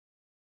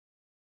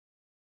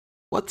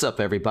What's up,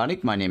 everybody?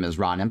 My name is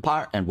Ron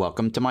Empire, and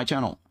welcome to my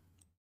channel.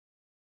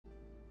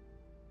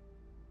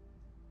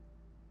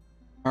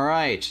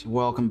 Alright,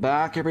 welcome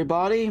back,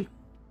 everybody.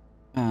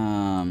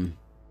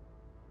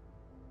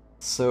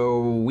 So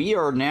we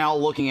are now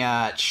looking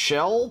at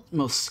Shelled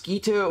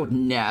Mosquito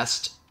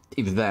Nest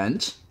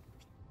Event.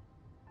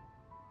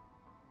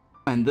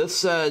 And this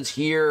says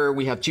here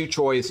we have two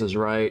choices,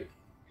 right?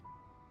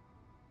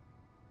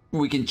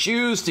 We can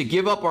choose to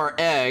give up our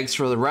eggs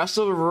for the rest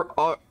of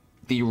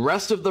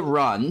the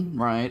run,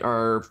 right?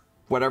 Or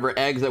whatever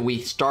eggs that we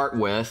start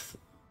with.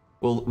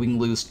 We can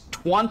lose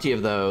 20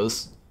 of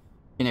those.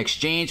 In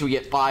exchange, we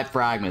get 5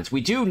 fragments.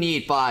 We do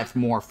need 5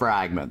 more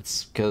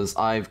fragments, because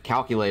I've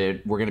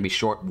calculated we're going to be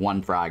short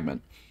 1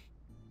 fragment.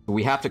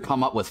 We have to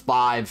come up with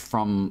 5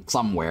 from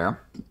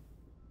somewhere.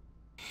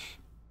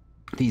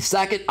 The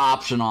second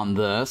option on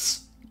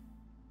this,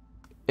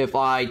 if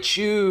I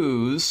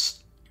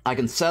choose, I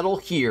can settle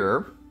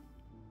here,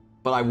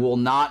 but I will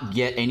not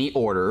get any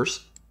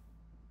orders.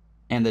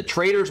 And the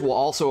traders will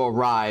also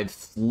arrive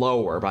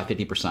slower by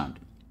 50%.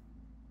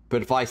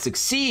 But if I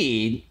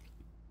succeed,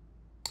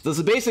 this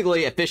is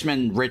basically a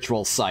Fishmen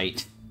Ritual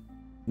Site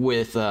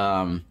with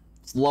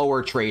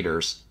slower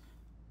traders.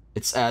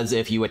 It's as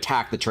if you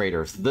attack the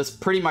traders. This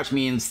pretty much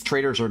means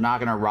traders are not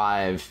going to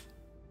arrive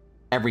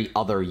every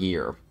other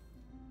year.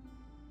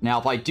 Now,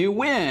 if I do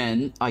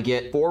win, I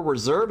get 4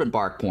 reserve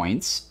Embark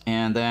points,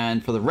 and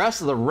then for the rest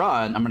of the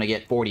run, I'm going to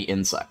get 40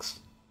 insects.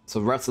 So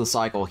the rest of the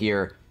cycle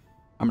here,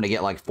 I'm going to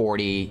get like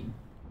 40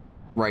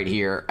 right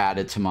here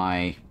added to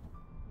my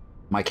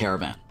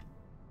caravan.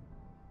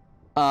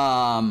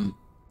 So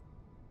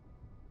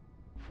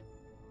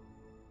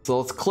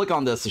let's click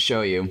on this to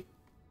show you.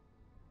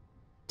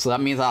 So that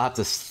means I'll have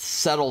to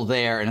settle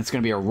there, and it's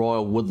going to be a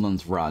Royal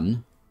Woodlands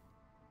run.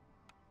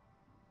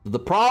 The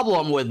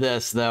problem with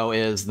this, though,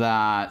 is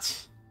that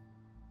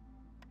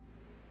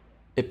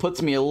it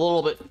puts me a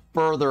little bit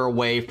further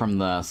away from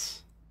this.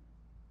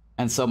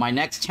 And so my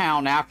next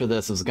town after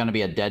this is going to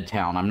be a dead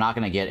town. I'm not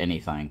going to get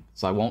anything.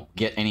 So I won't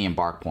get any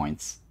Embark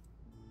points.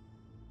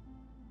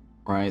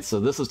 Right, so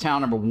this is town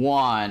number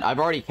 1. I've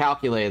already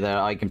calculated that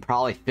I can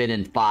probably fit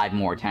in 5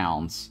 more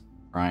towns.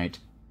 Right?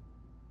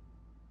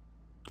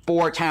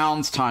 4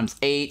 towns times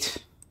 8.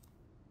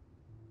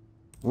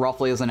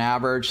 Roughly as an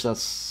average,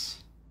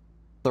 that's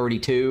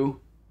 32.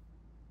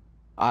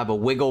 I have a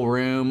wiggle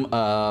room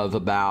of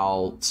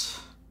about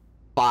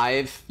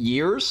 5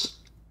 years.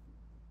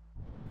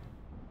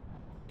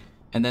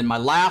 And then my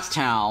last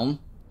town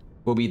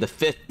will be the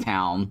 5th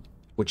town,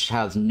 which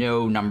has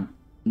no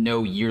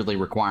yearly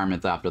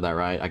requirements after that,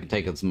 right? I can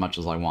take as much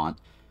as I want.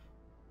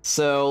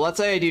 So let's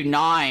say I do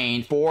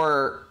 9,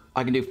 4,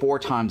 I can do 4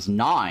 times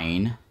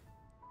 9.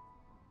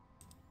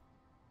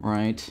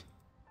 Right?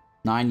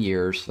 9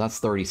 years, that's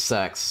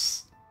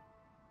 36.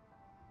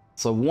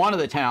 So one of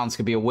the towns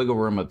could be a wiggle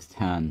room of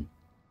 10.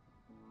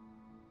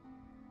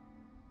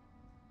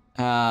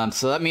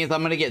 So that means I'm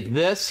going to get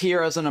this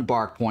here as an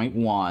Embark point,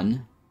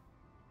 1.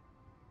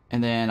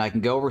 And then I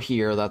can go over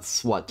here,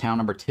 that's what, town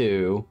number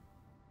 2.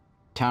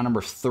 Town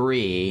number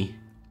 3,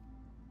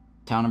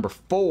 town number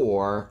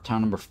 4,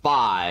 town number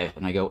 5,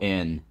 and I go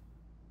in.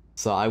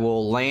 So I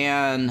will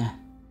land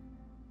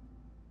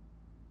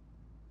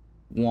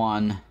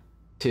 1,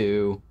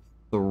 2,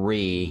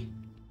 3,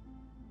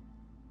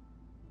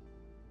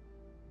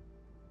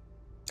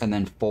 and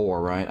then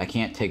 4, right? I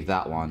can't take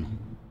that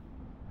one.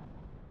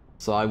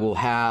 So I will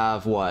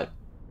have, what,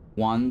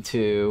 1,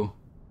 2,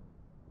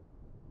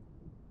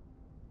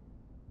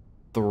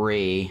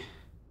 3...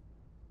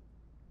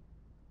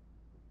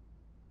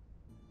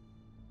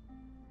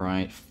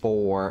 right,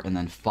 4, and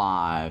then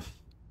 5.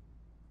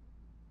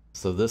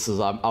 So this is,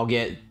 I'll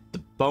get the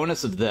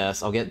bonus of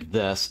this, I'll get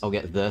this, I'll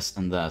get this,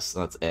 and this.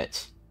 That's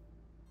it.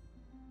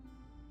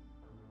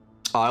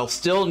 I'll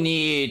still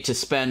need to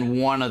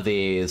spend one of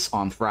these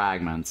on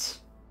fragments.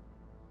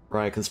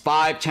 Right, because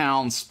 5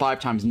 towns, 5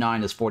 times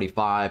 9 is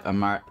 45.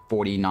 I'm at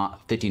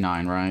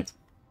 59, right?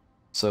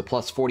 So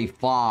plus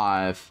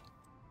 45,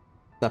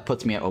 that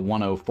puts me at a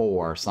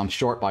 104, so I'm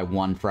short by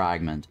 1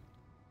 fragment.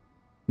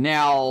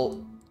 Now,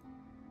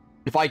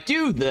 if I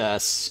do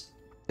this,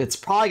 it's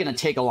probably going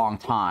to take a long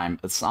time.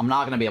 I'm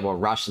not going to be able to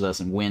rush this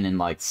and win in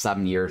like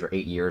 7 years or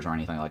 8 years or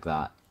anything like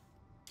that.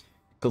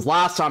 Because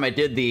last time I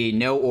did the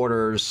no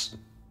orders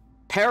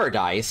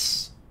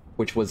Paradise,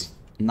 which was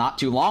not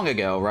too long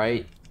ago,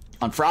 right?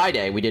 On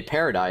Friday, we did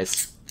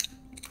Paradise.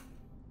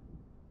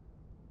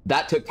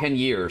 That took 10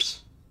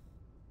 years.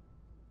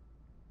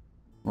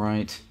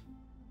 Right?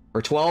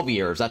 Or 12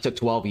 years. That took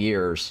 12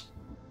 years.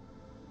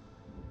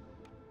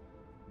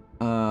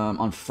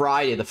 On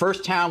Friday, the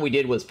first town we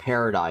did was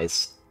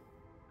Paradise.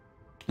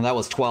 And that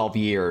was 12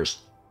 years.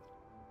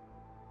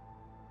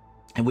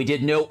 And we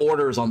did no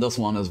orders on this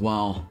one as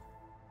well.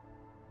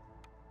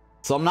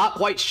 So I'm not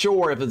quite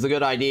sure if it's a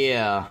good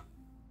idea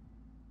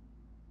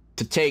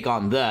to take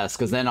on this,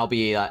 because then I'll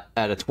be at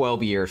a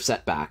 12-year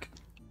setback,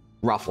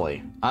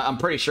 roughly. I'm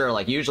pretty sure,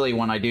 like, usually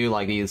when I do,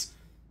 like, these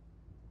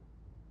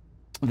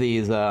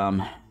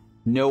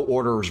no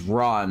orders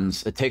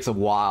runs, it takes a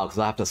while because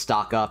I have to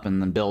stock up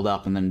and then build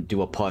up and then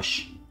do a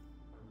push.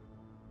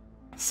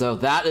 So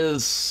that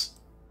is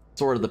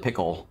sort of the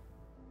pickle.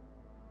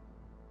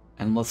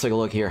 And let's take a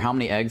look here. How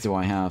many eggs do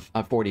I have? I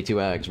have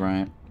 42 eggs,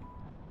 right?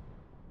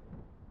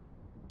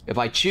 If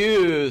I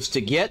choose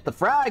to get the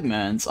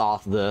fragments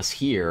off this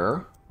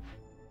here,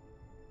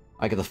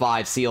 I get the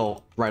 5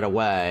 seal right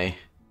away.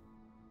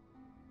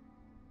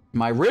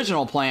 My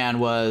original plan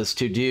was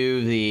to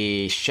do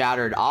the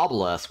Shattered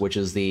Obelisk, which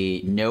is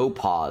the no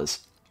pause.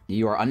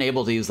 You are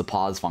unable to use the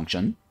pause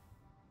function.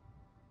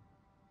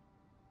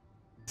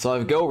 So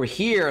I go over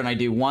here and I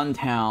do 1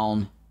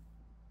 town,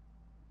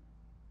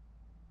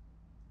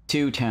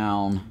 2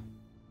 town,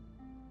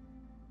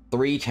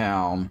 3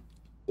 town,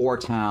 4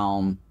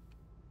 town,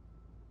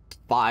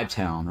 5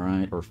 town,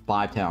 right? Or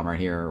 5 town right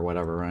here or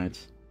whatever, right?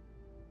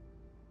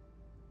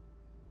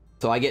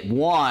 So I get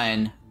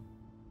 1.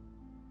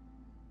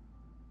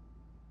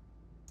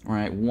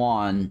 Right,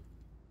 1,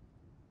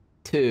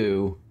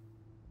 2,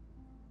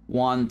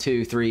 1,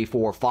 2, 3,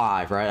 4,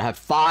 5, right? I have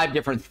 5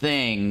 different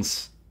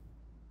things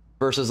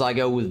versus I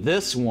go with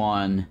this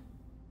one,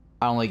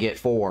 I only get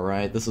 4,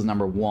 right? This is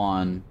number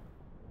 1.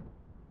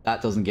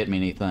 That doesn't get me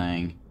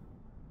anything.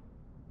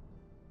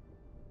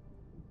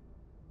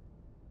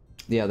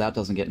 Yeah, that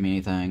doesn't get me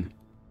anything.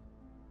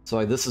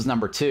 So this is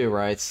number 2,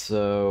 right?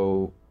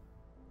 So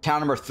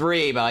town number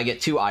 3, but I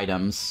get 2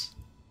 items.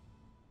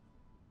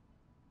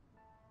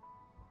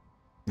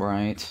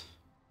 Right.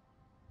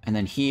 And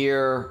then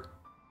here,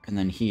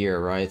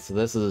 right? So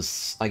this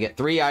is, I get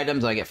 3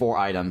 items, I get 4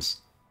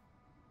 items.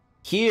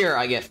 Here,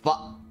 I get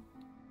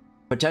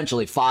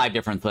potentially 5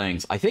 different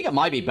things. I think it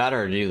might be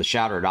better to do the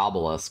Shattered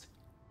Obelisk.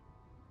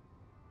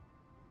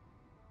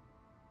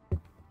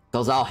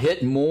 Because I'll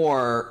hit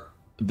more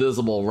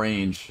visible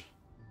range.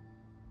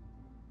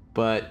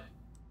 But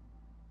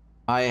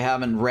I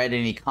haven't read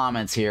any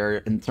comments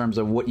here in terms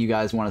of what you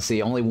guys want to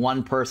see. Only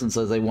one person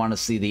says they want to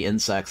see the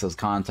insects as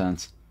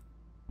content.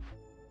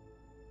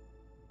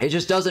 It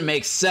just doesn't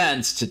make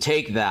sense to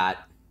take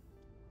that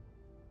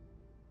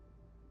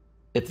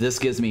if this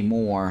gives me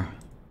more.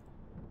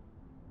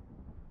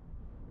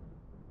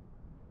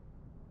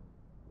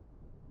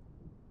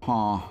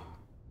 Huh.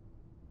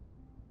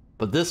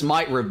 But this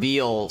might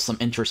reveal some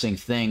interesting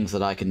things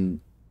that I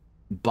can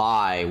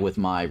buy with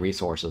my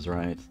resources,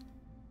 right?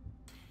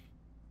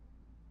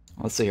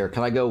 Let's see here.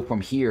 Can I go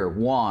from here?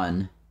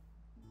 1,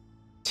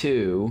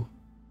 2,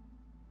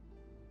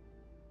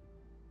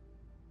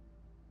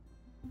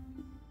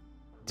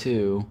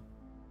 2,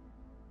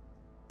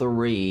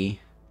 3,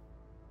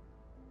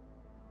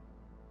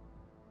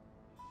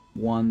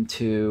 1,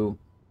 2,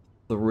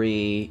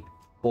 3,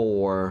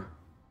 4,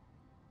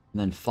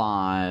 and then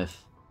 5.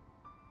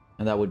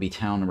 And that would be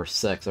town number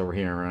 6 over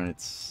here,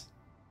 right?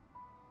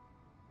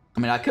 I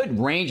mean, I could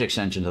range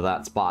extension to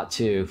that spot,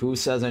 too. Who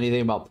says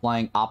anything about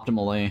playing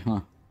optimally?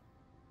 Huh.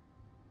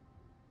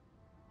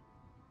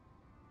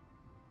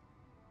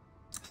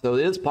 So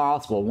it is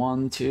possible.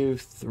 1, 2,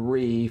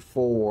 3,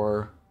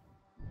 4,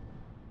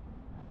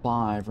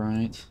 5,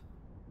 right?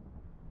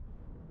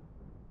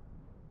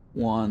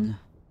 1,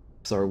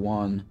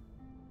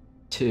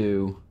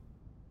 2.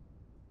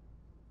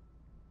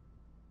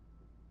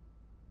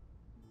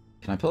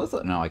 Can I pull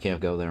this? No, I can't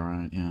go there,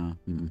 right? Yeah.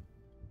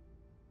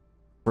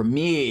 For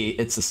me,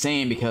 it's the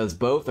same because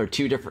both are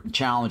 2 different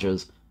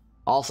challenges.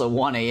 Also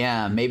 1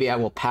 a.m. Maybe I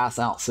will pass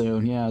out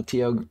soon. Yeah,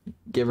 T.O.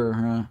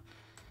 Giver.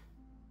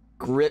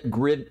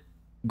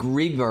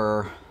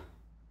 Griever.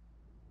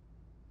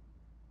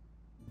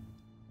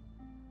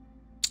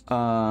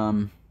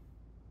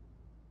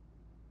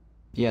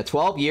 Yeah,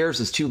 12 years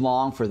is too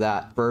long for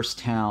that first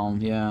town,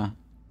 yeah.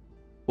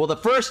 Well, the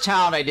first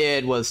town I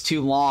did was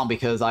too long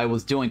because I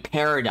was doing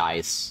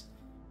Paradise.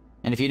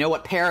 And if you know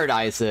what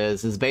Paradise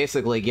is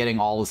basically getting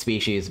all the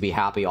species to be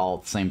happy all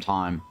at the same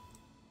time.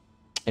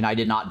 And I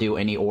did not do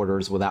any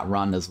orders with that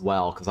run as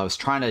well, because I was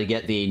trying to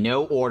get the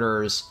no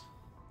orders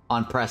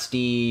on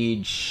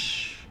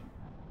Prestige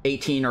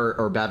 18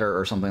 or better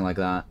or something like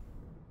that.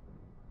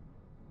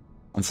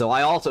 And so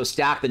I also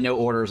stacked the no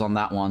orders on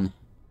that one.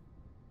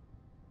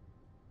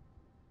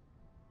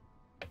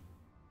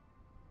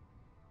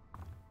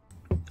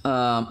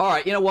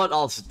 Alright, you know what?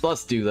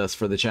 Let's do this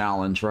for the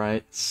challenge,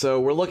 right? So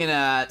we're looking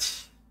at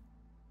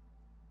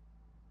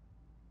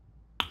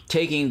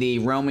taking the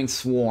Roaming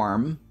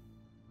Swarm.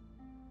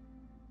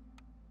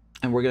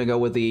 And we're going to go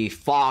with the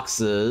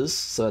foxes.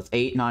 So that's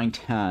 8, 9,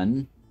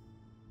 10.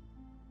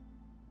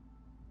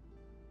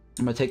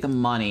 I'm going to take the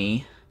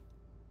money.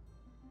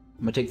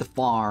 I'm going to take the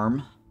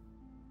farm.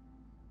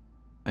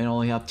 I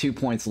only have 2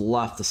 points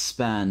left to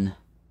spend.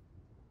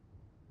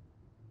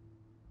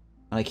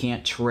 And I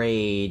can't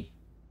trade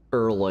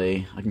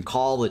early. I can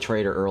call the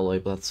trader early,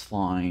 but that's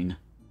fine.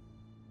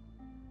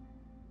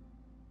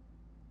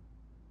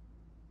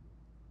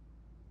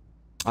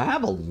 I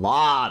have a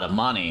lot of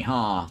money,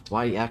 huh? Do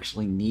I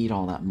actually need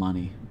all that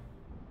money?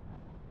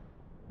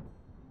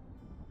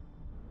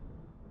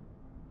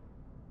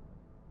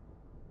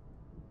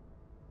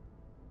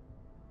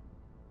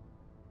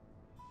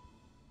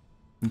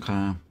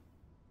 Okay.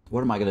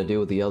 What am I going to do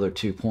with the other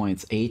 2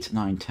 points? 8,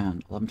 9,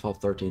 10, 11, 12,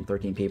 13.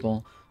 13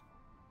 people.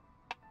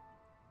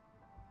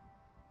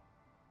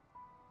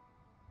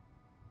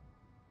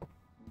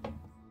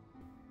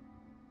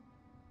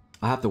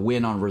 I have to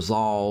win on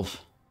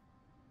resolve.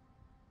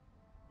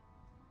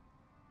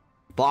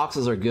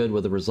 Boxes are good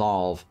with the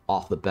resolve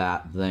off the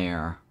bat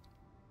there.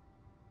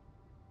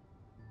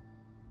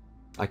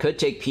 I could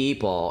take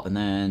people and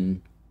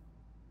then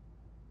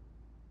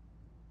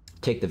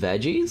take the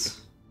veggies.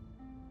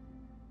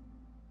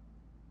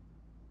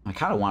 I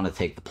kind of want to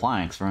take the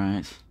planks,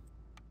 right?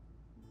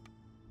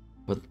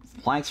 But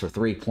planks for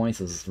 3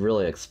 points is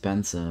really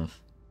expensive.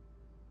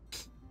 I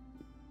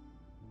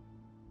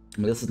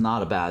mean, this is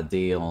not a bad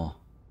deal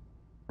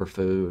for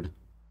food.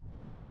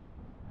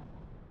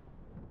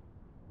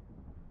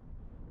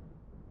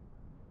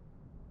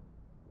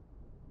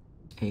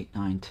 Eight,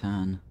 9,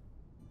 10.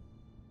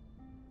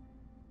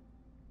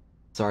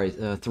 Sorry,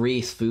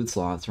 3 food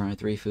slots, right?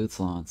 3 food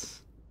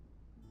slots.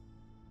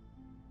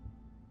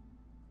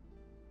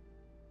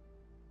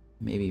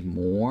 Maybe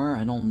more?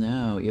 I don't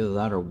know. Either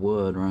that or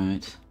wood,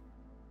 right?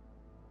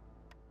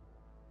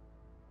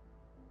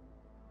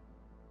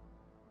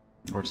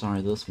 Or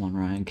sorry, this one,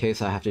 right? In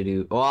case I have to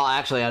do... Well,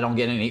 actually, I don't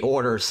get any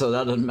orders, so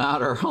that doesn't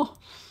matter.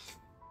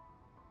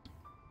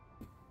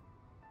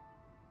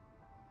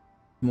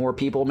 More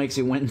people makes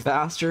you win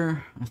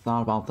faster? I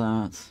thought about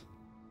that.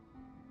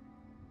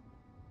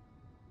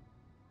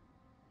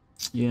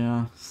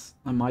 Yeah,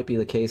 that might be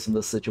the case in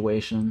this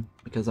situation,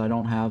 because I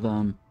don't have,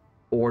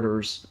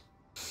 orders.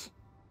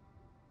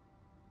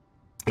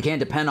 I can't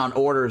depend on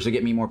orders to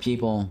get me more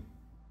people.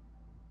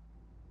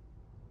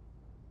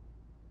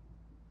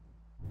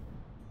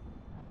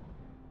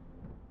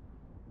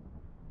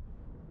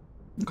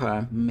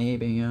 Okay,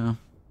 maybe, yeah.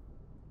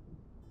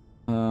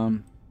 Let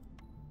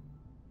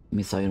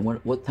me see,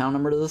 what town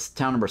number is this?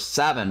 Town number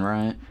 7,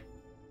 right?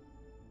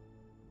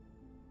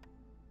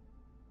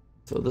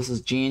 So this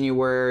is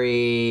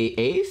January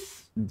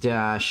 8th,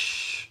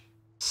 dash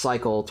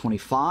cycle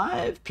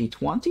 25,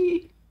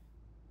 P20.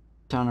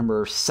 Town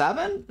number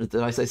 7? Did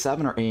I say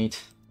 7 or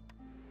 8?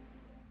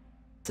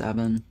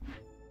 7.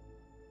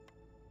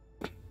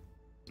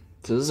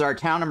 So this is our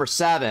town number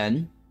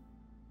 7.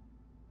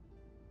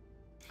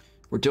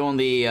 We're doing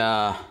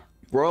the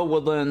Royal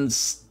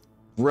Woodlands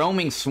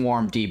Roaming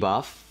Swarm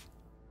Debuff.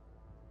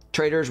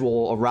 Traders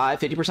will arrive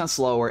 50%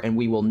 slower, and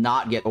we will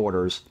not get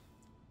orders.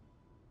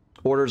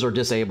 Orders are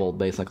disabled,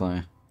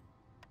 basically.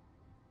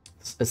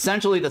 It's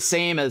essentially the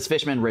same as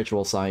Fishmen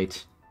Ritual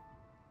Site.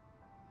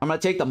 I'm going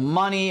to take the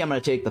money, I'm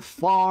going to take the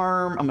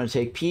farm, I'm going to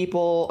take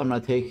people, I'm going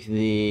to take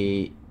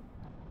the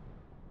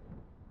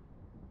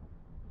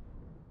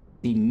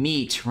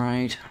meat,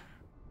 right?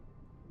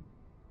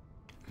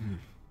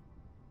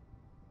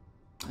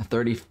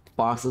 30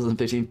 boxes and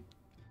 15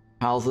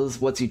 houses.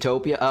 What's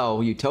Utopia?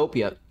 Oh,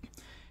 Utopia.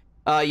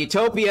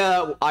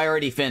 Utopia, I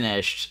already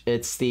finished.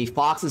 It's the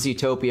Fox's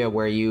Utopia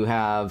where you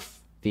have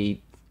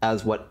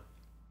as what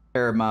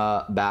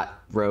Irma Bat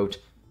wrote,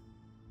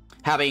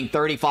 having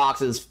 30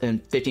 foxes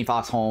and 15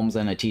 fox homes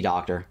and a tea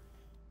doctor.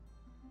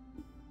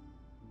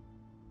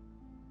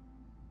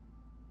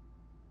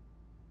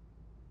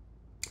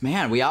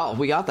 Man, we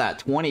got that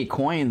 20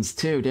 coins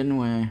too, didn't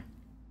we?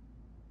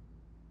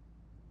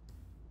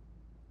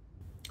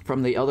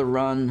 From the other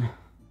run.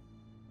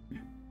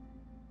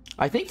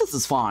 I think this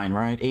is fine,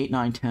 right? 8,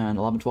 9, 10,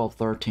 11, 12,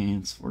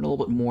 13. So we're a little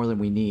bit more than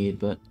we need,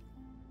 but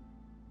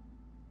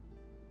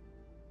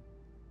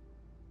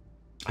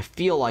I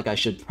feel like I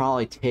should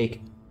probably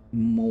take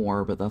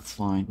more, but that's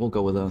fine. We'll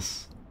go with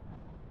this.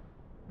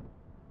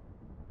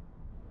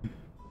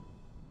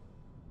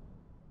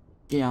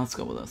 Yeah, let's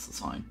go with this. It's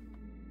fine.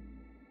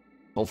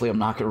 Hopefully I'm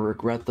not going to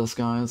regret this,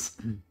 guys.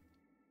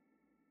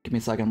 Give me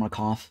a second. I'm going to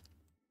cough.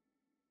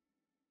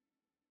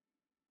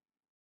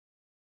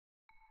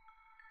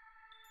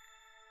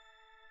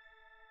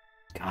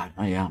 God,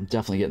 oh yeah, I'm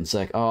definitely getting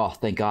sick. Oh,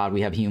 thank God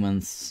we have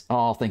humans.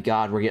 Oh, thank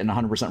God we're getting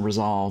 100%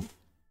 resolve.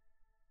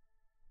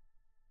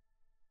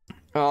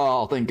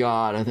 Oh, thank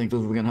God. I think this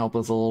is going to help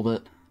us a little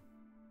bit.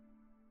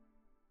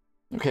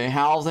 Okay,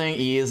 housing,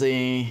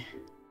 easy.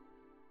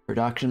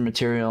 Production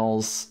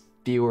materials,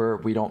 fewer.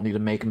 We don't need to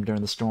make them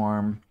during the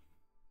storm.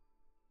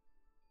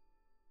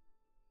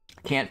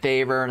 Can't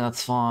favor,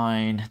 that's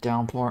fine.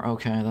 Downpour,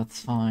 okay, that's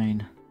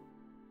fine.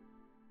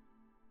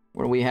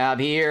 What do we have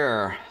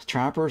here?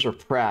 Trappers or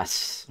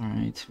press?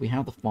 Alright, we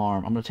have the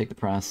farm. I'm gonna take the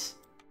press.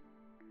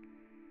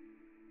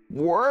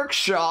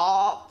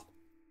 Workshop!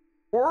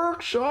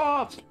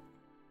 Workshop!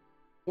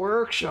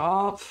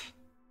 Workshop!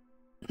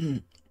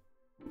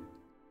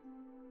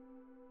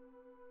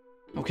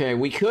 Okay,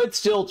 we could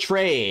still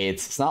trade.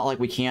 It's not like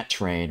we can't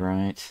trade,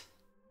 right?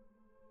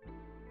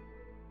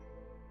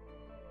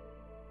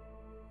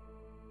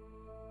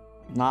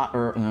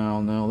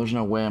 No, there's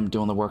no way I'm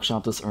doing the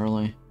workshop this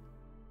early.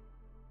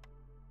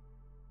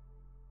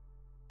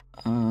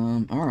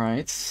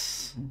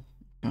 Alright.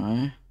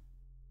 Okay.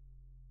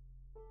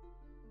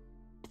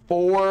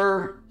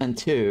 4 and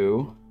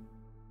 2.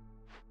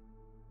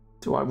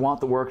 Do I want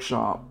the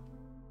workshop?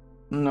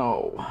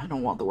 No, I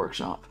don't want the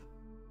workshop.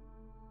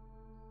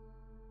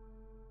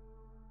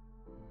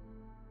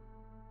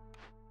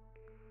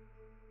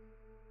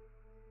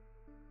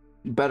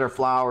 Better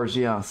flowers,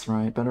 yes,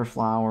 right? Better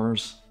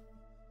flowers.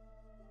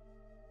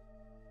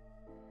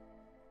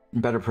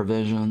 Better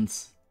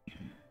provisions.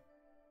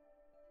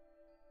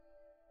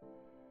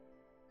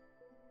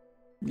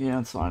 Yeah,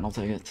 it's fine, I'll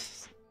take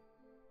it.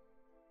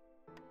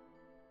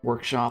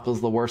 Workshop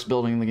is the worst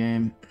building in the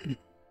game.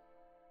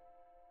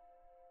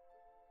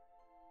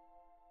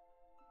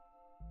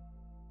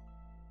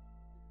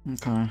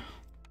 Okay.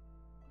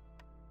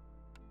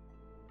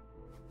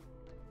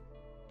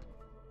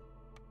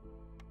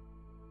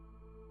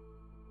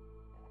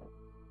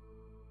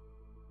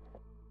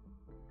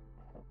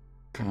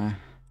 Okay.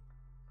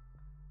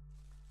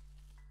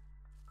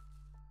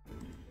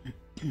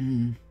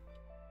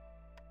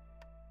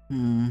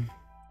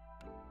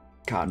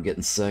 God, I'm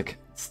getting sick.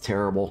 It's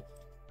terrible.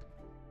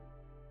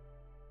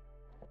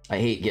 I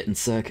hate getting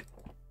sick.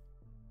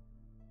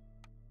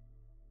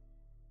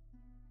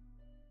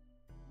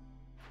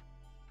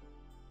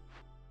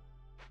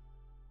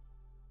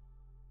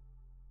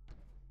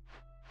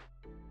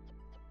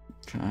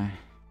 Okay.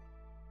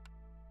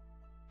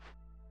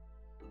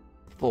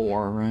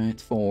 4,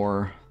 right?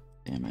 4.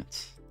 Damn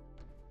it.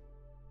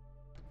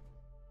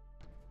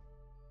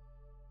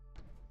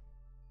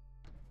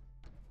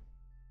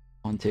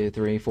 One, 2,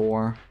 3,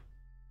 4.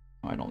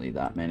 Oh, I don't need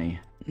that many.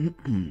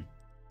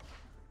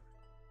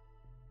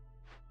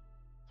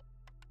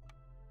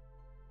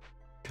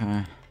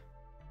 Okay.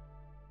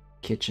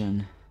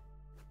 Kitchen.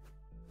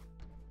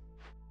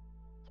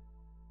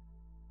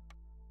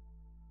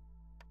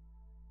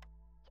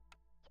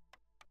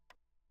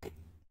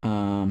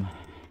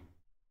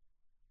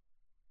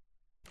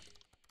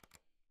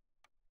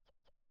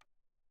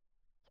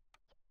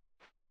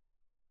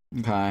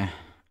 Okay.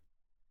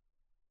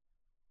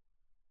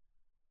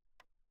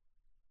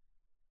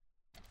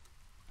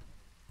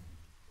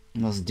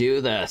 Let's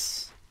do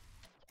this.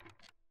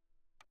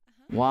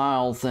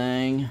 Wild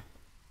thing.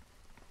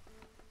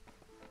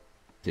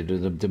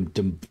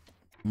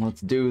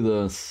 Let's do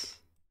this.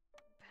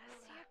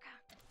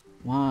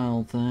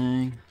 Wild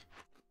thing.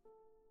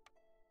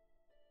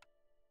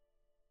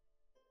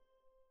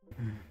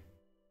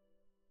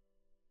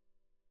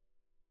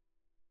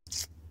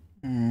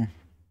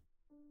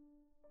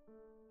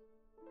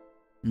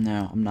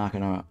 No, I'm not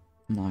gonna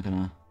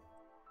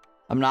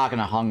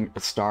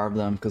starve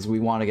them because we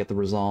want to get the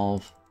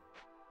resolve.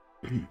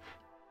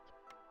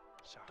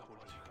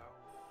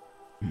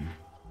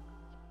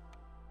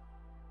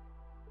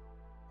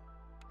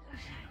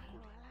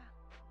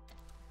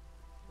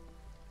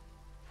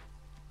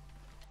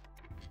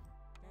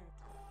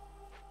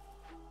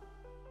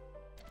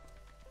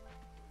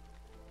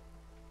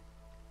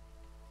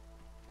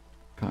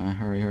 Okay,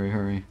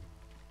 hurry.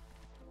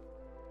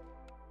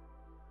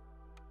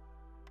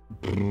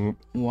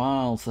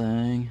 Wild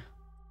thing.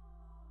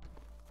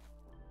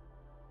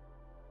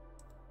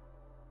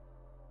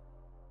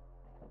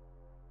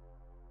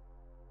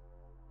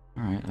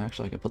 Alright,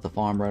 actually I can put the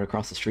farm right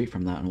across the street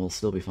from that and we'll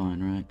still be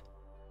fine, right?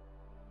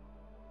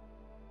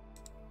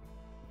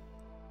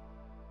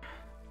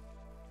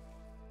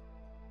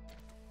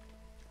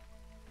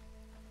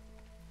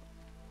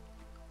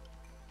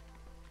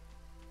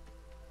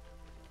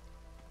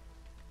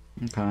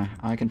 Okay,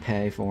 I can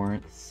pay for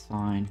it. It's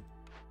fine.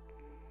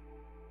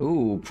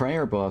 Ooh,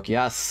 prayer book.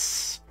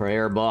 Yes,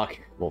 prayer book.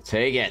 We'll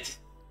take it.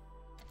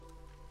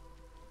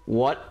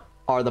 What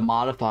are the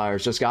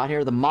modifiers? Just got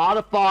here. The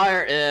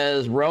modifier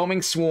is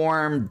Roaming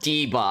Swarm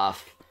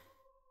Debuff.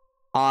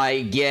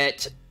 I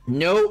get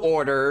no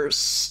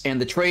orders,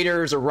 and the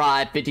traders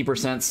arrive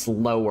 50%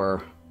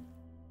 slower.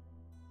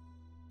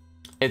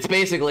 It's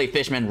basically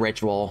Fishmen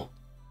Ritual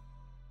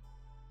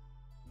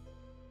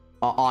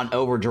on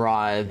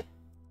overdrive.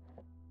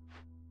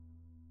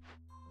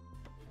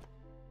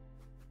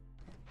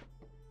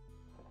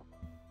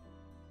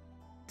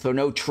 So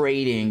no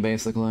trading,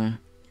 basically.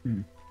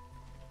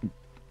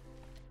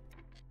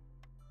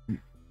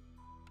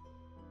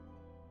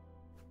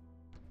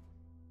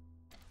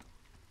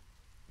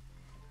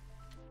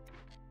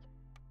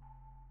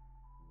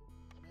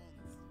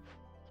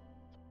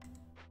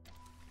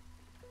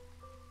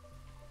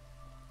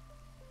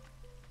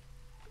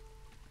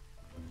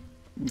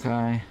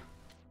 Okay.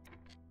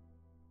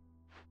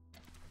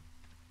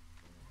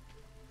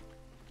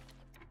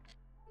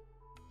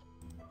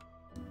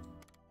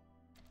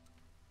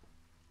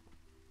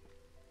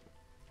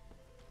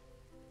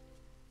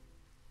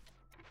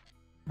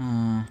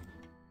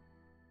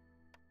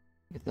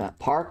 Get that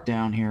park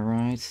down here,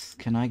 right?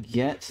 Can I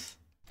get...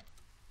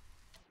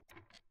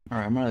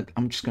 Alright,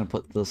 I'm just gonna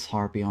put this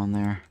harpy on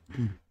there.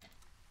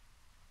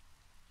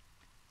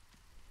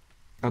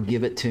 I'll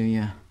give it to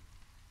you.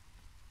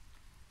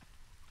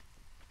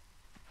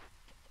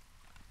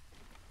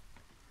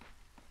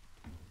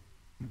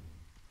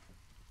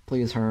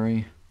 Please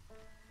hurry.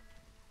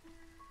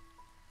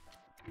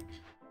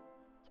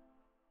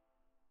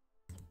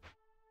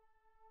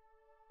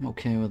 I'm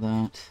okay with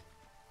that.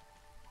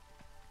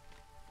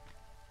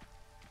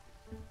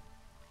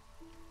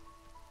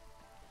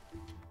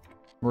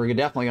 We're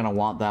definitely gonna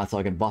want that so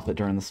I can buff it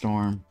during the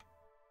storm.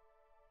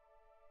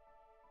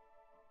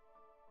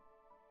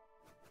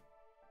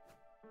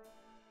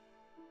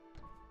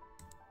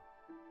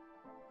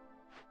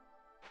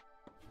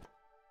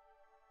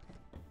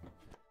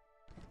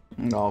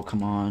 Oh,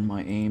 come on,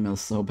 my aim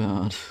is so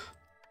bad.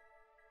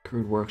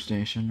 Crude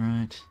workstation,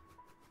 right?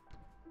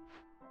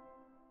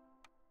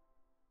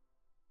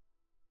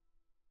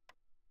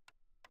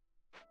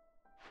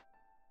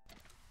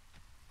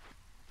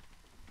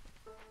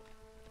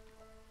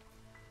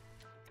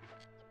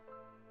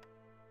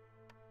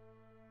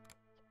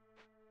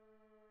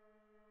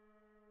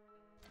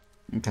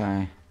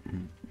 Okay.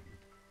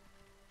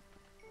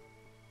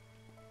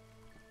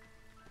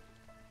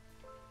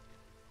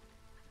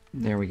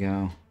 There we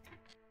go.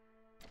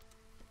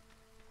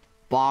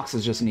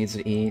 Boxes just needs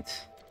to eat.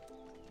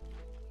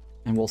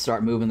 And we'll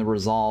start moving the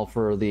resolve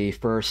for the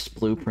first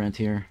blueprint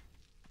here.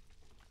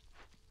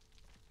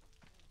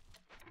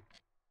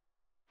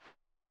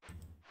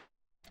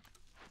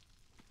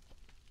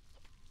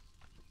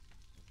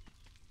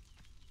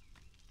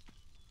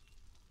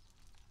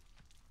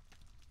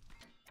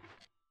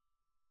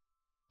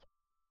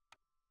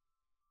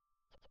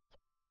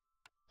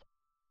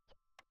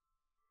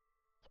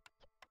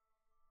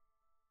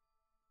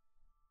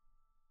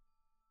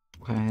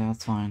 Okay,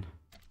 that's fine.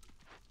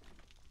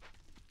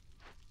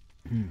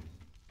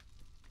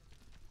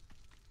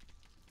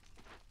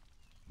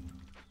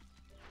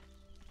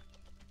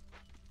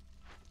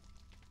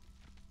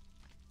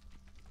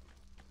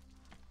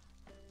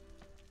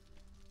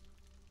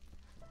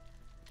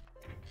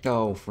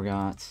 Oh,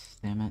 forgot.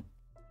 Damn it.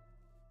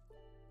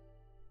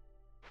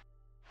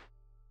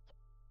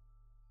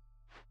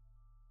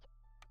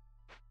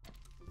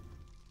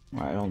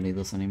 Alright, I don't need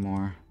this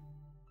anymore.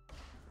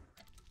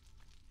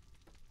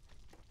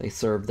 They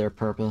served their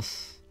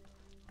purpose.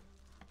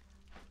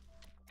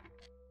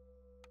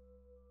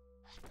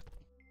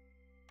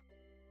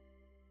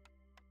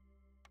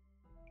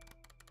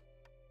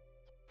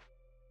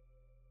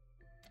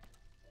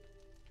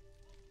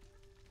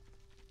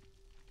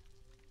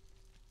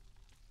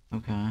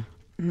 Okay.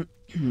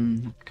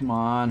 Come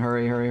on,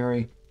 hurry, hurry,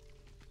 hurry.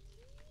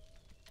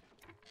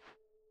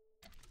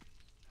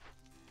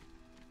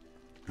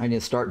 I need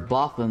to start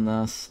buffing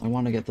this. I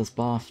want to get this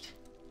buffed.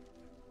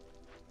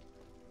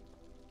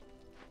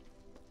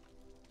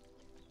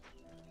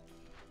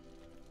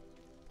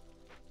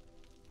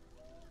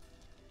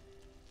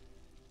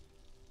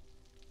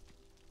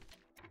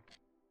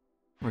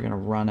 We're gonna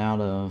run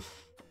out of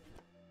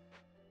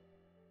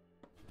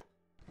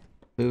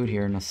food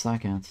here in a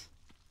second.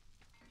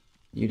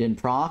 You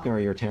didn't proc, or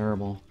you're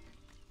terrible?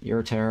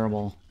 You're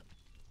terrible.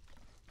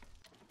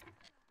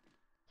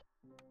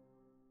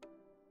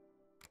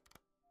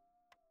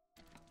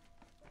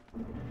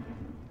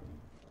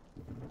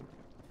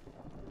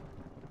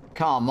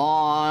 Come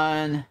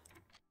on!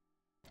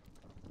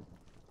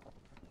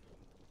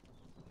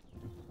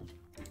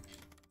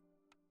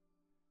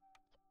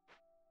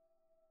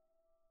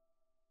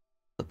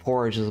 The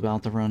porridge is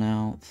about to run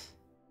out.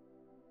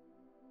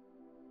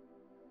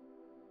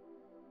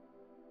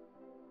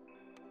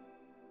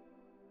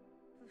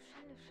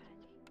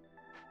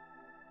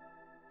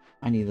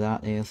 I need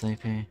that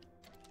ASAP.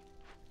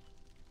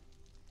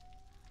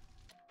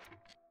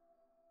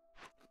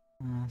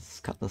 Let's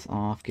cut this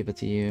off, give it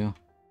to you.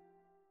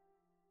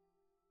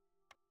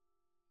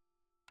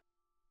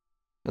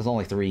 There's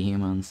only 3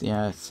 humans.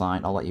 Yeah, it's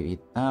fine. I'll let you eat.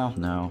 Oh,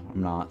 no,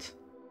 I'm not.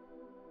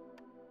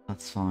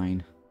 That's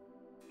fine.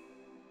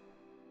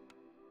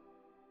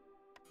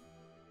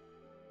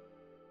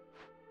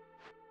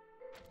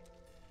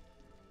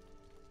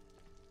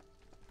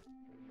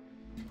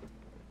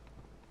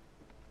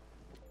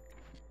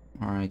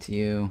 Alright,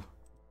 you.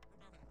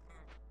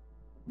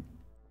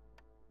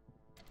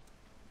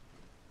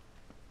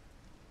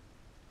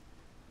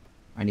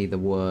 I need the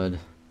wood.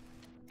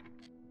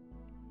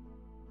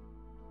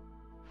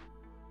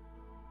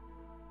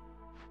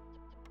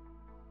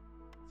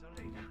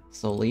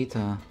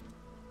 Solita.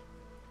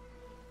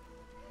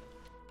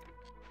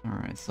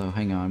 Alright, so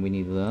hang on, we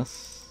need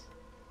this.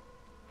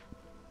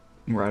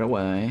 Right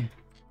away.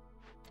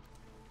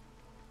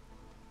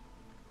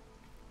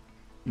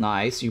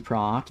 Nice, you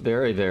procced.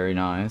 Very, very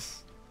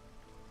nice.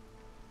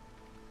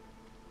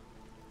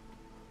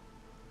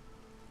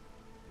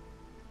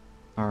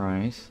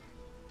 Alright.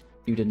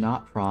 You did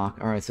not proc.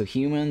 Alright, so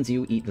humans,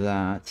 you eat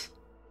that.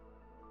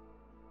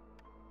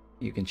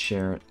 You can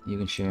share it. You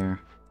can share.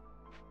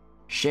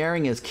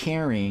 Sharing is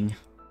caring.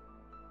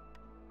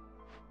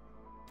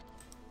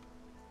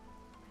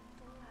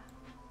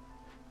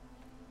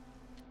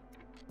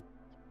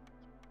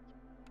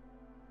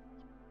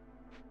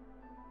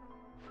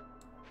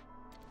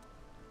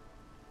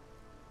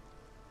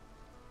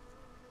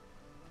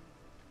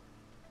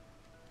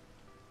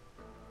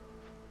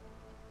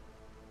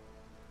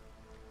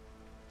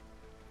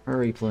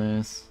 Hurry,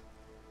 please.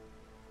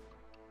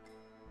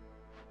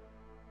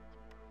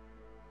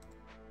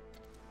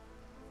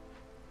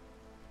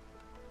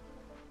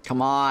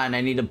 Come on,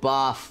 I need a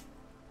buff.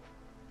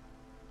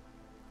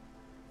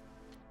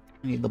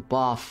 I need the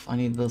buff. I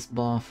need this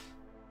buff.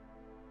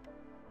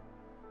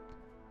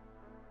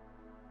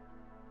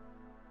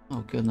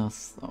 Oh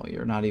goodness. Oh,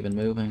 you're not even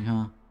moving,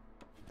 huh?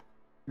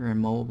 You're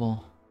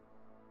immobile.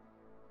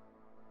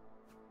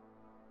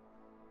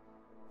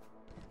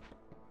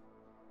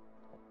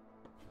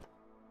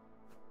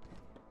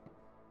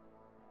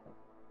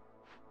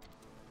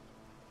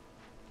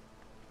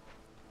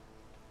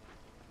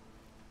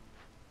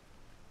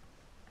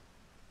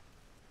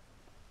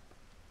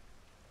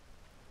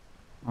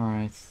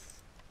 Alright.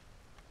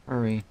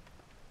 Hurry.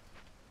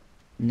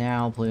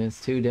 Now,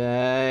 please.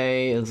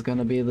 Today is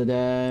gonna be the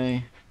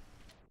day.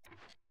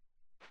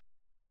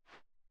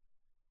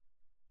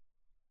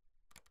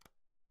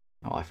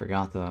 Oh, I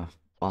forgot to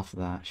buff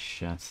that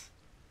shit.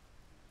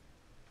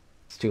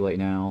 It's too late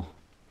now.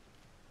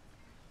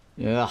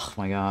 Ugh,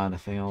 my god, I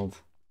failed.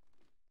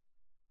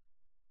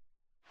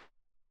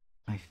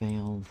 I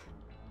failed.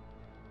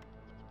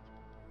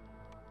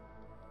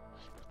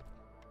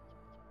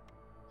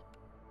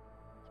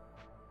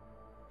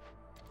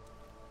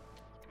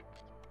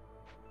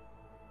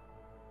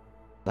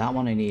 That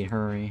one I need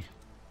hurry.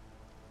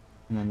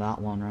 And then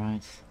that one,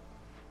 right?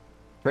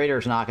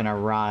 Trader's not gonna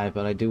arrive,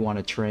 but I do want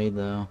to trade,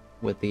 though,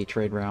 with the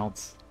trade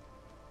routes.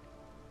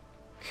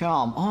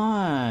 Come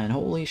on!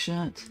 Holy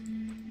shit.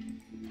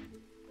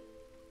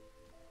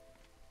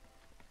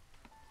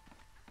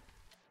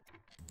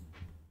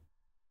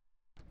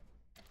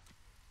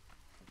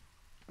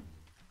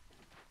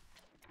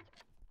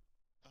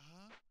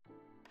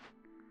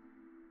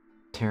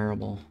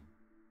 Terrible.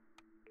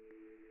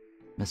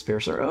 Miss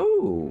Piercer.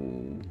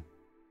 Oh!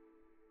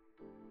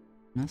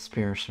 Miss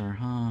Piercer,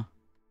 huh?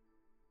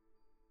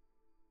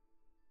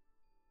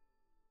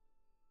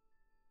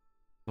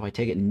 Do I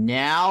take it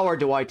now or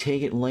do I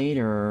take it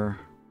later?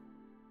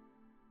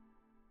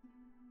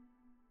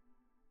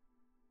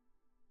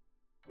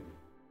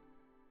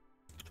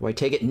 Do I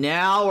take it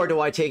now or do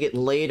I take it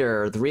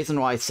later? The reason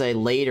why I say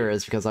later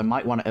is because I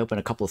might want to open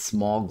a couple of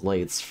small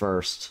glades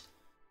first.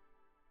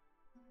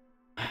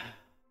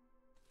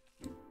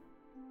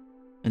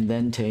 And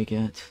then take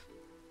it.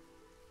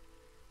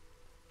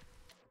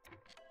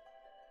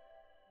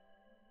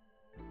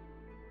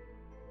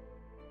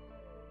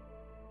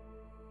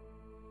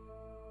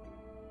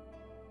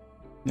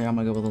 Yeah, I'm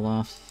gonna go with the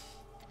left.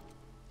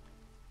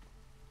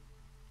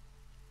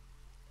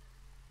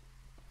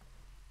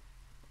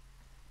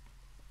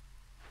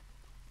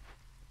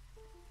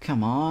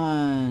 Come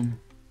on.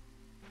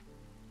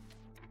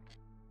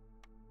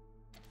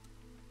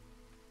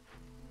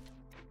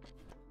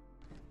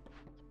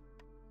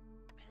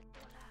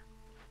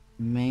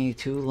 Many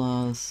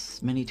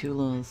Tulas. Many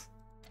Tulas.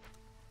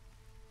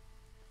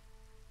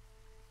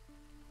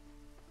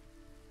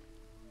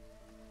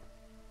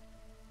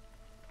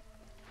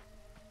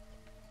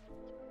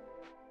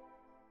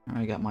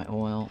 Alright, I got my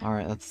oil.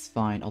 Alright, that's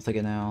fine. I'll take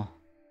it now.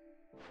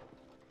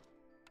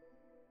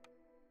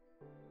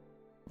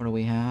 What do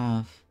we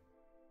have?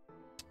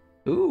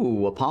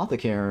 Ooh,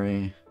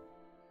 Apothecary.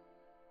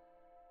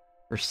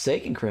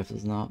 Forsaken Crypt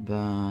is not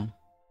bad.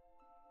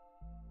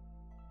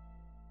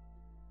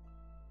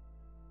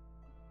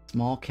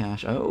 Small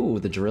cache. Oh,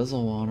 the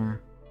drizzle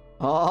water.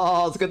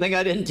 Oh, it's a good thing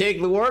I didn't take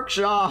the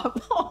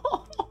workshop.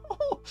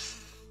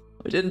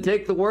 I didn't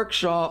take the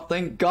workshop.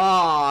 Thank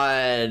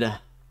God.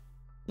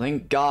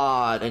 Thank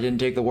God I didn't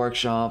take the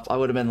workshop. I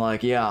would have been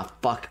like, yeah,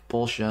 fuck,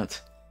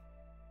 bullshit.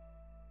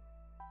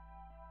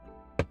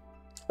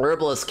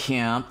 Herbalist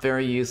camp,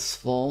 very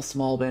useful.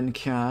 Small bin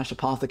cache.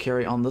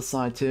 Apothecary on this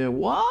side too.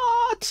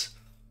 What?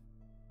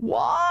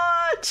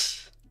 What?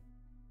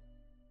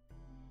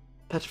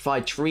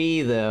 Petrified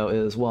tree, though,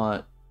 is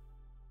what?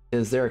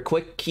 Is there a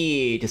quick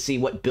key to see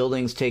what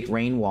buildings take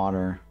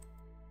rainwater?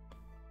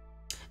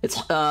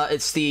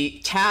 It's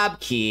the tab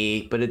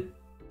key, but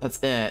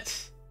that's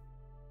it.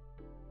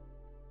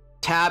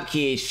 Tab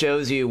key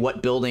shows you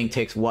what building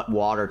takes what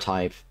water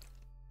type,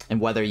 and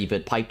whether you've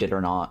been piped it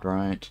or not,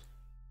 right?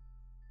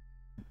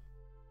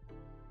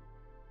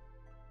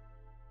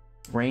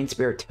 Rain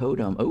Spirit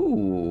Totem.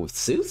 Ooh,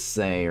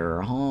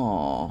 Soothsayer,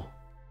 huh?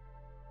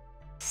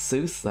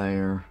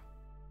 Soothsayer.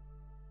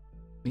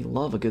 We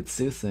love a good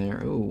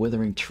Soothsayer. Ooh,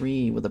 Withering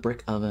Tree with a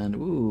brick oven.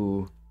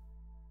 Ooh.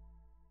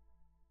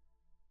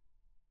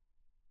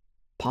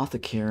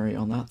 Apothecary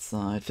on that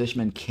side.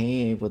 Fishman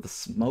Cave with a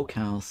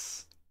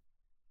smokehouse.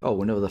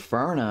 Oh, no, the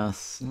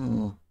furnace.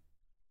 Ooh.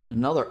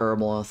 Another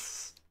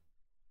herbalist.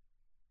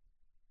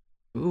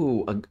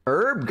 Ooh, a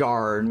herb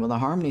garden with a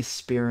harmony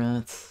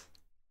spirit.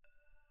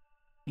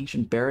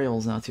 Ancient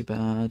burial's not too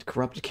bad.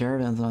 Corrupted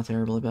caravan's not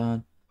terribly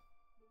bad.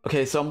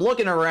 Okay, so I'm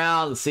looking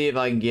around to see if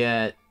I can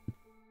get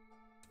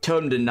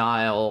Totem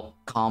Denial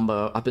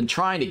combo. I've been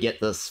trying to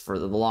get this for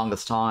the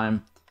longest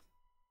time.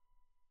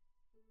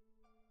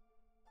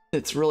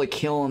 It's really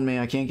killing me.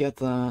 I can't get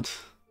that.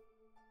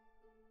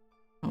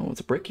 Oh,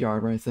 it's a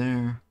brickyard right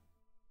there.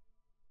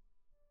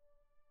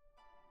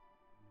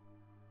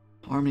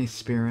 Harmony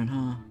Spirit,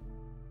 huh?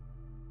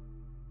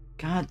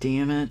 God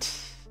damn it.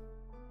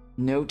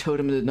 No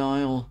Totem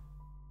Denial.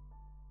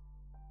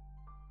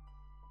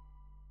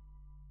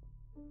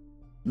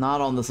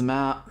 Not on this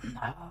map.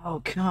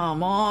 Oh,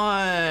 come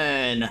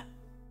on!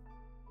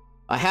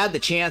 I had the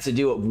chance to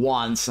do it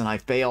once, and I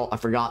failed. I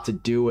forgot to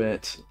do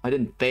it. I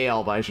didn't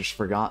fail, but I just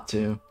forgot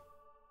to.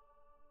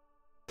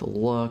 To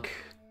look.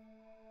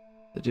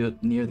 To do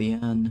it near the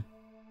end.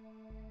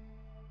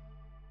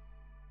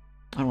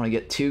 I don't want to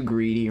get too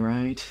greedy,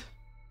 right?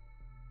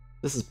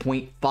 This is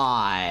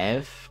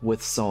 0.5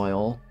 with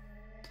soil.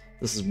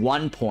 This is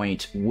 1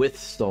 point with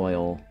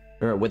soil.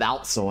 Or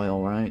without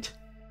soil, right?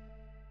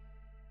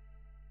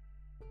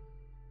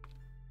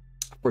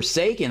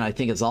 Forsaken, I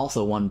think, is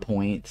also 1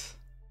 point.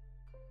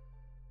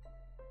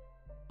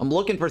 I'm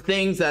looking for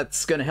things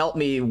that's gonna help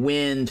me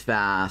win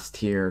fast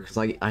here, because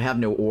I have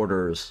no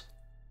orders.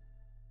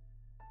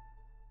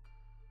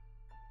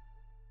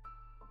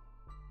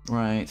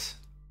 Right.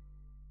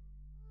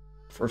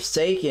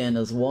 Forsaken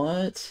is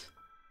what?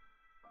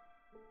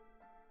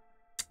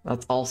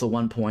 That's also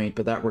 1 point,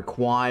 but that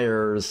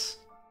requires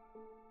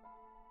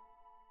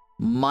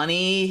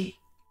money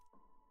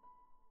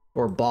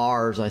or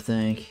bars, I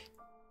think.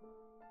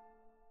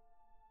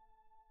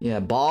 Yeah,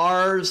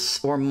 bars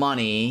or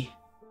money.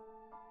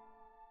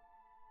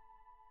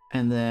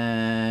 And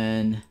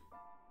then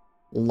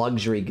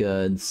luxury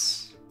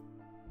goods.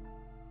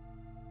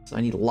 So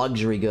I need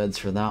luxury goods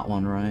for that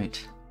one,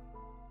 right?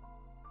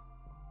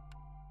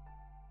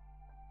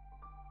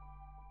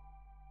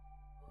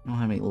 I don't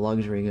have any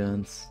luxury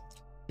goods.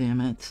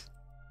 Damn it.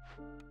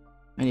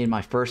 I need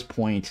my first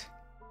point.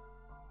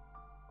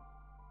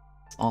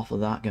 It's off of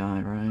that guy,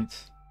 right?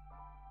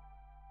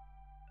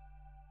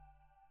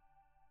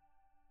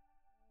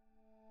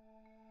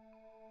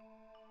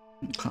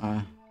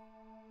 Okay.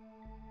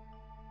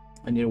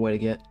 I need a way to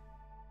get...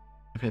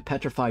 Okay,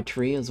 petrified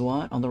tree is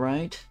what? On the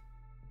right?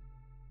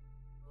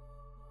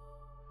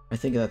 I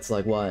think that's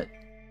like what?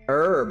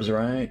 Herbs,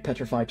 right?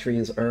 Petrified tree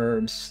is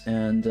herbs,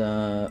 and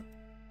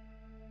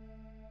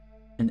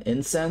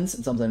incense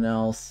and something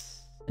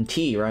else. And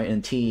tea, right?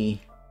 And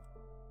tea.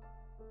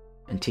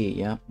 And tea,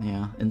 yeah.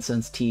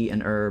 Incense, tea,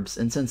 and herbs.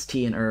 Incense,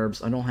 tea, and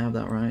herbs. I don't have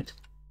that right.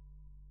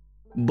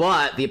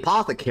 But the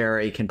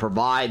apothecary can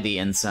provide the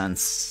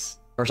incense.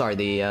 Or sorry,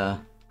 the,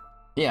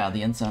 yeah,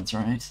 the incense,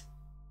 right?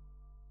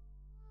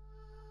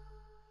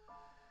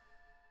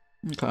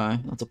 Okay,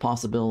 that's a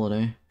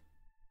possibility.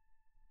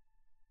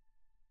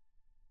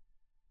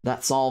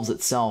 That solves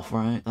itself,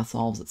 right? That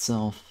solves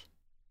itself.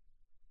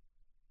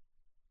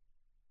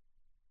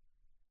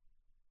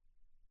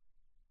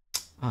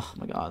 Oh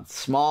my god.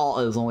 Small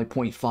is only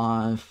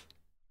 0.5.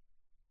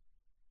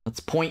 That's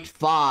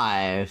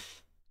 0.5.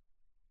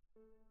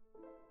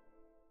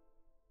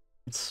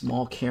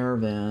 Small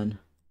caravan.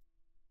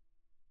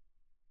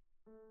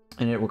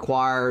 And it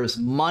requires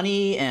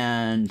money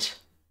and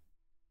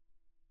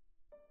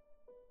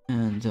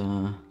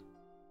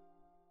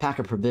pack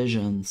of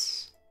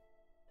provisions.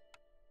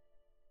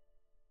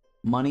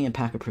 Money and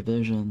pack of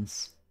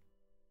provisions.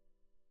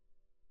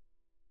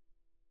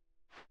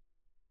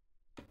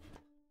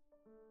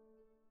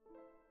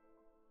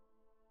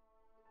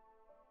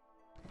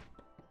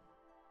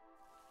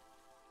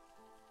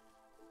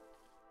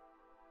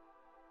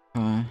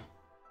 Okay.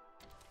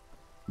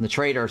 The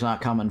trader's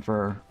not coming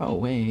for... Oh,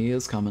 wait, he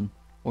is coming.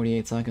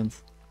 48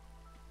 seconds.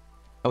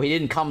 Oh, he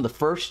didn't come the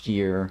first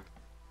year.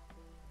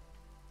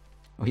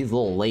 Oh, he's a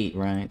little late,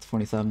 right? It's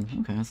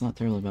 47. Okay, that's not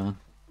terribly bad.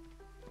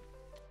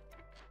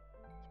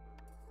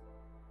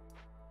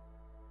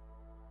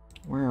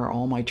 Where are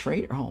all my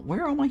traders? Oh,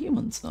 where are all my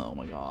humans? Oh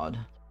my god.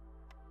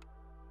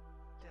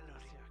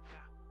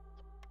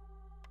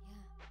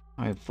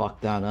 I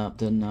fucked that up,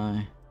 didn't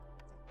I?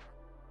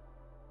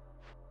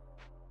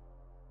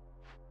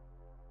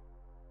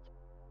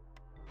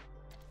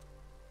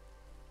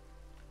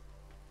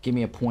 Give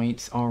me a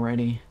point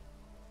already.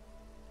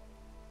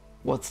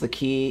 What's the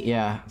key?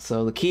 Yeah,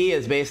 so the key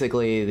is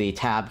basically the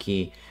tab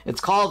key.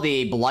 It's called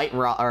the Blight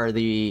or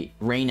the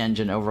Rain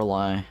Engine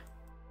overlay.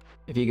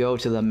 If you go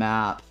to the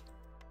map,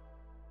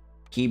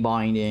 key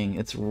binding,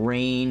 it's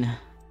Rain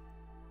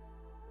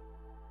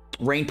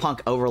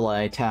Punk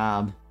overlay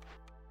tab.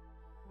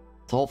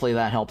 So hopefully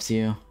that helps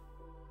you.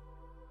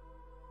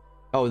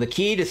 Oh, the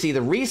key to see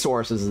the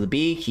resources is the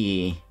B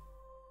key.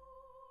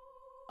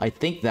 I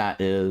think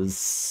that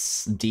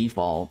is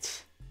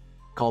default.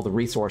 Called the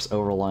resource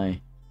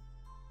overlay.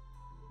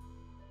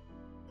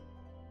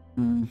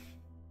 Alright,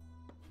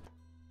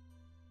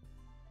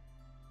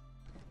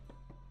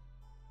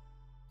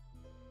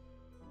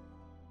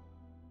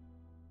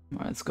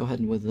 let's go ahead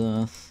and with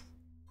this.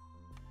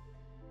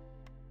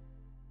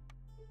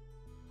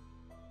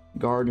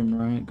 Garden,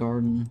 right?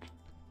 Garden.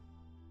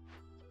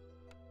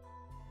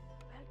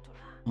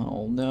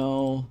 Oh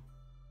no.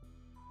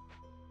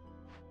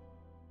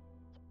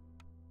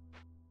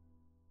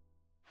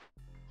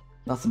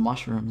 That's the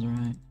mushrooms,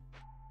 right?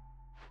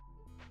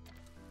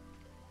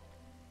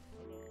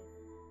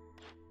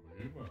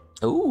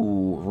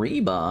 Ooh,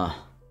 Reba.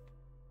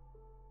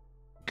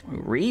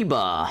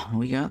 Reba.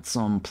 We got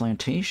some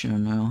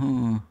plantation now,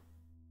 huh?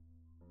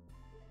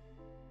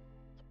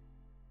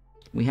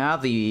 We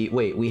have the...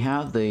 Wait, we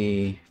have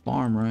the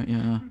farm, right?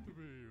 Yeah.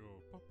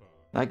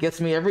 That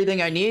gets me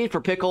everything I need for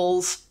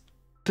pickles,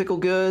 pickle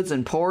goods,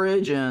 and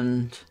porridge,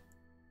 and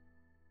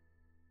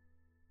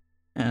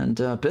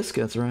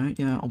biscuits, right?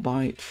 Yeah, I'll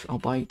bite. I'll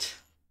bite.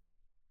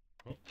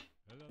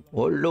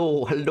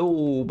 Hello,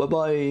 hello,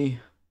 bye-bye.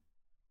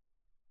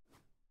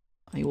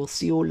 I will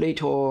see you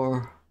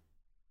later,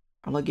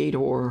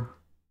 alligator.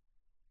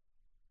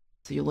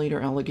 See you later,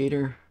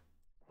 alligator.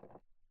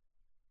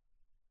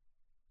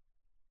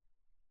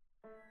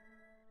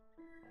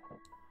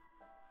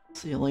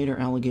 See you later,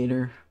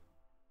 alligator.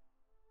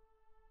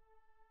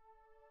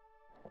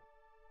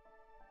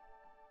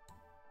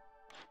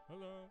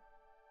 Hello.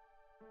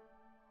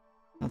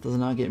 That does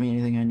not get me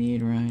anything I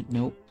need, right?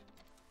 Nope.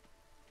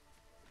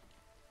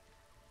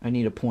 I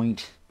need a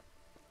point.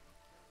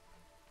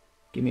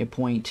 Give me a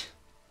point.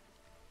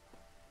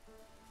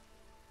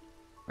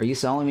 Are you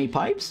selling me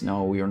pipes?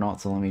 No, you're not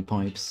selling me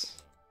pipes.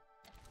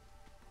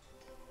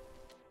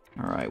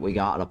 Alright, we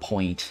got a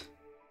point.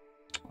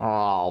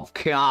 Oh,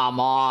 come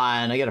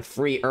on! I get a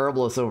free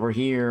herbalist over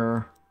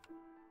here.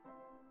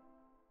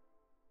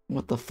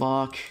 What the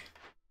fuck?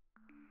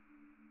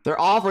 They're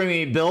offering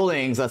me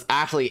buildings that's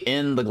actually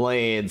in the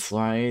glades,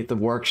 right? The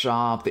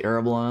workshop, the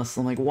herbalist.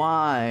 I'm like,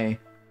 why?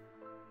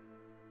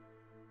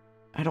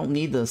 I don't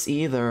need this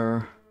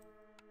either.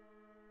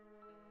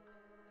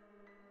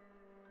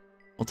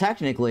 Well,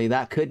 technically,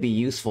 that could be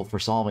useful for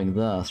solving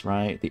this,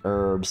 right? The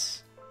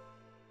herbs.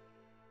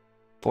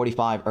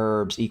 45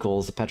 herbs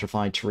equals a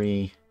petrified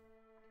tree.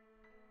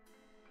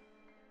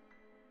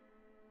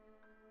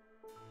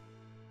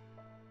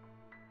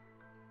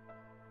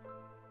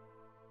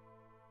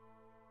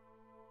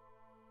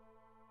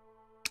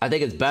 I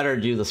think it's better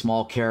to do the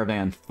small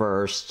caravan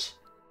first.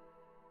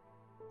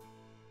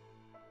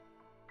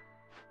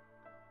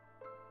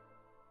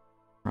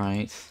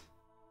 Right.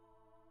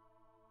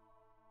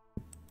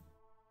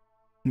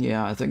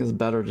 Yeah, I think it's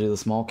better to do the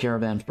small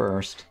caravan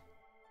first.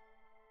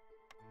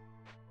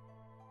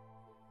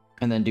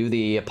 And then do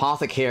the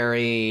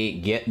apothecary,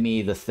 get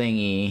me the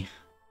thingy.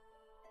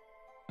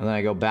 And then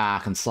I go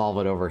back and solve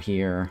it over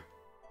here.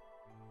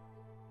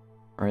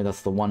 Alright,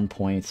 that's the 1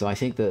 point, so I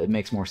think that it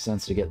makes more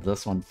sense to get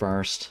this one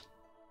first.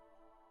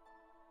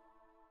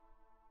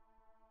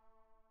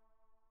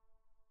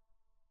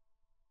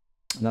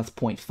 And that's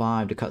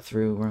 0.5 to cut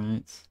through,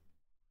 right?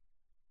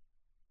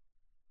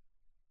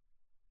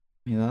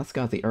 Yeah, that's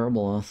got the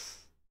herbalist.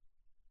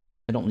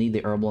 I don't need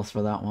the herbalist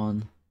for that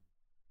one.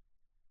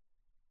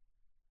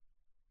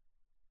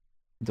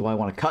 Do I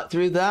want to cut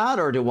through that,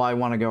 or do I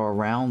want to go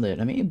around it?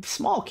 I mean,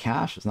 small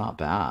cache is not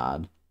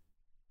bad.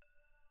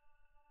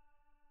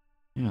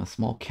 Yeah,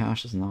 small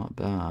cache is not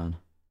bad.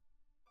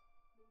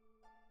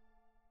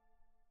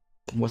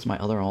 What's my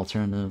other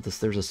alternative?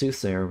 There's a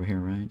soothsayer over here,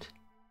 right?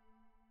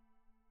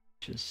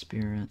 Just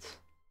spirit.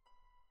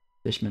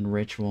 Fishmen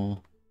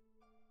Ritual.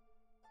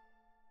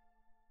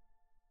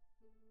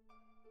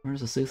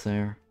 Where's the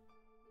soothsayer?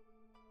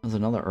 There's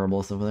another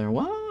herbalist over there.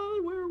 What?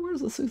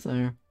 Where's the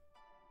soothsayer?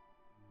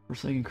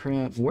 Forsaken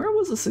Crypt. Where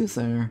was the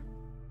soothsayer?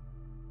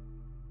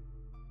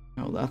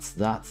 Oh, that's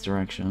that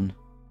direction.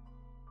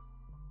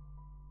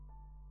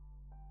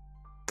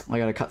 I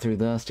gotta cut through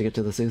this to get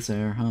to the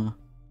soothsayer, huh?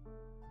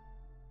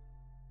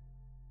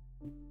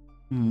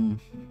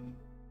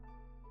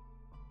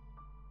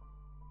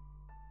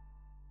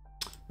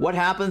 What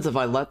happens if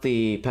I let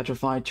the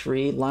petrified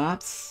tree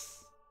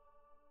lapse?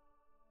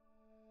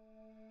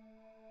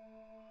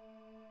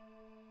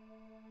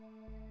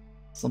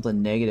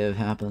 Something negative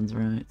happens,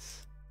 right?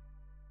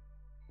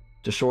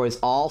 Destroys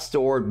all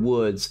stored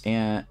woods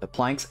and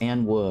planks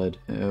and wood.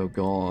 Oh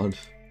god.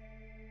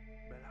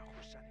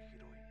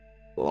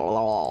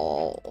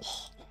 Oh.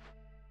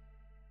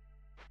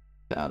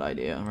 Bad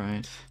idea,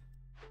 right?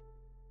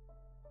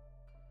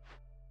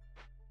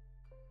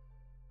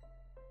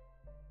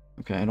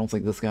 Okay, I don't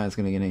think this guy's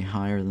gonna get any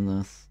higher than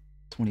this.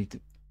 22.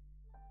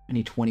 I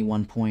need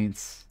 21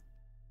 points.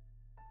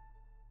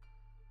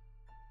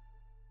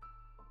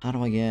 How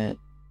do I get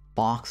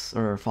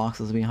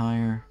foxes to be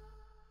higher?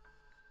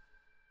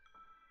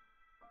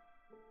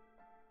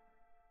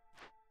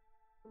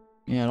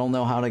 Yeah, I don't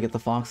know how to get the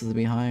foxes to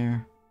be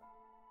higher.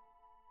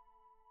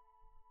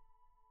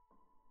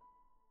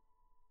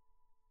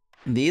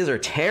 These are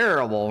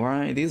terrible,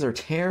 right? These are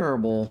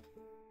terrible.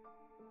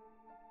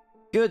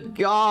 Good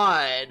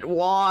God!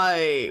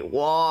 Why?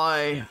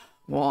 Why?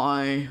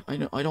 Why?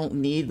 I don't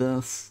need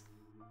this.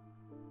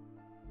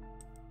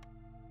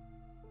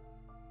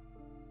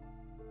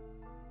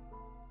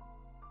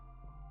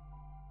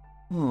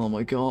 Oh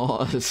my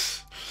god.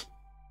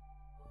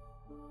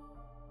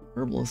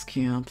 Herbalist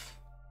camp.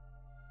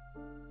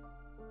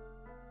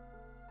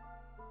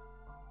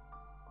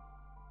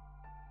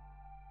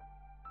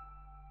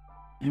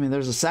 I mean,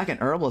 there's a second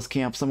herbalist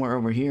camp somewhere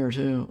over here,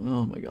 too.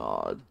 Oh my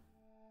god.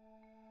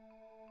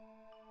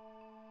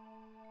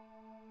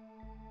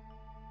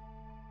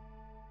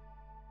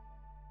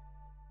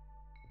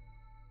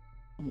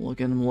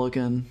 I'm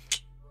looking.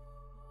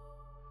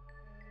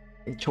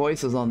 The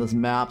choices on this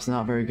map's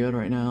not very good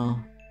right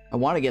now. I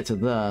want to get to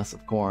this,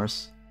 of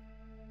course.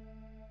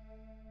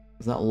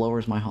 Because that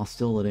lowers my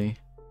hostility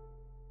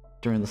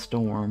during the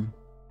storm.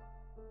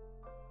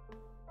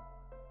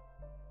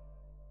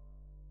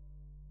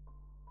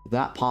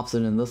 That pops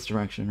it in this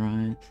direction,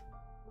 right?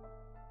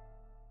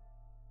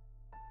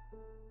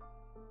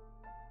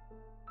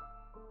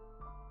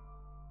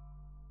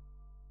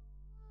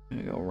 I'm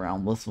gonna go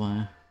around this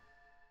way.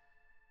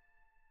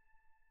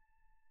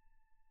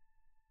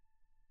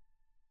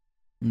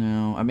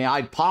 No, I mean,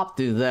 I'd pop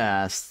through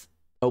this,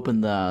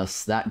 open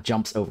this, that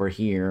jumps over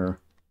here.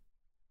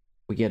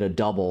 We get a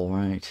double,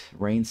 right?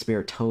 Rain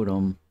Spirit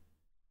Totem.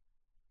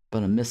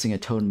 But I'm missing a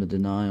Totem of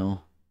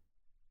Denial.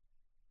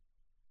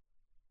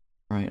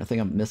 Right, I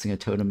think I'm missing a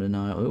Totem of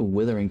Denial. Oh,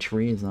 Withering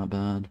Tree is not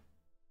bad.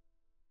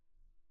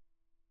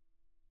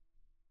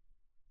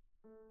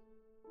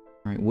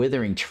 Right,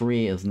 Withering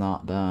Tree is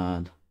not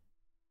bad.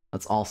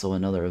 That's also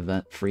another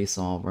event free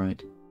solve,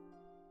 right?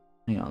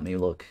 Hang on, let me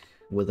look.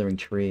 Withering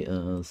Tree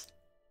is...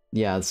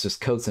 Yeah, it's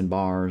just coats and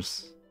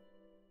bars.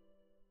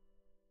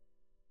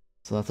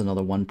 So that's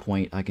another 1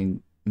 point I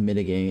can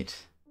mitigate.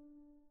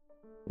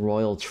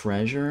 Royal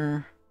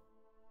Treasure.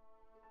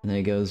 And then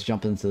it goes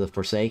jump into the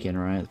Forsaken,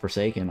 right?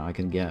 Forsaken I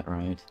can get,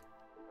 right?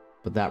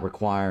 But that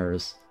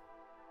requires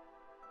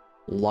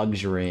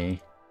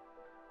luxury.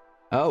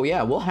 Oh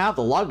yeah, we'll have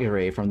the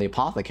luxury from the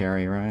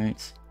Apothecary,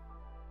 right?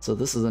 So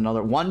this is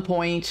another 1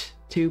 point,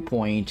 2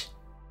 point,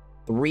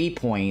 3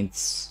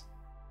 points,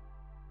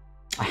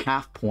 a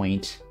half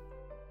point,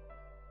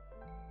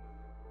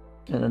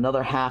 and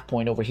another half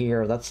point over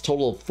here. That's a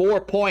total of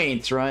 4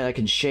 points, right? I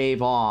can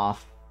shave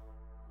off.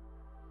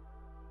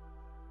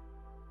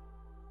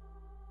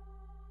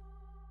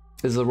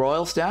 Is the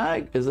Royal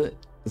Stag? Is it?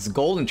 It's the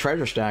Golden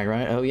Treasure Stag,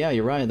 right? Oh yeah,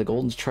 you're right. The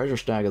Golden Treasure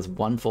Stag is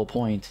 1 full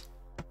point.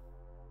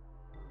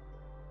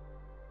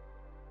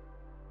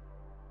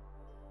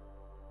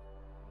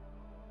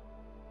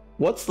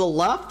 What's the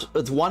left?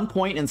 It's 1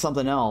 point and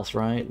something else,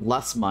 right?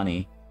 Less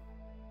money.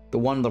 The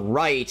one on the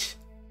right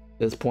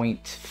is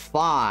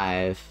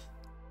 0.5,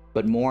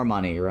 but more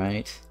money,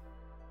 right?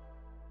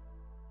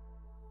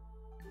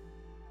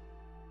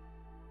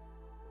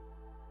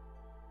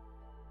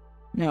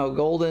 No,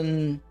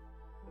 golden...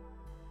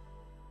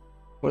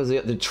 What is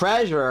it? The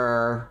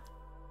treasure...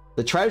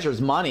 The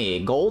treasure's money.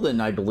 Golden,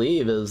 I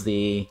believe, is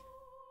the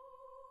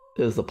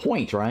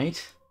point,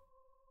 right?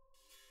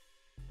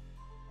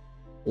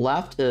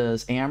 Left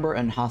is amber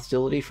and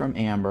hostility from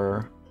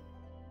amber.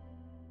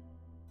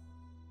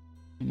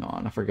 Hang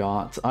on, I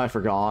forgot.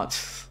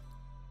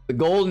 The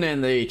golden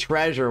and the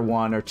treasure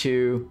one are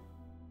two.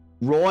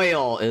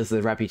 Royal is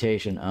the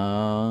reputation.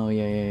 Oh,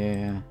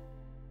 yeah.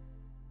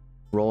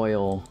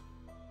 Royal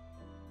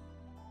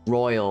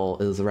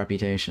is the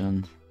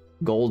reputation.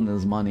 Golden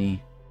is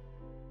money.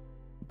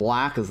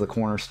 Black is the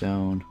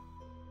cornerstone.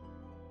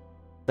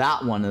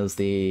 That one is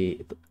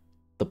the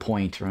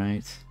point,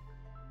 right?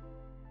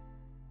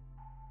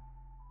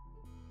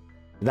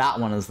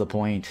 That one is the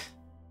point.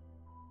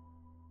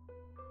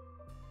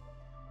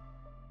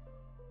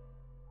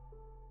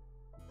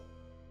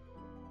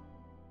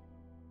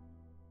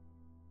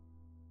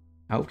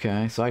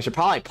 Okay, so I should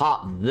probably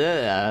pop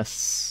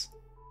this.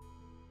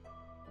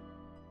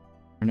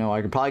 Or no,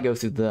 I could probably go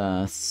through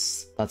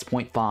this. That's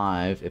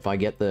 0.5 if I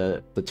get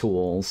the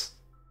tools.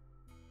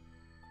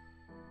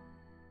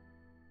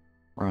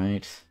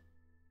 Right.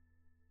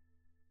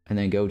 And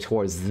then go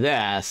towards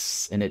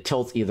this, and it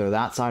tilts either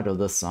that side or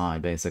this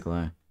side,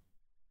 basically.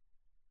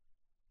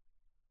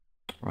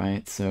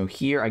 Right, so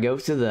here I go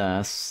to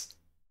this.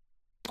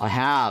 I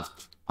have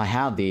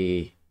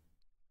the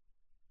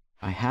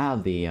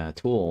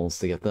tools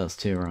to get this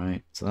too,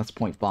 right? So that's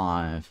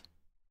 0.5.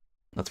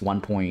 That's 1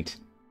 point,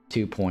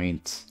 2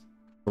 points,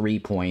 3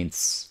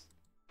 points.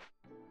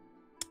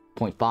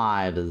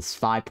 0.5 is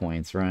 5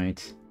 points,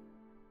 right?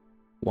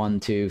 1,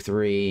 2,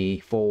 3,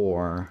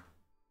 4.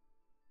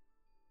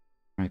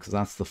 Right, because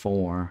that's the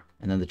 4.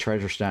 And then the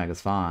treasure stack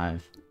is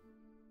 5.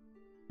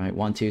 Right,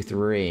 1, 2,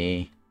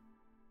 3,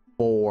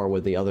 4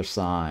 with the other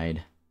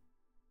side.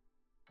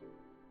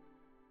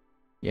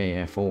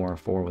 Yeah, 4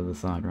 with the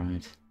side,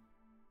 right?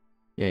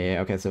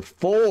 Yeah, okay, so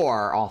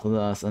 4 off of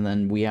this, and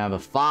then we have a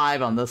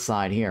 5 on this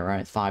side here,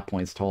 right? 5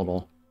 points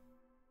total.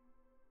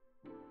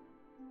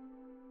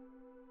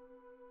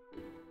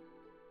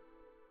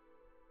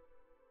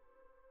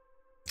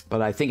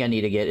 But I think I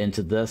need to get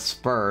into this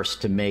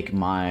first to make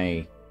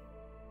my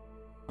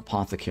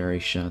apothecary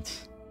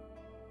shit.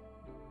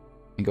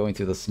 And going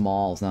through the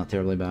small is not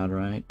terribly bad,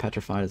 right?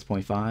 Petrified is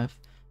 0.5.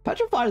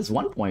 Petrified is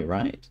 1 point,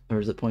 right? Or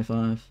is it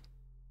 0.5?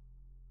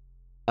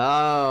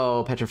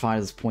 Oh, Petrified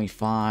is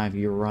 0.5,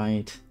 you're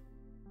right.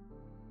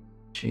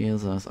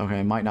 Jesus. Okay,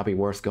 it might not be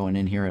worth going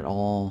in here at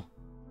all.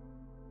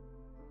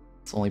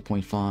 It's only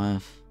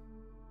 0.5.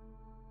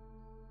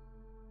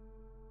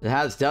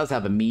 It does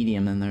have a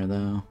medium in there,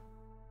 though.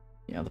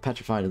 Yeah, the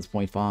Petrified is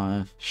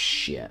 0.5.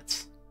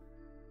 Shit.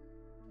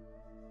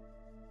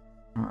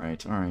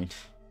 Alright.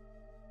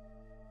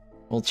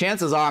 Well,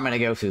 chances are I'm gonna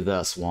go through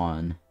this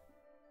one.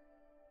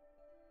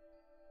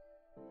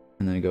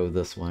 And then go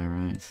this way,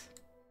 right?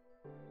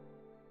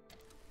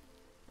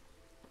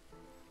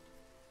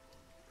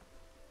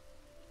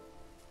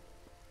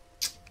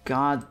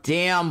 God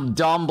damn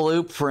dumb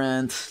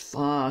blueprint.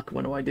 Fuck,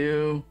 what do I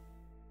do?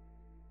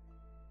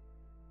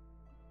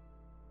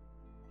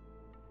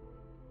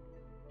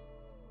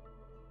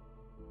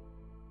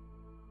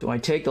 Do I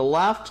take the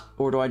left,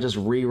 or do I just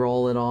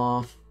re-roll it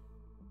off?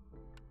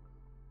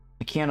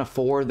 I can't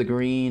afford the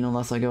green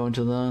unless I go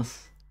into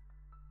this.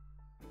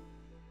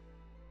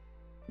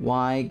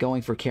 Why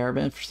going for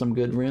Caravan for some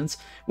good runes?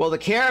 Well, the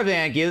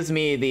Caravan gives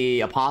me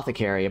the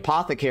Apothecary.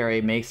 Apothecary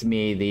makes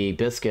me the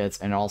biscuits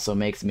and also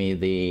makes me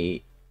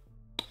the...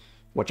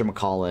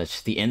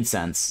 whatchamacallit, the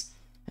incense.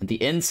 And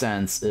the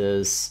incense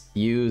is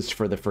used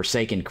for the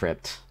Forsaken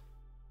Crypt.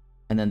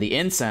 And then the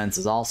incense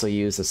is also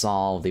used to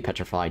solve the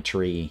Petrified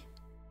Tree.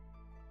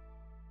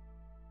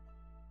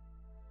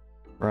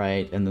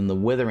 Right, and then the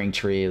Withering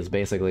Tree is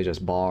basically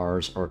just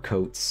bars or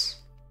coats.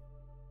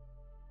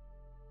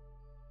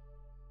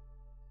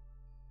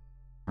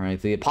 Right,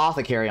 the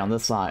Apothecary on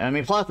this side. I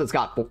mean, plus it's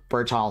got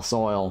fertile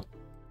soil.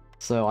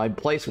 So I'd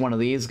place one of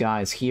these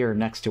guys here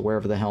next to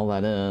wherever the hell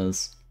that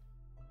is.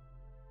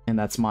 And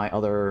that's my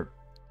other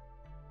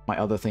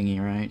thingy,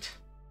 right?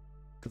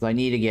 Because I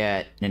need to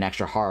get an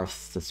extra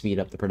hearth to speed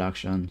up the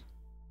production.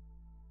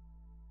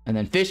 And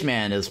then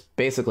Fishman is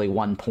basically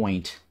 1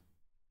 point.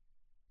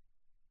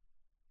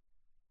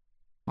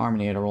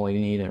 Harmony, I don't really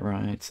need it,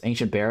 right?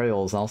 Ancient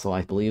Burials also,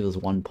 I believe, is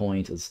 1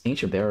 point.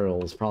 Ancient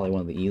Burial is probably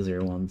one of the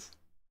easier ones.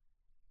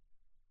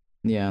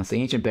 Yeah, so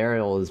Ancient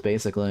Burial is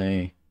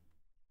basically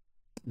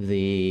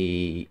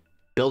the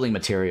building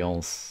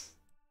materials.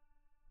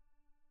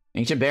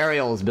 Ancient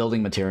Burial is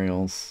building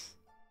materials.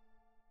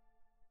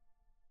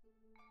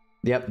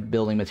 Yep,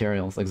 building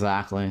materials,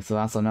 exactly. So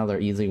that's another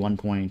easy 1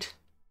 point.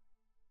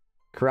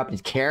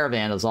 Corrupted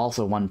Caravan is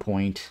also 1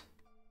 point.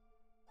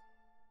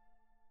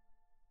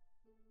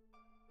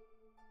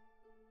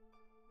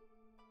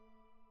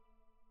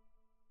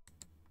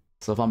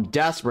 So if I'm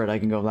desperate, I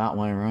can go that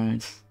way,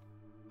 right?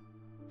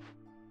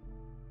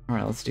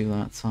 Alright, let's do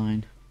that, it's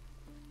fine.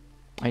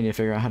 I need to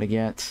figure out how to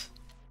get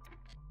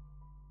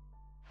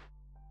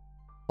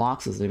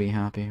boxes to be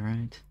happy,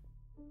 right?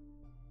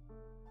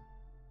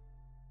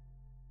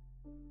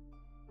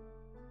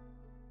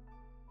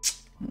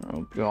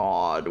 Oh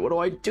god, what do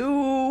I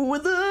do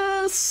with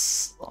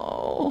this?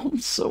 Oh, I'm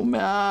so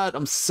mad.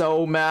 I'm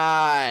so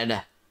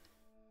mad.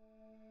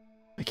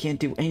 I can't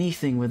do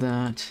anything with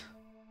that.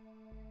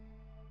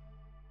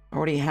 I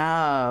already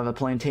have a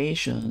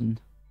plantation.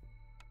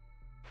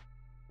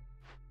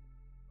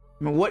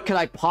 I mean, what could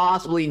I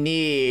possibly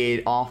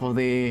need off of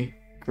the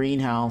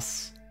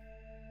greenhouse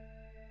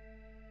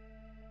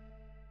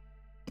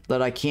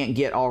that I can't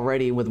get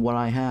already with what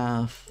I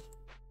have?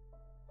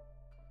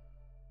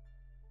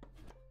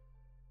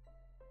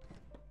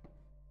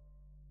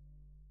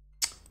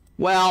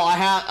 Well, I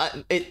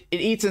have... it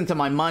eats into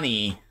my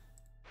money.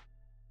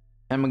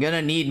 I'm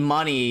gonna need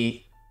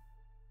money.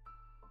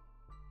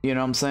 You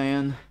know what I'm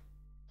saying?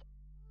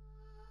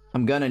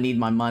 I'm gonna need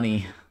my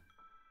money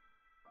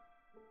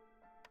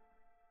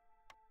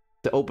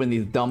to open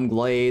these dumb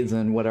glades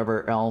and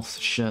whatever else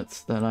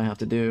shit that I have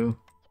to do.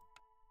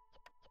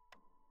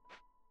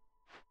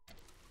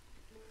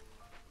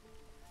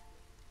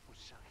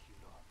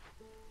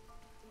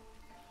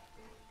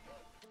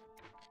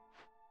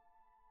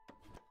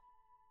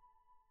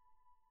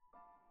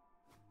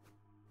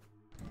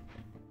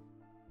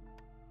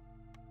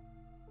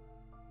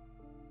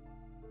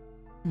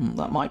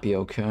 That might be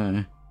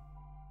okay.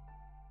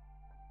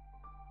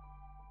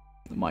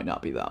 It might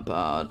not be that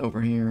bad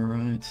over here,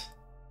 right?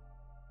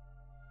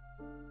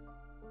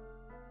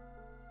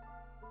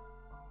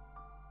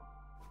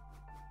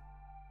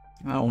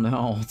 I don't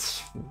know.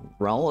 It's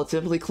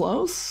relatively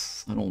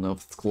close? I don't know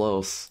if it's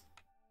close.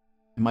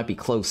 It might be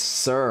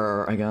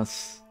closer, I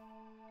guess.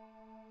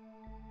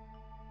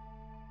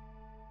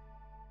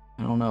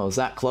 I don't know. Is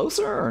that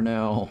closer or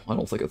no? I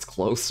don't think it's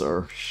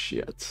closer.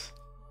 Shit.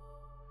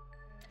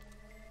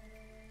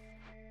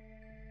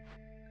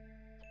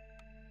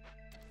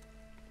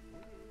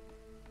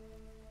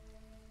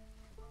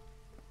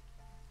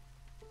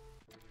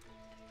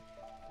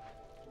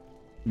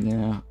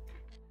 Yeah.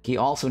 He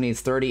also needs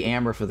 30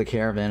 amber for the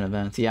caravan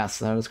event. Yes,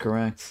 that is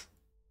correct.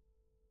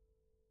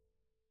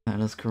 That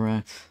is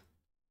correct.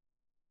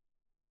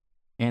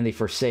 And the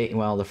Forsaken...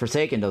 Well, the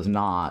Forsaken does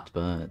not,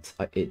 but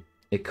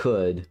it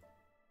could.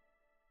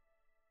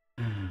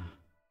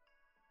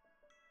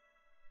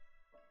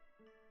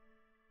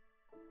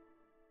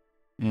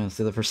 Yeah,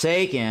 so the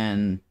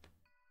Forsaken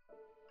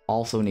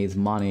also needs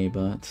money,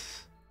 but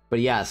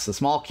yes, the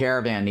small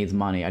caravan needs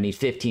money. I need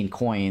 15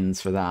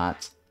 coins for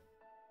that.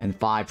 And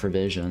 5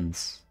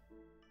 provisions.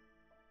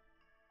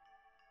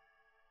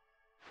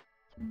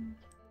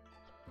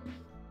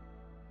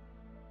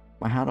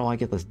 How do I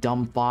get this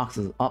dumb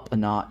foxes up a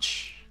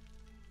notch?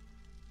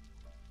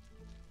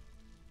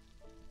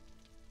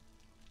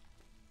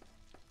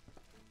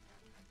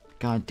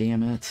 God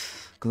damn it.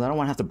 Because I don't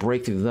want to have to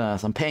break through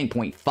this. I'm paying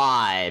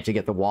 0.5 to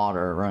get the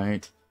water,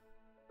 right?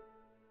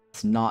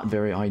 It's not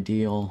very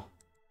ideal.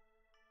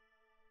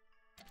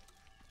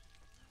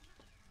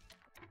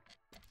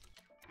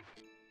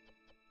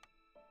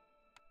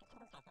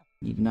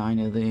 Need 9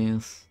 of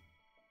these.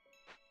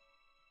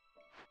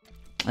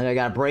 And I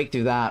gotta break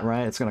through that,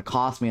 right? It's gonna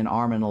cost me an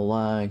arm and a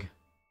leg.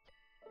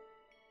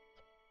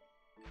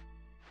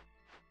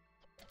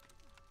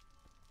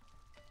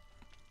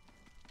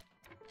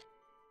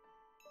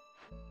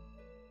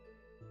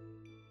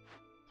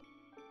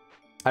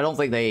 I don't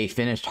think they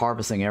finished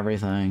harvesting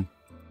everything.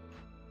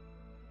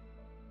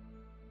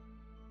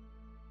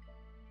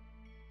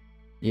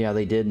 Yeah,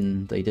 they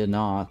didn't. They did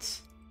not.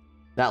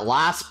 That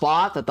last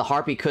spot that the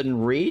harpy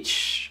couldn't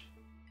reach,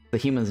 the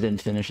humans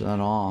didn't finish that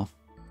off.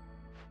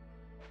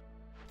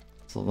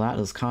 So that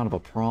is kind of a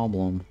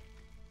problem.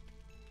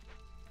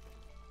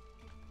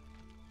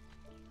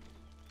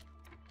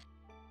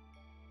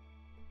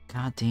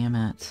 God damn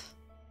it.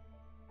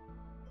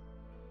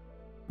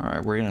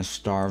 Alright, we're gonna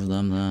starve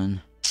them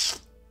then.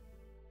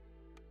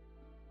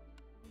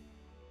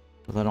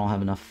 Because I don't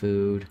have enough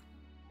food.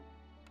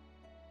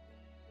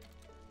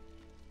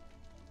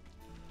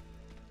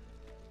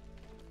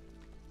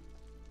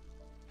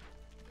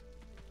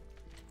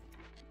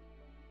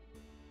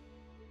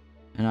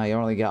 And I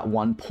only got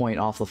 1 point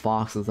off the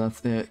foxes,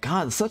 that's it.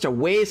 God, it's such a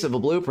waste of a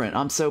blueprint.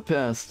 I'm so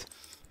pissed.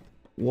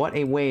 What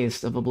a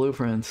waste of a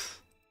blueprint.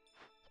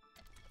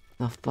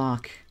 The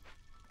fuck?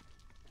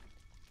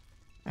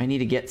 I need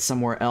to get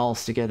somewhere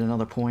else to get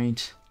another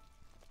point.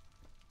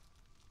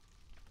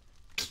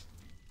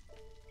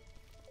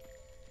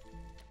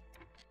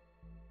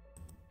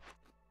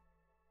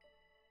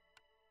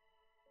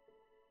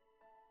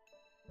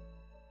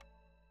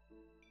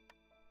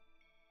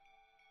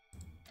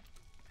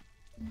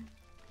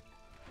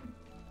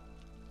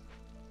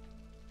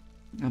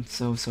 I'm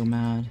so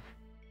mad.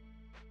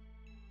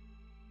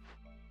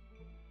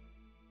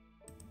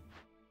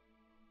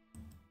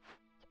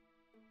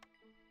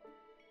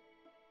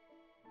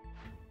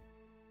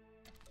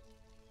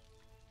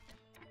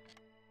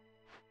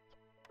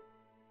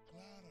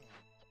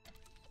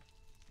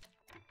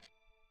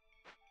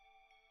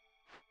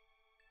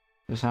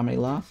 There's how many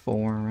left?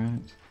 4, right?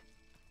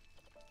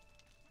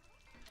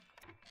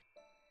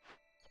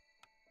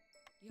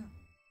 Yeah.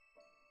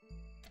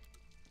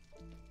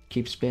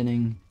 Keep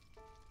spinning.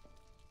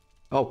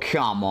 Oh,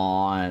 come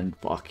on.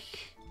 Fuck.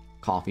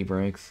 Coffee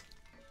breaks.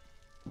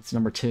 That's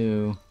number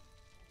 2.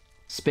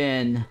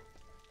 Spin.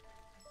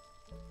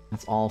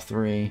 That's all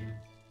 3.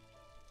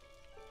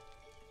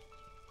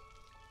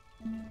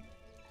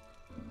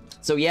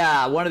 So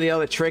yeah, one of the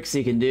other tricks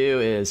you can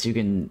do is you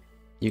can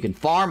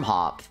farm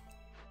hop.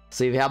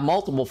 So if you have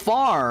multiple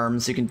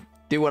farms, you can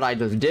do what I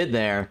just did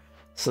there.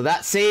 So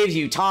that saves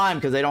you time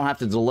because they don't have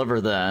to deliver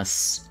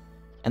this.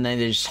 And then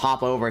they just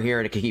hop over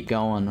here to keep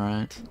going,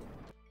 right?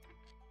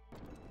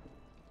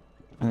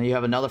 And then you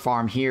have another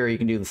farm here, you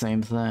can do the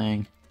same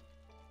thing.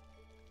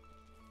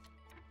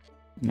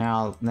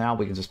 Now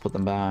we can just put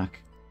them back.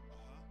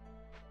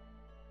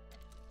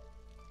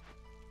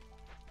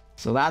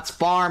 So that's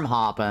farm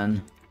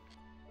hopping.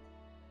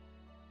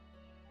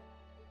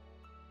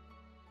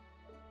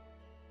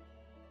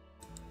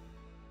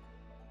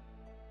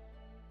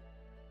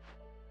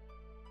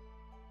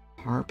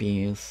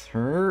 Harpies.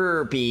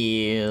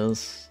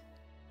 Herpes.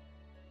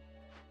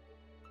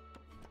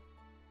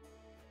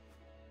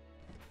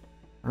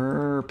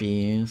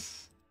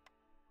 Herpes.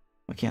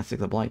 I can't stick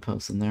the blight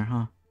post in there,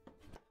 huh?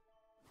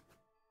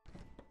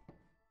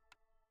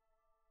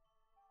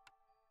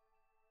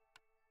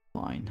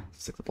 Fine.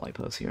 Stick the blight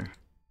post here.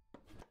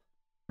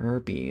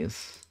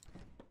 Herpes.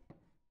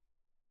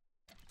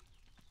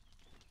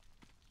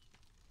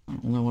 I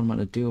don't know what I'm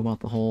gonna do about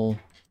the whole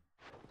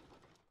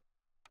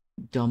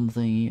dumb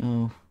thingy.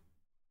 Oh.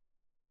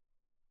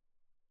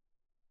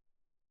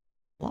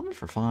 11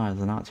 for 5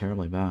 is not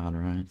terribly bad,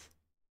 right?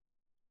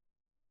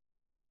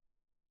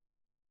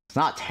 It's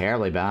not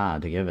terribly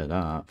bad to give it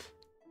up.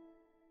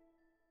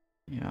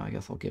 Yeah, I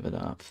guess I'll give it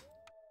up.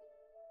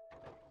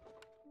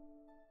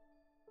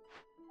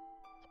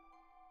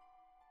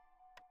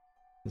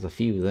 There's a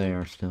few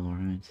there still,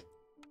 right?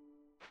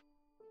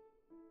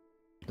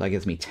 That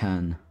gives me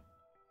 10.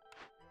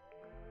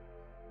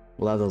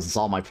 Well, that doesn't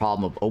solve my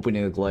problem of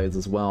opening the glades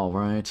as well,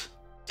 right?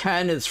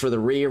 10 is for the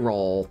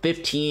reroll.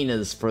 15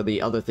 is for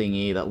the other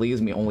thingy. That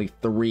leaves me only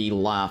 3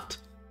 left.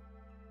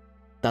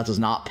 That does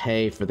not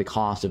pay for the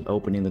cost of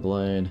opening the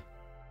glade.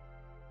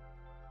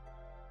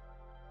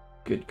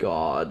 Good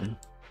God.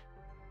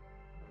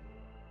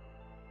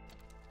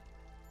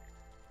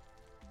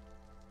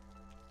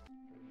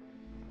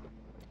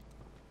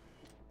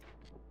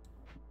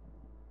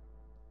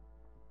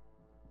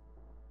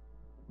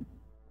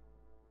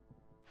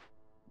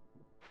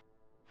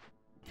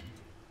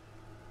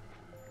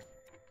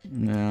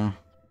 No.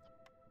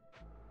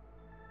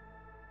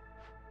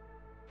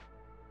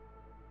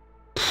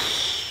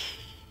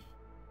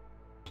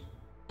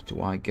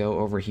 Do I go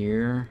over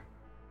here?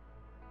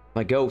 If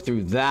I go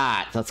through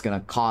that, that's gonna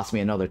cost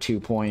me another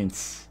 2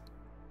 points.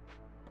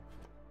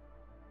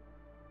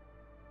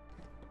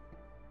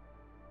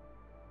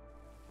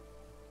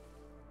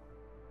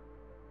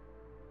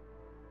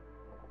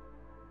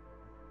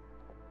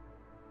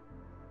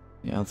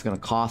 Yeah, it's gonna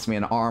cost me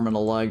an arm and a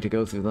leg to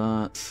go through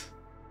that.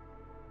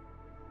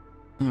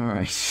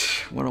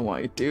 Alright, what do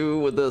I do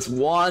with this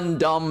one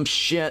dumb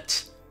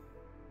shit?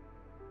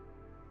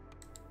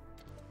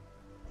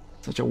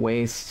 Such a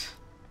waste.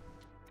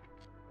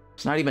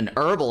 There's not even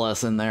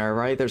herbalist in there,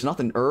 right? There's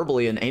nothing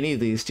herbally in any of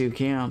these two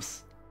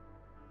camps.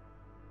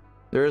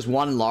 There is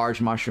one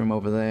large mushroom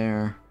over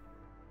there.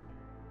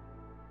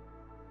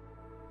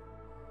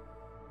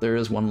 There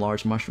is one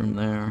large mushroom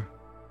there.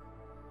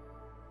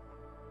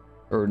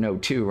 Or no,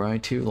 two,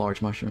 right? Two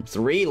large mushrooms.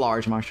 3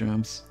 large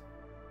mushrooms.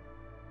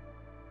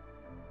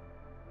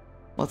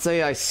 Let's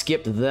say I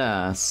skipped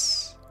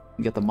this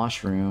and get the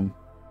mushroom.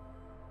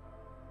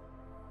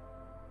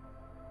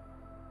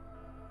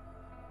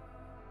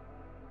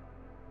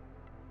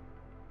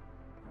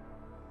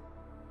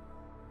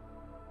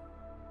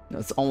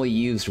 It's only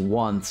used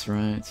once,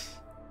 right?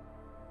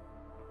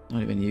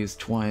 Not even used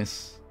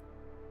twice.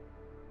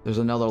 There's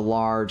another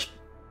large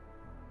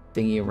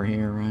thingy over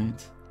here,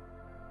 right?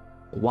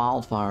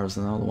 Wildfire is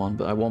another one,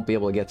 but I won't be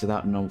able to get to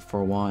that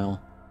for a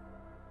while.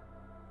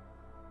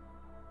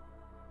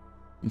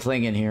 I'm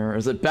thinking here,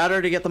 is it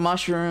better to get the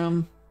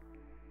mushroom?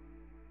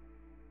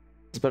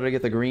 It's better to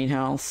get the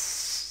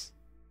greenhouse.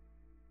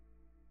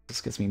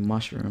 This gets me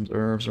mushrooms,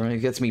 herbs, right? It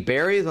gets me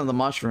berries and the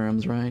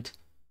mushrooms, right?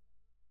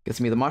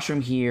 Gets me the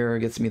mushroom here,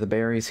 gets me the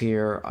berries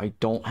here. I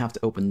don't have to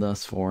open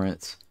this for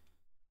it.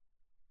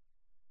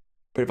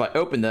 But if I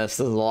open this,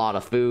 there's a lot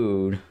of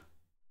food.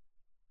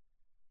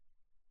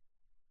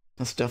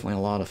 That's definitely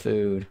a lot of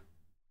food.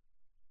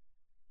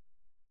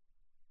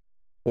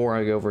 Or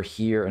I go over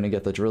here and I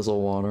get the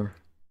drizzle water.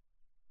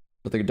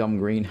 With the dumb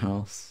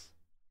greenhouse.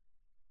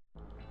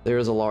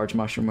 There's a large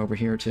mushroom over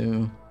here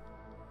too.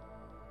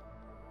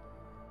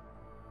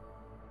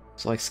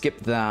 So I skip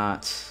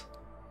that.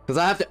 Because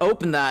I have to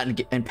open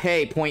that and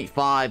pay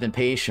 0.5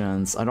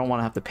 impatience. I don't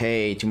want to have to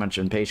pay too much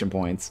impatient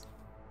points.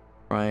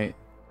 Right?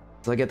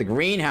 So I get the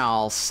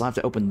greenhouse. I have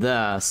to open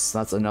this.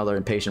 That's another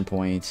impatient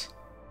point.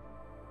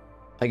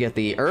 I get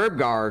the herb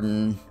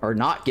garden. Or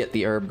not get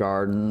the herb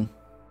garden.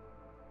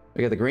 I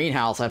get the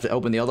greenhouse. I have to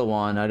open the other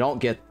one. I don't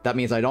get... That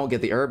means I don't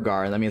get the herb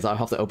garden. That means I'll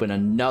have to open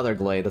another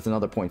glade. That's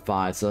another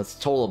 0.5. So that's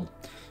a total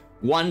of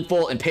 1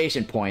 full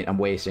impatient point I'm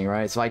wasting,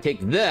 right? So I take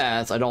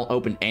this. I don't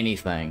open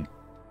anything.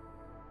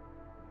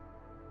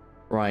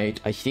 Right?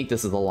 I think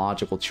this is the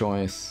logical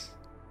choice.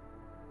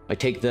 I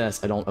take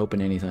this. I don't open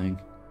anything.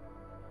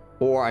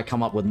 Or I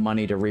come up with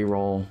money to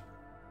reroll.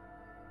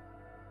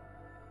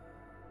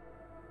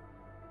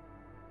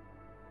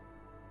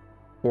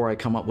 Or I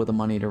come up with the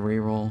money to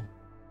reroll.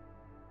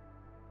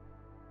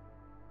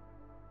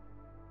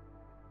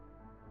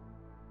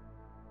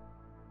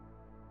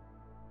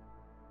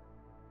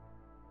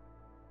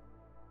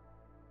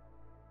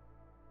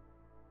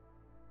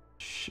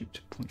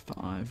 Shoot,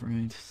 0.5,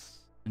 right?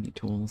 Any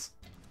tools?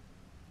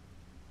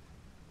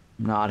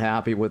 I'm not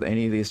happy with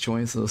any of these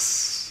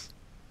choices.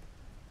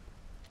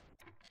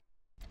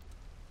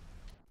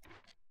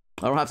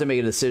 I don't have to make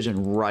a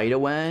decision right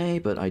away,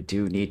 but I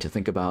do need to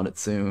think about it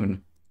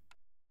soon.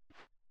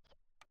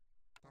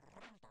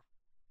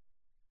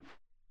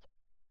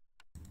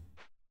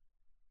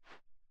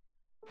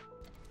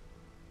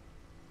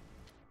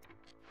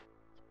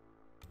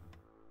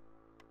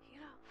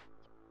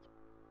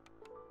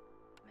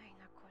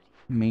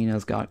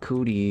 Mina's got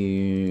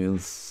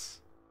cooties.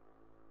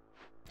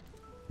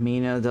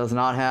 Mina does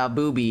not have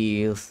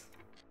boobies.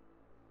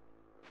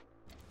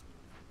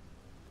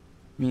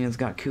 Mina's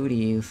got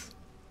cooties.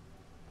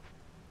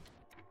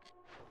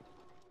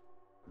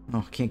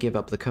 Oh, can't give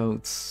up the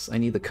coats. I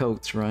need the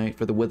coats, right?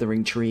 For the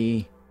withering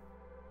tree.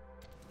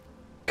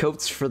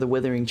 Coats for the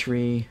withering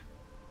tree.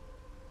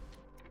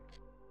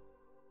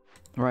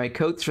 Alright,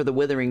 coats for the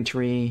withering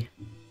tree.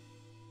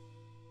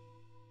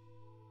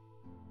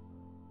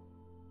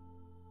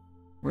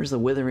 Where's the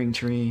withering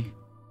tree?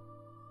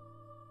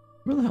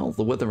 Where the hell is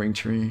the withering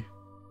tree?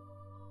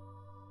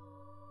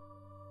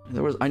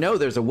 I know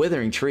there's a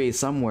withering tree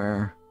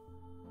somewhere.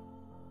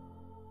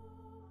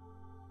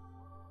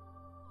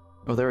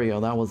 Oh, there we go.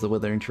 That was the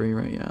withering tree,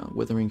 right? Yeah,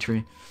 withering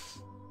tree.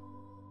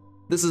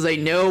 This is a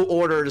no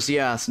orders,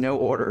 yes, no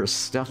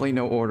orders. Definitely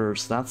no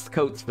orders. That's the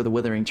coats for the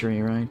withering tree,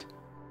 right?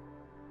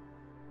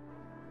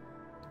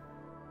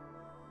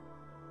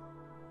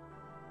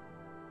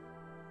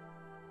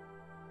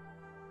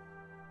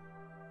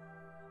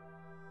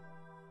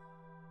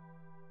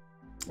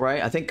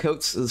 Right? I think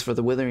coats is for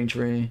the withering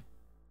tree.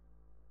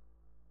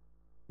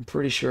 I'm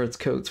pretty sure it's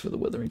coats for the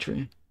withering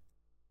tree.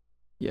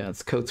 Yeah,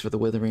 it's coats for the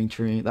withering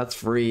tree. That's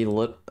free.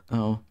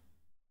 Oh.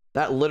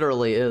 That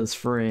literally is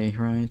free,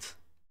 right?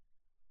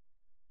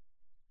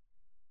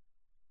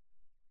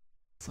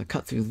 So I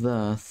cut through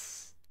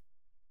this.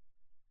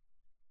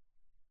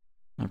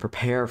 I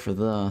prepare for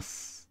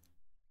this.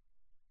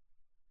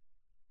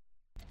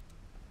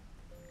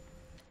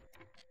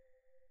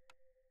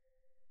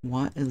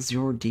 What is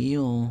your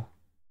deal?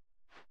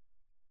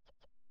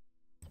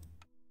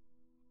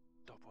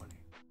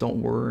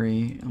 Don't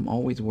worry. I'm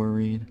always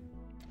worried.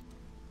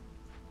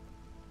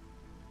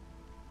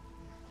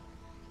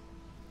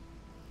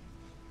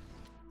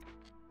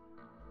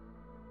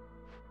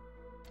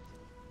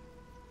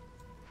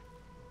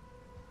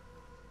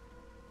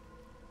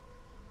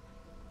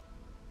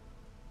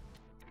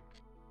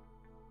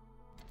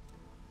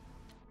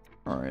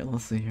 Alright,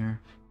 let's see here.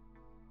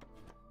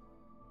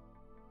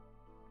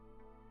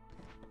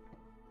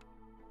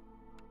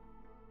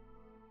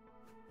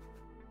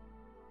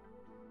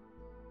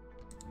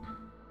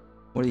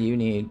 What do you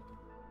need?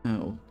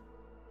 Oh,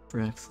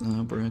 bricks.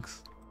 No,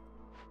 bricks.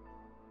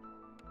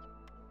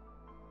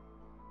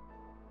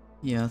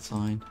 Yeah, that's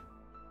fine.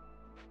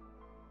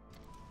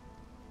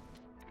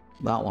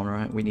 That one,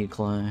 right? We need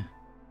clay.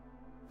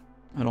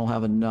 I don't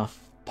have enough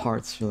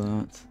parts for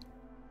that.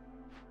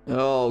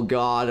 Oh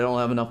god, I don't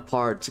have enough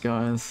parts,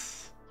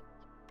 guys.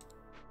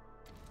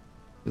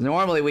 'Cause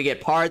normally we get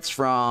parts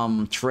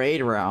from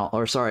trade route,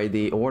 or sorry,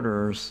 the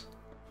orders.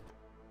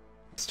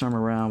 This time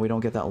around, we don't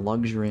get that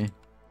luxury.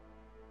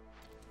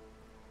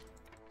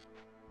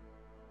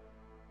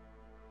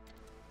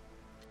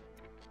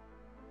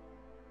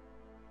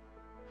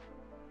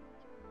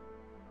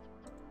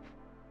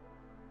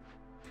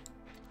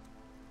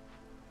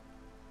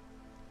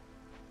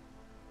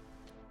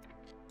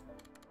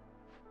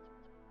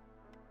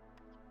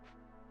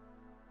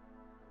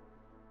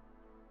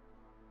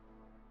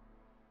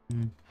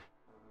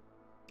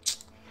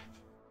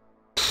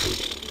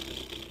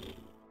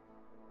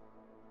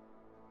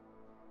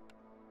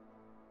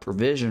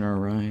 Provisioner,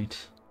 right?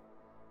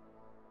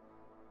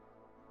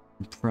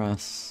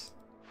 Press.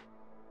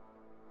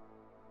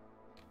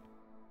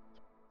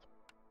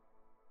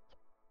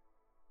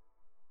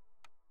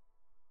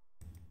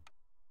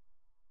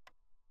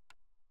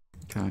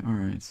 Okay,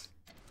 alright.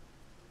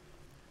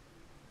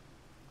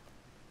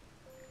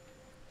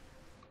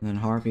 And then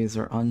harpies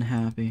are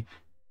unhappy.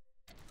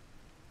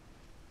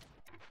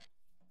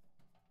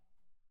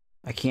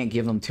 I can't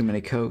give them too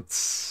many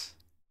coats.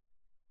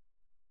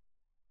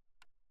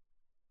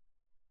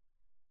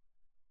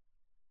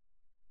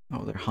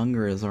 Oh, their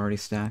hunger is already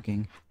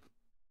stacking.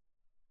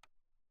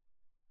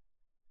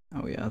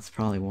 Oh yeah, that's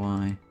probably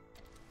why.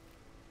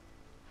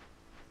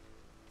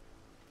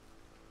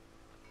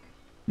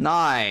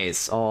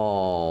 Nice!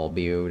 Oh,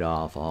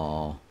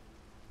 beautiful.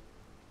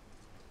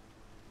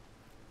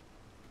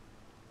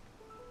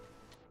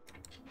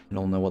 I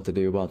don't know what to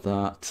do about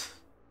that.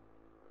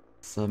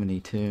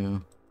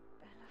 72.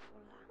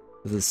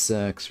 This is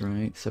 6,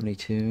 right?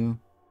 72.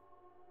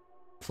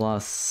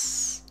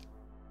 Plus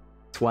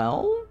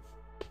 12?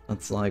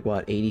 That's like,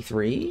 what,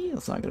 83?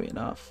 That's not gonna be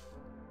enough.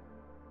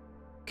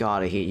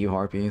 God, I hate you,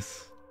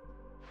 harpies.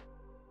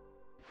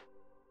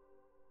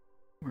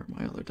 Where are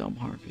my other dumb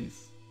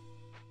harpies?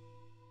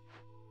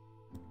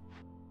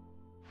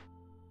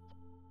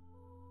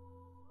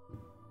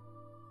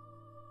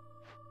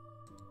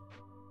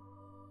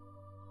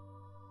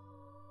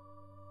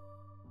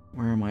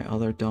 Where are my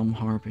other dumb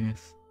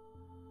harpies?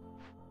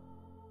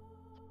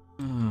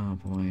 Oh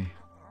boy.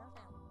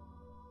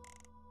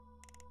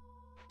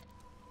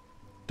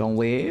 Don't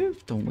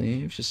leave, don't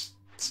leave, just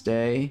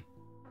stay.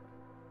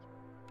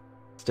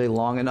 Stay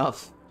long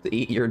enough to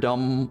eat your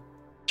dumb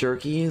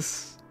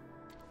jerkies.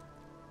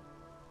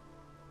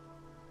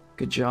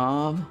 Good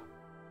job.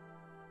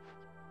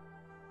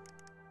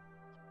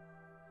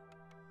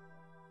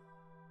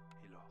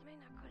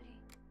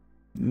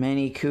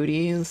 Many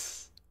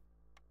cooties.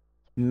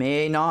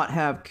 May not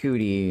have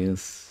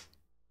cooties.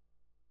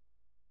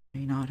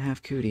 May not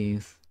have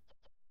cooties.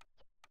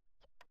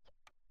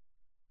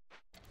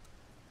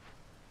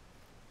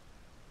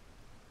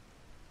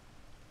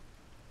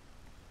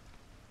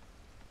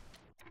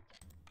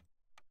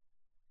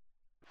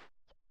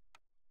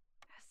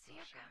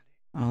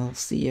 I'll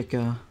see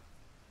ya.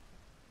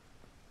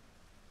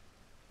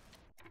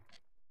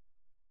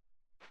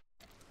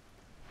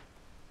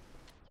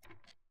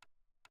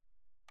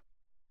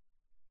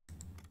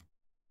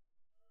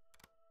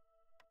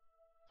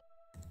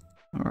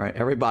 Alright,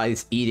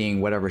 everybody's eating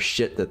whatever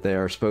shit that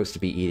they're supposed to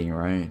be eating,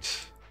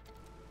 right?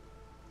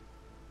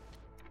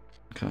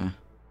 Okay.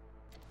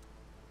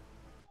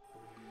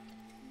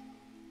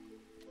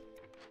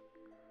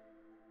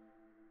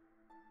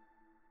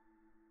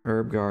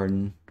 Herb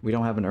garden. We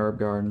don't have an herb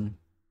garden.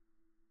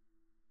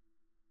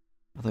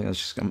 I think that's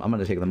just... I'm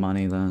gonna take the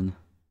money then.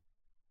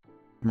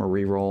 I'm gonna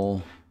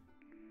re-roll.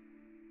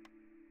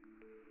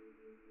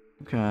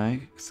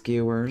 Okay,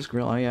 skewers,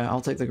 grill. Oh yeah,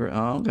 I'll take the grill.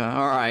 Oh, okay,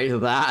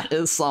 alright, that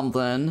is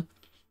something.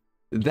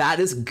 That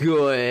is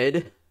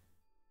good.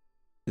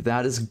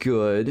 That is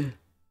good.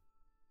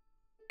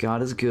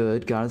 God is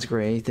good, God is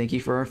great. Thank you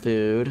for our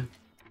food.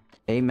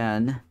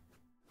 Amen.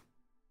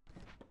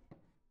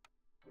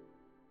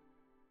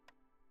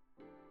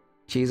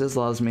 Jesus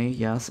loves me,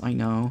 yes, I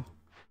know.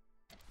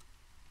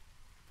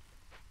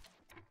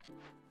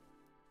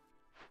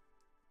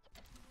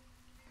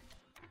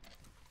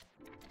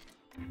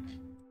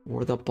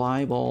 Or the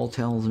Bible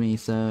tells me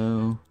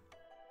so.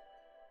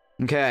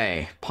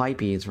 Okay,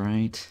 pipeys,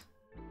 right?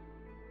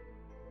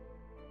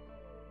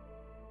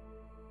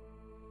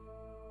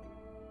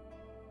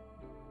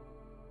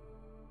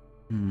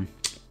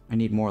 I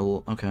need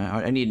more. Okay,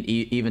 I need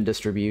even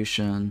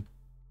distribution.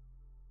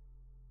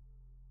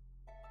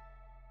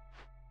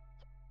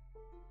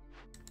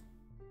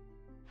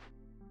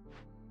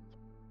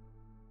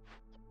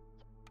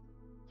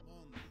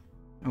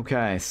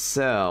 Okay,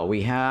 so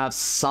we have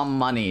some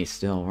money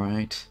still,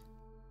 right?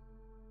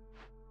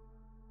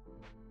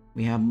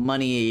 We have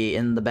money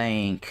in the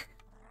bank.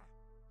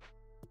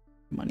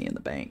 Money in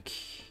the bank.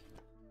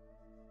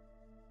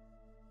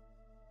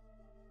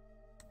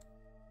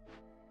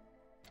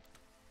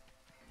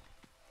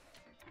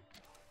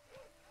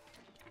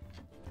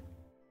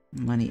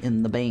 Money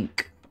in the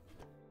bank.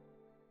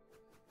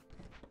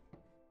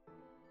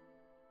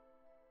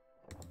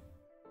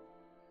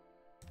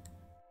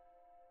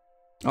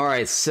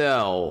 Alright,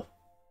 so...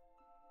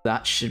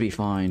 that should be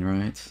fine,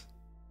 right?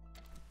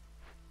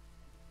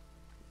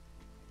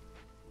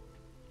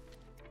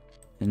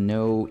 And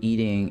no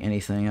eating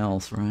anything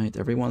else, right?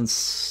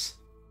 Everyone's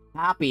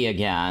happy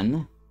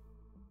again.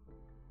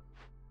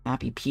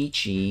 Happy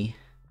peachy.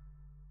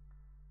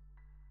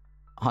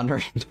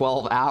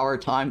 112-hour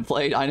time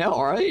played. I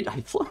know, right?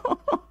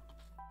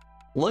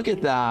 Look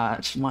at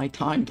that. My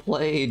time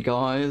played,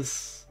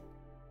 guys.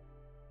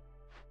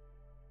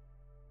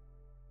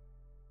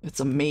 It's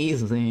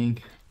amazing.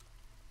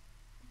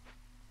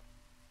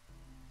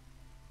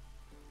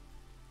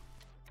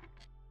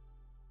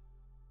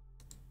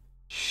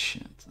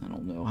 Shit, I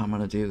don't know how I'm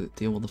gonna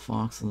deal with the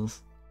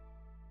foxes.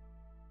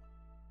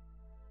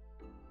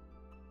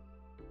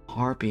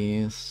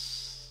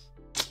 Harpies.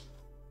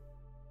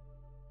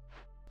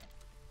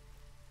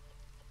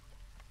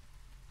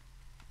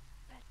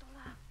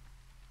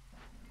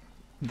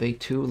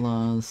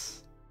 Vetulas.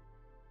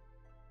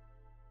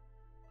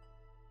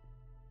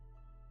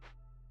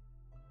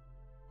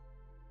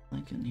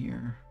 Like in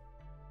here.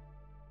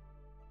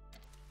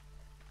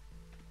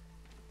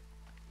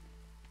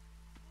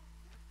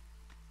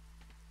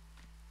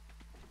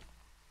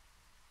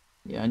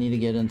 Yeah, I need to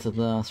get into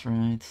this,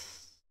 right?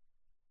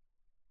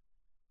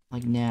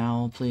 Like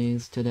now,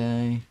 please,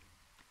 today.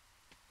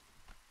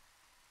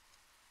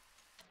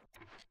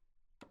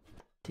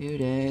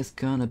 Today's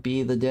gonna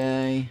be the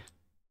day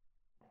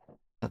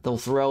that they'll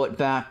throw it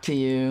back to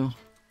you.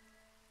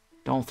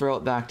 Don't throw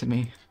it back to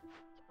me.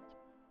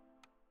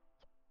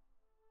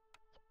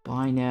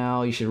 By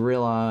now, you should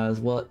realize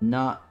what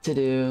not to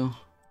do.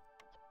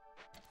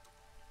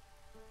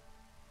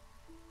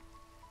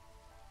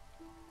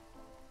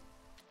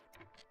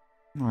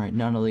 Alright,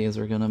 none of these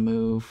are gonna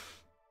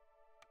move.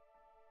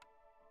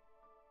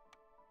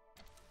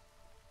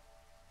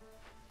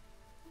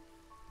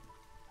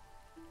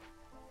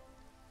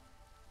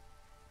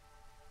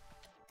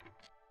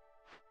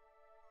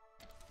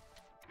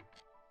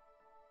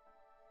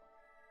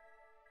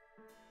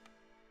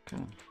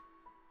 Okay.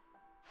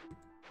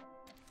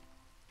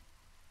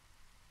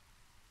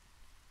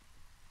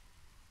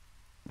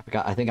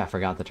 I think I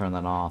forgot to turn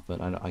that off,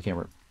 but I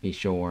can't be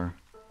sure.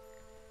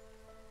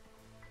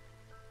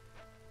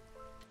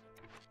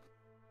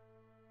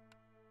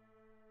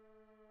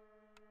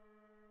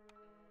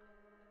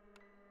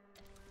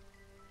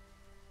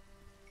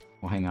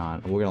 Well, hang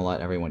on. We're gonna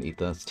let everyone eat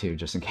this too,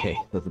 just in case.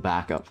 That's the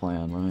backup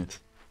plan, right?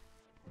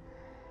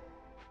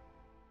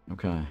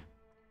 Okay.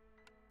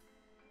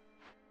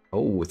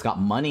 Oh, it's got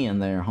money in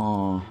there,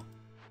 huh?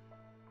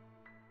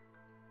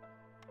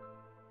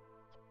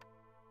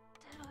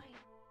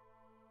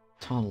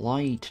 To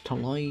light, to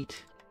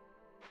light.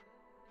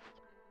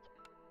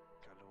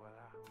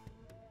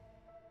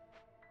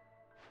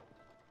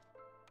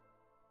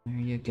 There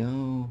you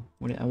go.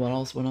 What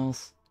else? What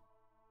else?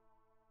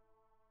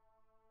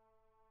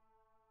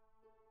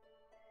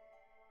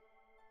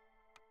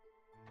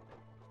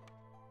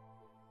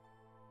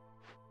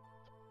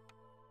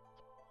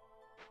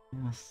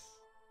 Yes.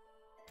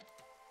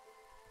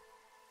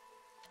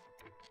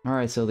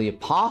 Alright, so the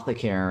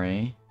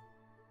apothecary.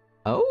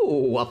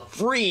 Oh, a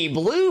free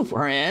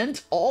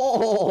blueprint!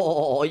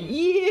 Oh,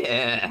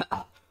 yeah!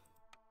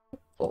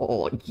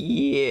 Oh,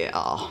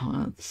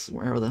 yeah! That's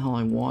wherever the hell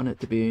I want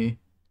it to be.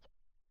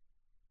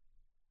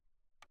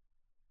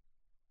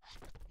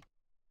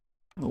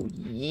 Oh,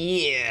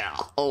 yeah!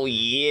 Oh,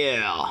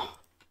 yeah!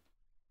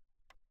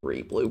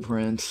 Free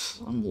blueprint.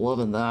 I'm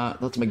loving that.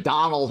 That's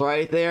McDonald's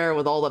right there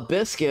with all the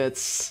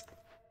biscuits.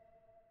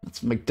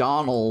 That's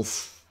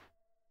McDonald's.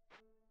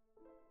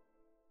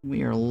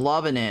 We are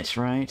loving it,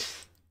 right?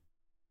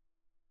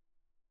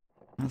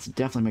 That's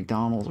definitely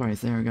McDonald's right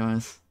there,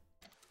 guys.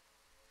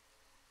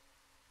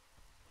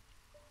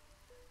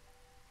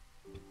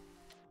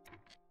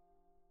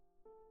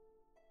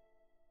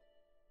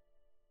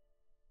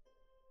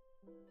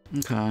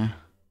 Okay.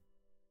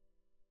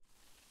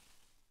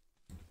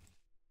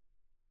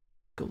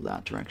 Go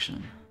that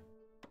direction.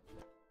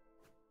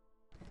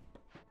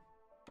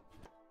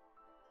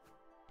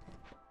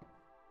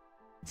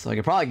 So I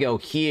could probably go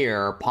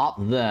here, pop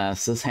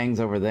this. This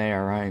hangs over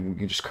there, right? We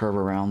can just curve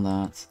around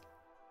that.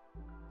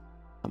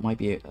 That might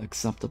be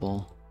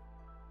acceptable.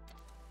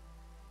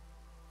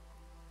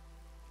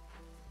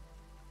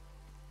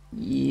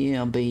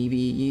 Yeah, baby,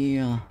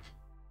 yeah.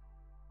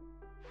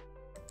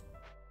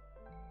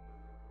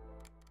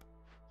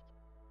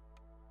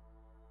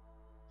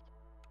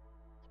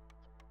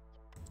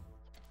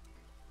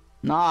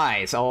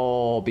 Nice!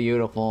 Oh,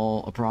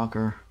 beautiful. A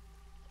procker.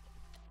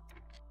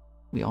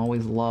 We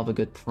always love a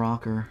good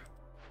procer.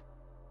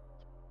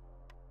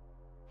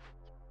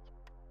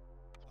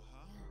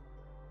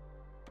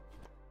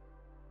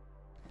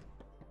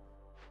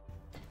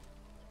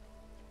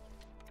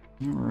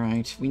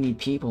 Alright, we need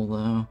people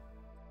though.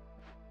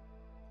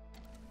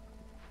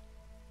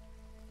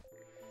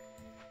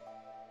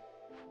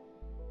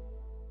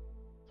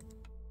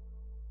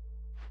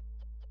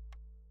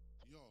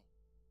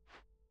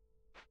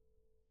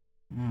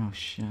 Oh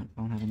shit,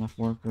 don't have enough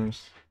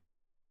workers.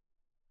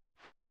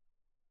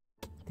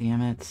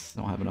 Damn it,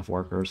 don't have enough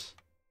workers.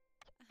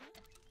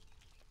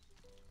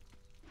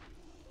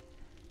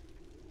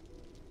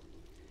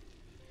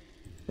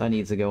 That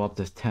needs to go up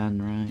to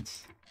 10, right?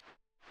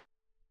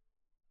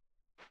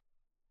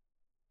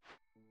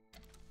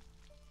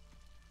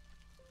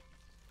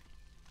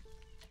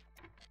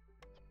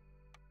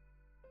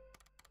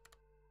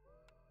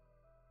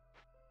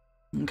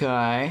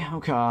 Okay,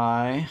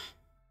 okay.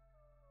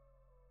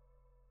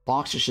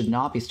 Boxers should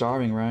not be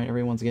starving, right?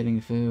 Everyone's getting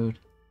food.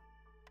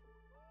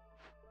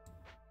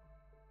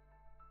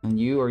 And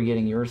you are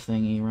getting your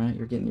thingy, right?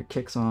 You're getting your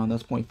kicks on.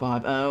 That's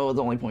 0.5. Oh, it's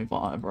only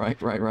 0.5. Right,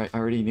 right, right. I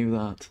already knew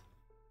that.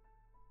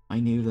 I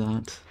knew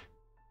that.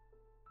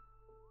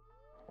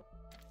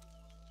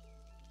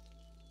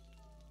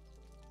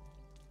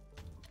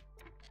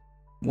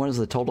 What is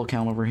the total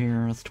count over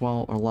here? That's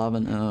 12 or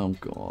 11. Oh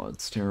god,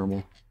 it's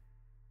terrible.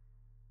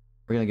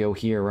 We're gonna go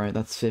here, right?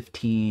 That's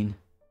 15.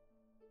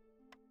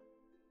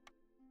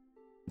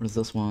 What is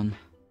this one?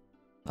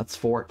 That's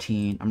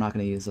 14. I'm not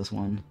gonna use this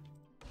one.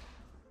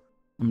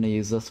 I'm gonna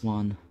use this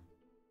one.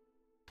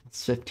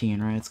 It's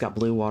 15, right? It's got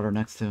blue water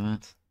next to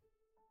it.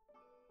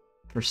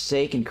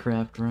 Forsaken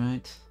Crypt,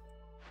 right?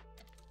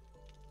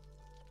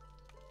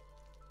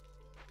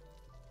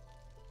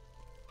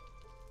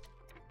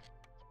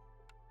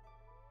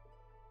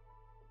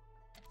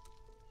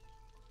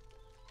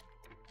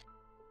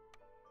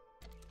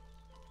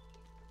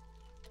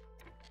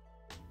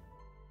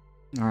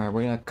 Alright,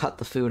 we're gonna cut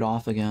the food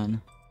off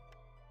again.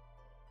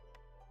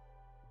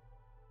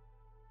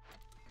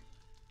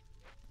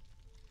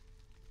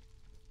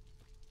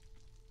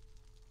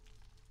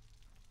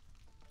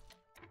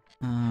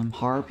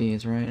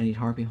 Harpies, right? I need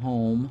Harpy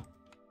home.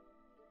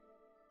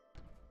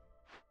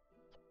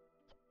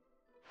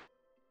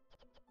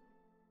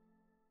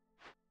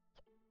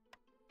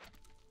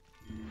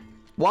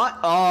 What?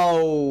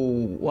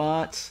 Oh,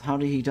 what? How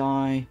did he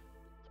die?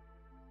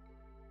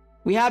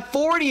 We had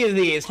 40 of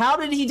these! How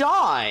did he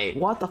die?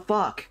 What the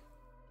fuck?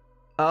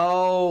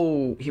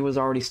 Oh, he was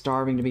already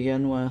starving to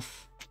begin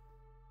with.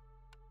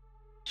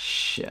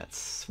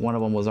 Shit. One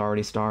of them was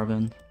already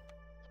starving.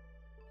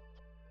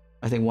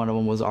 I think one of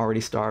them was already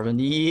starving.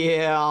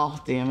 Yeah,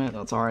 damn it.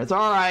 That's alright. It's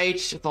alright.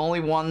 It's only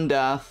one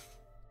death.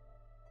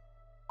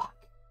 Fuck.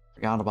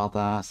 Forgot about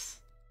that.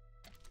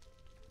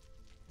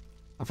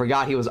 I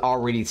forgot he was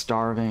already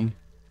starving.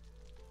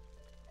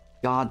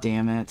 God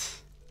damn it.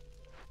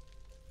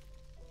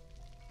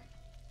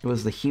 It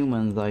was the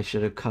humans I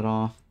should have cut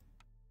off.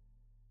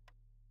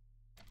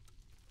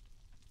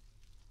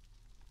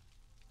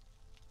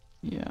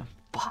 Yeah.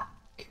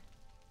 Fuck.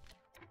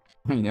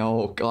 I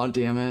know. God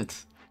damn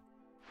it.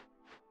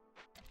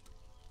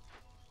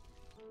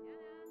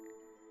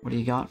 What do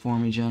you got for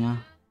me,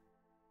 Jenna?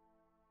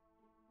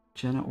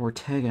 Jenna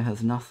Ortega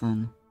has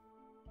nothing.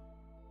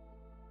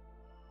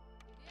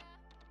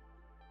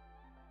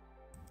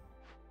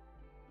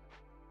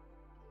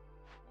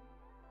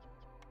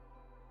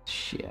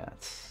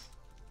 Shit.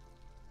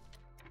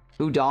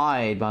 Who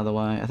died, by the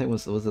way? I think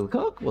was it the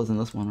cook? Wasn't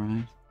this one,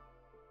 right?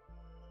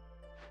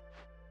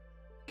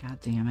 God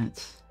damn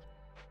it.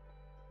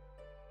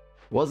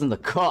 Wasn't the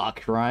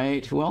cook,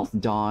 right? Who else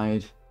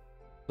died?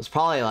 It was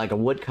probably like a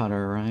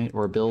woodcutter, right?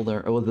 Or a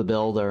builder. It was the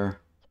builder.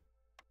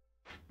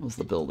 It was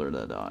the builder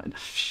that died.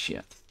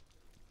 Shit.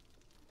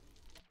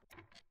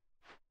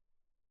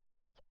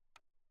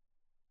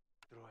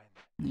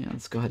 Yeah,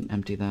 let's go ahead and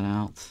empty that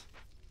out.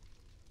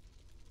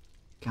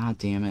 God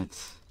damn it.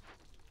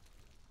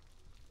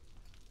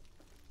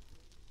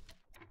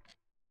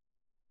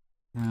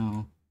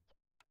 No.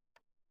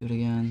 Do it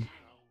again.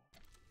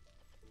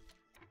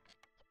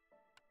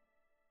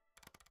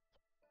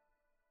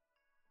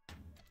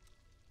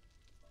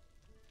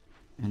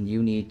 And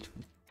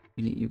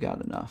you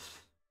got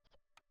enough.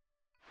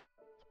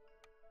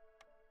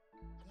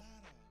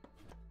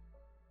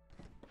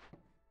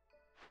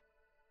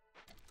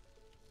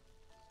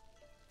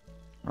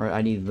 Alright,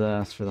 I need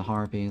this for the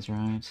harpies,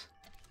 right?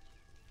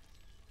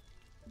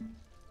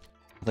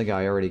 I think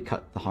I already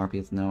cut the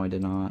harpies. No, I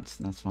did not.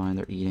 That's fine,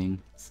 they're eating.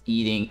 It's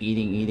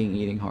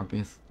eating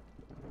harpies.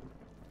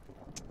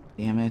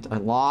 Damn it, I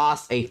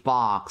lost a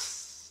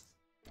fox.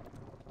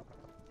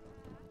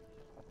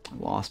 I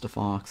lost a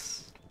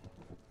fox.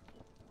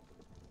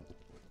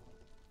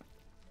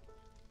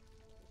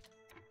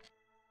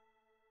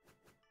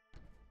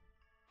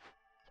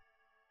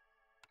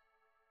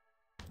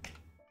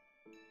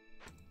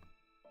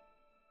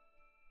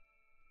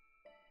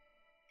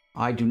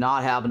 I do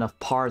not have enough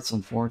parts,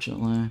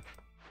 unfortunately.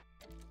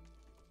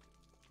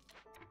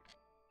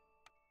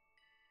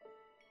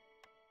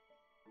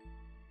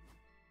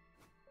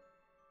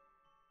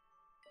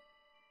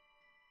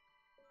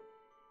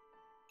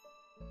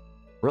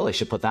 Really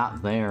should put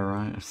that there,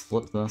 right?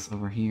 Flip this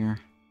over here.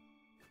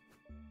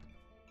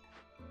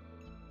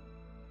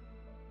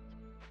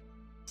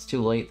 It's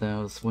too late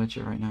though to switch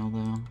it right now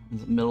though.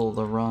 It's the middle of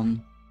the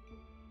run.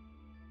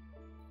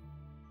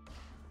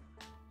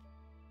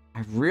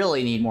 I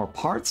really need more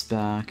parts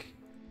back.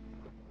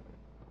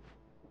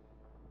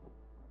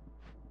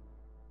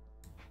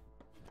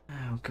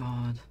 Oh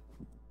god.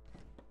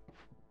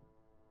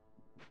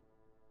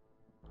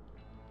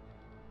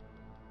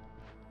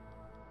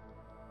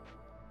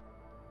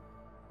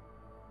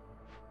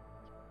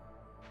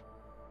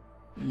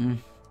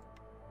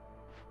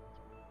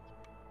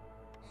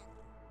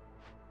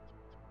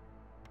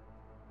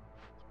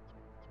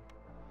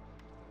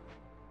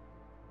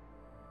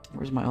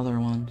 Where's my other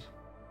one?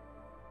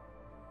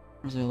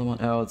 Where's the other one?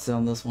 Oh, it's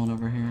on this one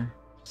over here.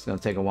 It's gonna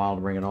take a while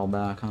to bring it all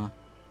back, huh?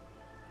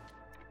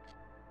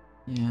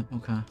 Yeah,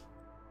 okay.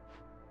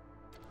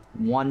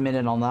 1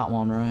 minute on that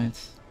one, right?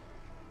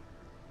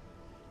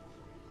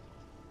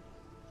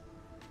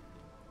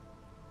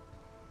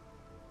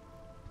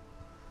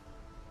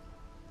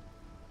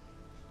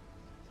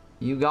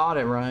 You got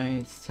it,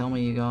 right? Tell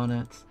me you got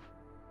it.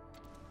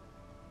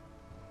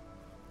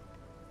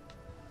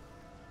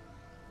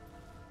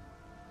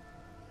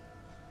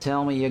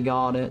 Tell me you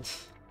got it.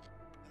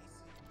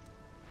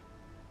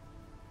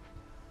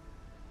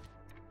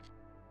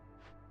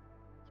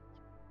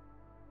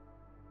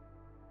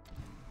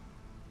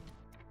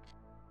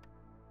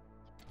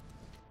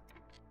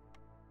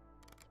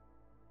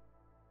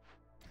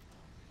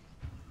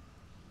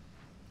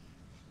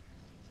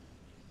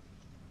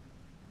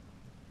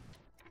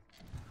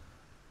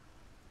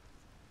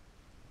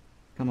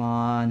 Come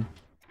on.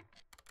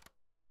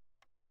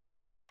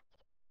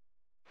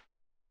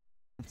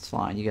 That's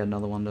fine, you got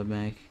another one to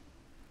make.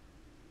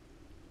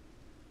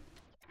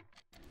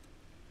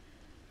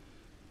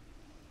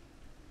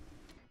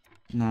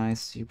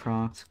 Nice, you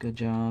procced. Good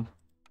job.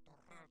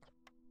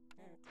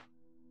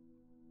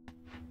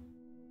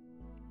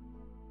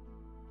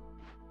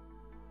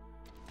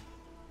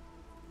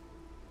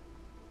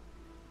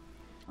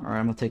 Alright,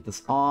 I'm gonna take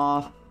this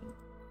off.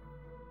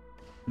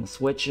 I'm gonna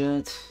switch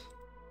it.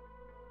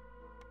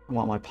 I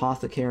want my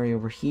apothecary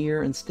over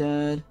here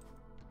instead.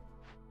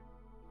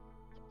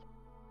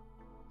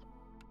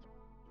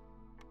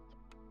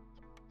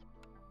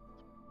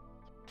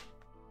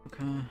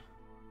 Okay.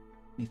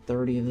 Need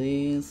 30 of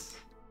these.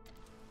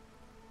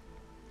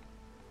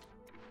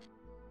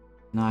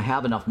 Now I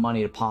have enough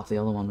money to pop the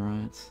other one,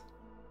 right?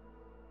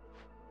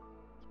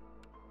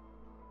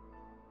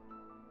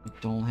 I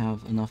don't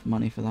have enough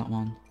money for that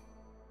one.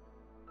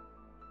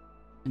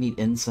 I need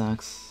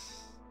insects.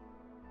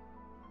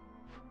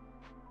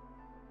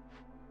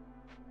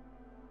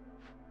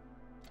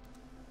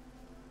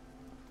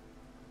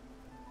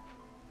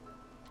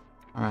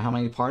 Alright, how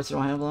many parts do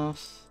I have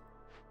left?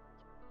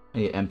 I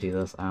need to empty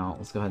this out.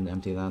 Let's go ahead and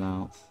empty that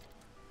out.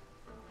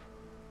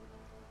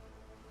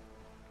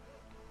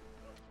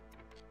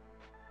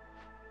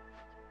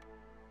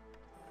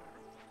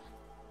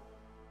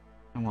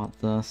 I want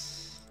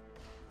this.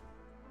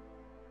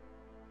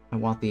 I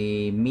want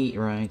the meat,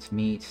 right?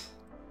 Meat.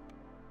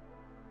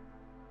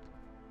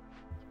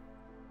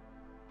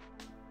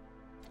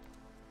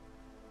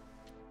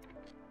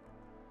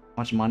 How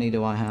much money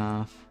do I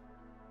have?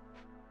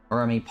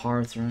 Or I mean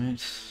parts, right?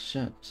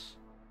 Shit.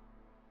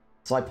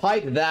 So I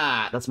piped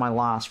that. That's my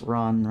last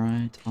run,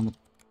 right? On the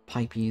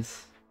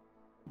pipies.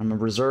 I'm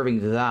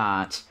reserving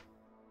that.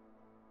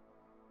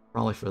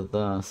 Probably for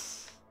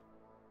this.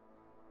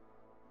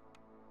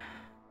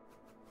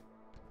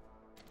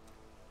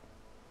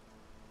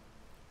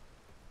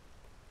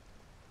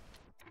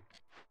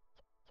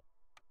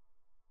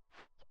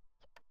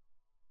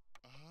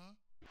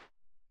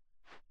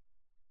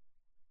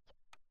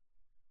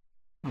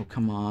 Oh,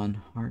 come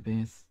on.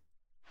 Heartbeats.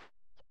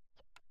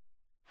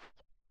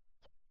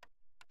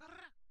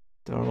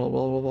 Blah, blah,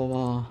 blah, blah, blah,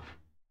 blah.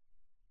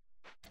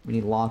 We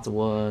need lots of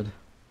wood.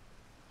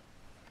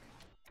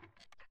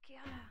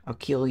 I'll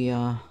kill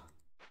ya.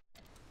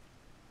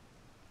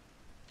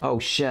 Oh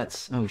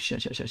shit. Oh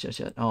shit, shit, shit, shit,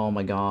 shit. Oh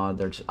my god,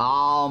 they're just...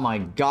 Oh my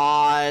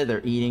god,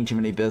 they're eating too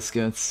many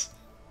biscuits.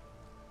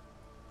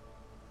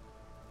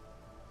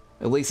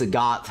 At least it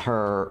got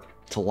her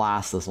to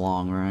last this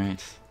long,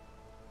 right?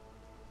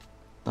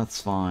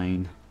 That's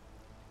fine.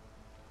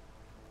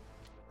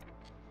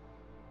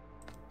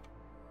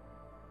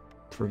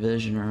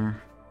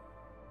 Provisioner.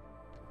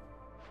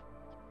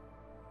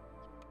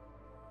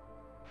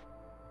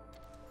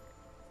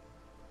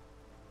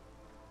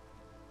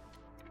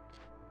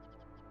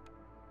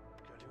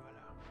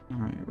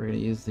 Alright, we're gonna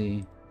use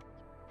the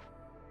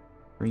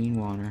green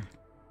water.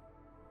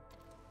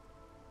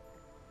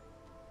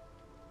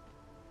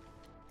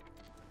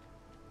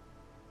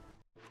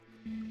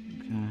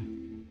 Okay.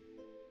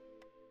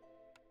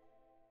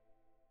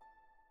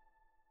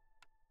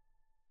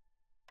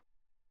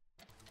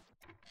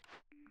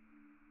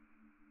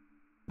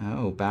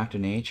 Oh, back to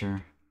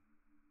nature.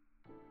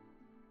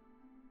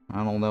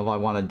 I don't know if I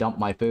want to dump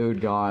my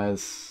food,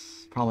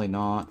 guys. Probably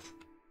not.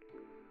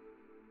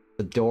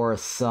 The door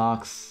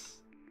sucks.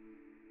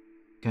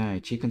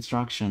 Okay, cheap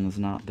construction is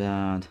not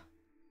bad.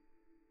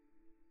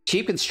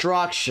 Cheap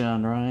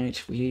construction,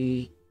 right?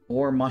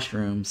 Or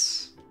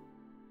mushrooms.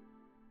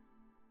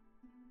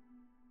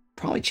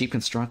 Probably cheap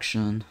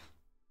construction.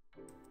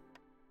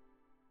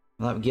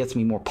 Well, that gets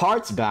me more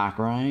parts back,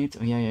 right?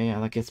 Oh, yeah,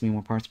 that gets me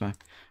more parts back.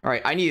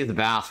 Alright, I need the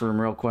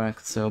bathroom real quick,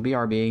 so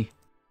BRB.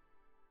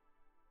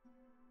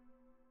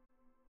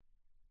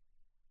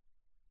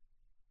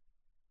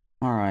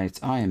 Alright,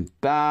 I am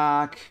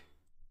back.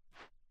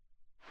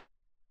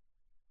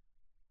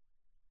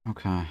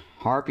 Okay,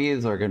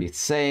 harpies are gonna be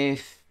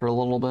safe for a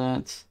little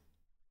bit.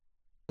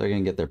 They're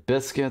gonna get their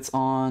biscuits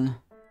on.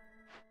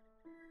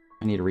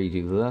 I need to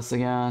redo this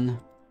again,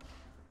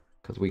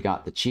 because we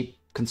got the cheap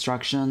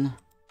construction.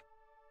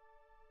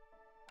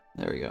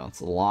 There we go,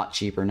 it's a lot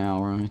cheaper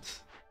now,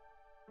 right?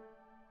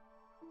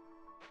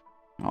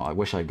 Oh, I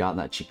wish I'd gotten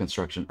that cheap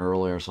construction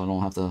earlier so I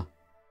don't have to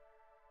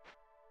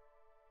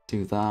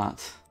do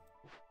that.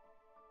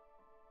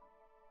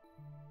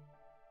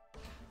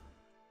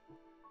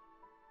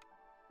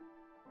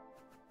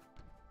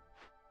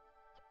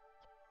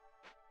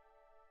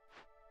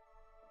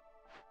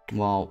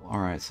 Well,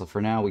 alright, so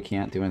for now we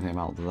can't do anything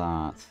about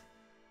that.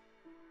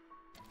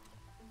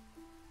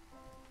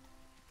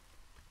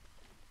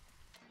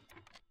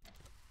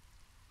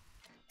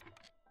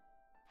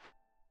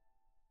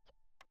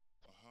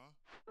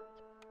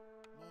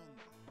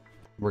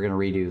 We're gonna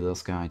redo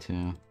this guy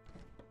too.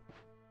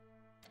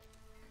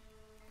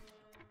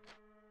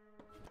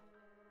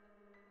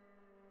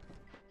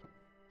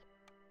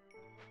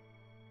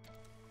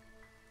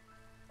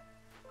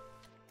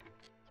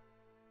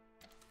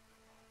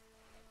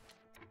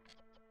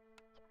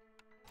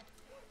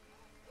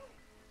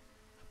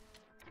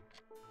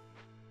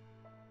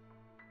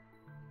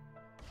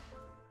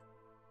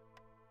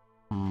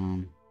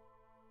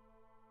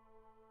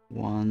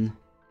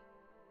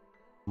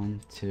 One,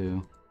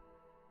 two.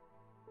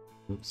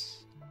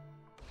 Oops.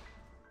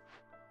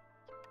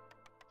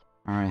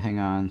 Alright, hang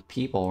on.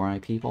 People,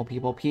 right? People.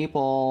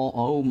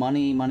 Oh,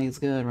 money. Money's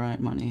good, right?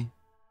 Money.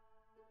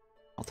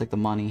 I'll take the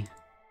money.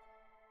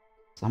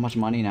 So how much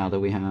money now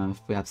do we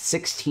have? We have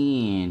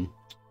 16.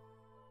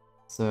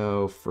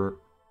 So for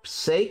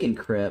Forsaken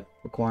Crypt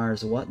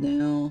requires what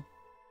now?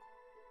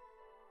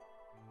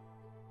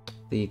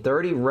 The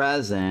 30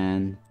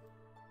 resin,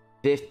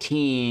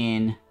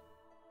 $15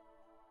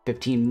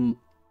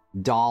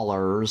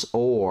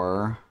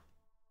 or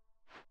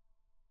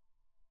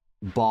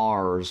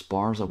bars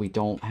that we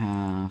don't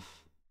have.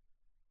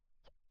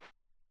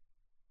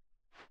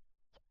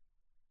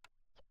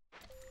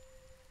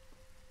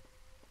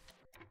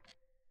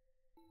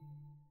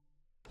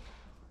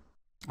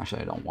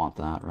 Actually, I don't want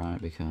that,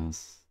 right?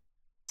 Because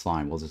it's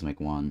fine, we'll just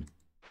make one.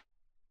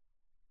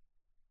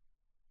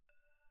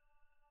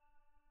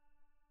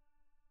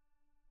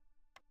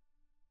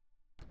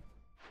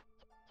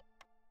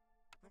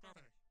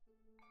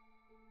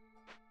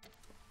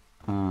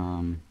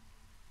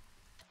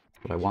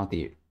 But I want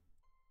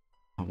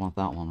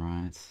that one,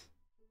 right?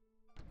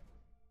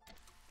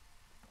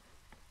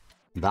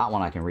 That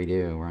one I can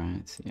redo,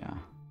 right? Yeah.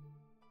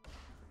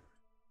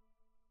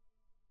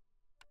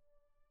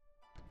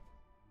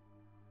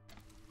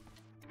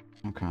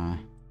 Okay.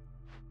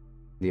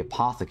 The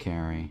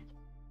Apothecary.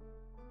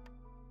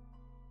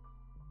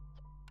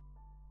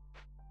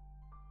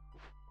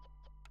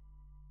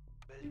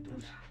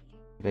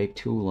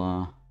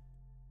 Vetula.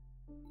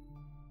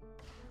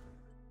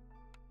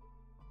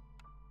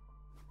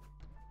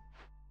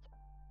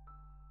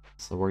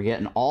 So we're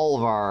getting all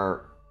of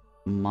our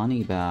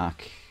money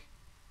back.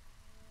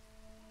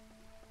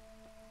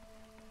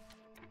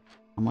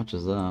 How much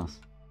is this?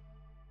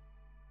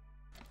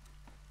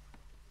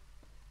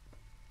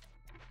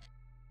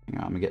 Hang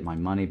on, I'm gonna get my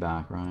money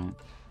back, right?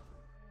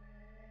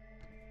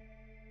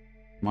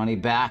 Money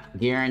back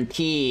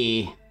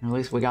guarantee. At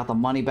least we got the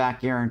money back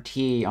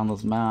guarantee on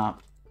this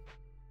map.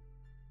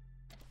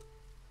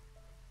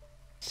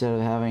 Instead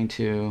of having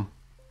to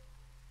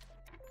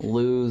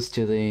lose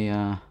to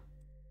the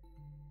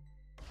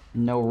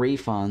no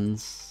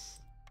refunds.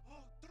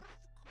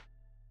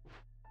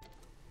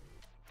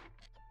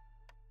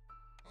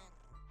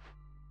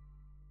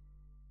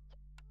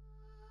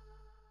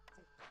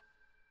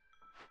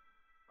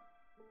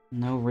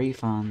 No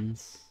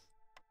refunds.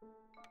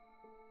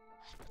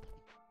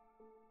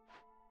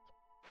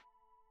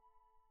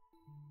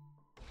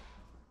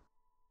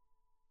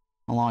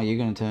 How long are you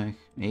gonna take?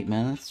 8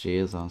 minutes?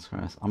 Jesus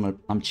Christ.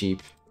 I'm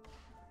cheap.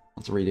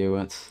 Let's redo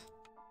it.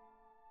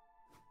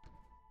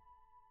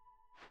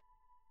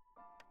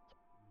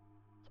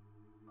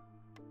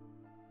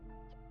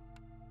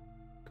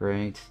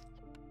 Great.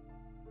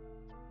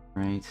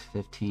 Great,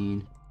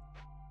 15.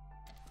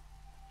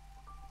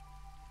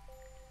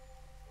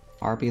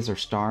 Harpies are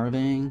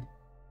starving?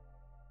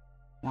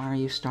 Why are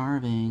you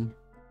starving?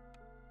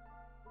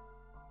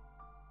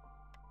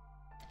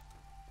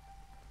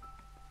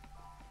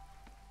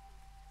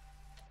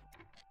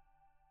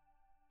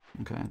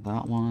 Okay,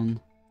 that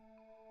one.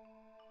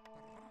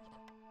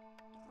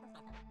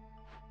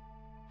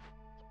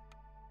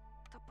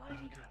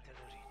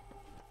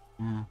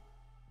 Yeah.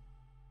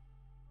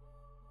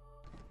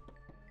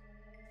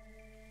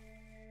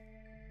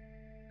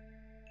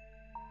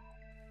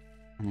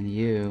 And then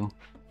you.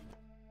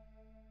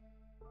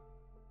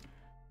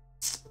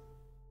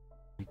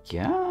 I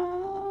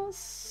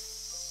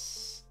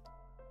guess.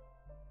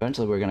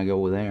 Eventually we're gonna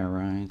go there,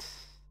 right?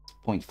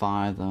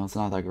 0.5 though, it's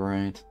not that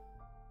great. It's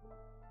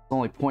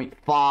only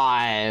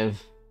 0.5.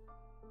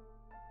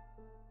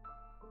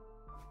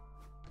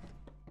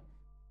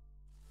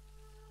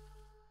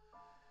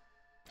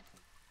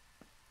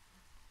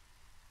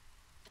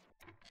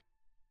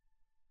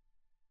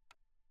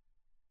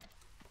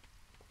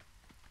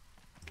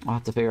 I'll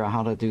have to figure out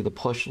how to do the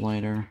push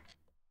later.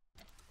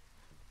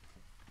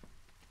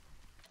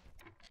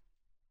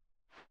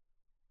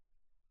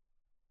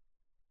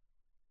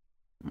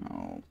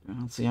 Oh,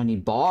 let's see, I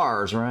need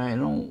bars, right? I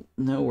don't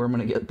know where I'm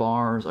gonna get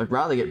bars. I'd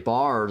rather get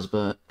bars,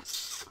 but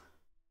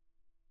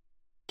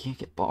can't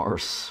get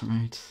bars,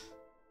 right?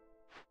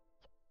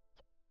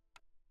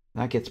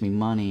 That gets me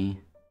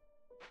money.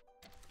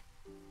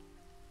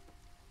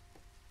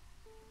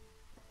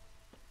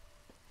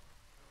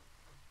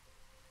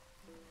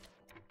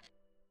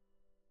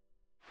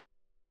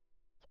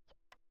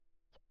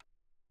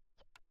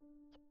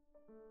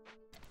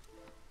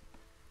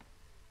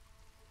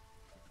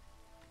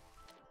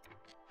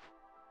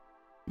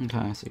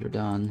 Okay, so you're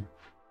done.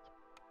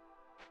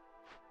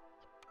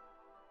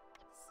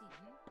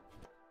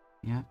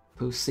 Yep,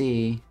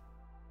 Pussy.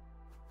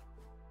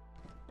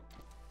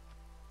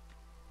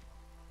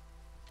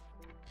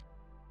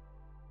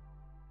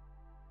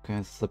 Okay,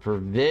 it's the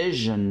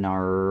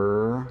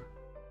provisioner.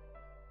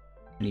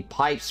 I need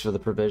pipes for the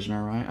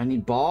provisioner, right? I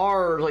need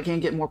bars. I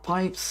can't get more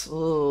pipes.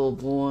 Oh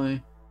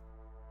boy.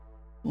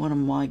 What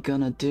am I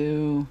gonna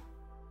do?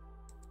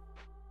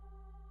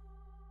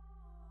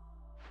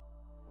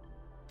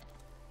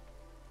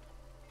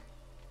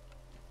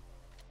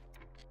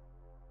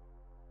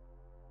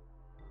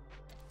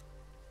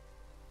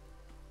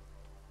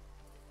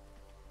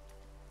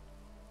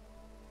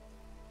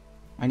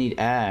 I need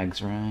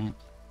eggs, right?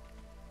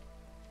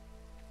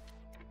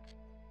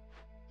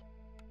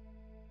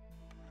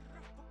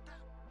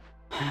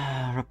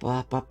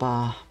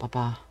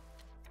 Papa.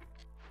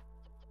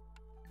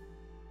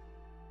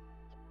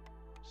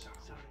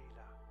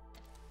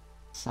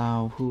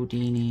 So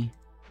Houdini.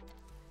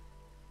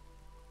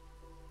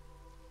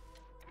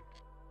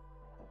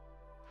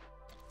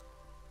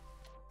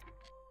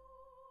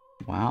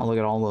 Wow, look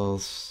at all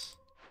those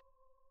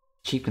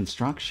cheap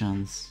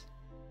constructions.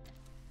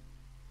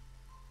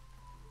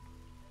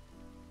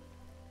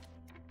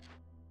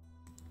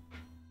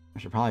 I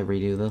should probably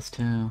redo this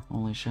too.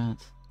 Holy shit.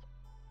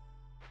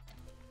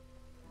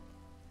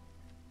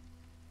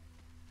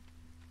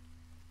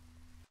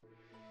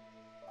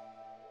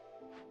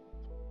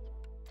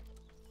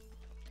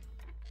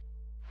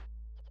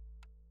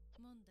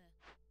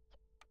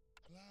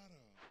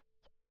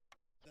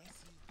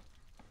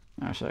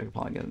 Actually, I could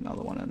probably get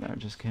another one in there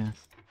just in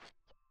case.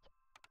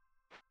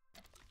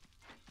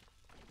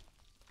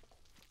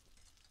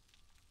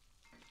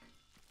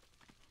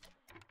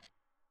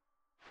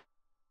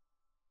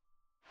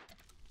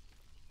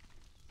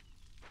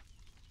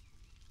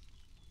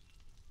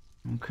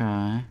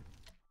 Okay.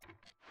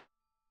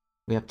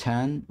 We have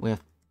 10? We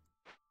have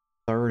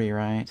 30,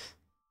 right?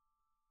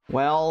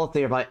 Well,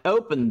 if I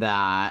open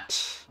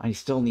that, I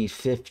still need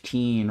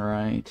 15,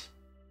 right?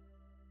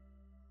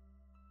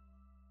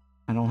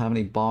 I don't have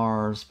any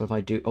bars, but if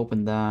I do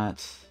open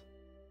that,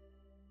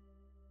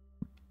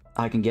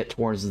 I can get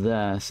towards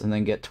this, and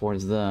then get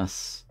towards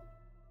this.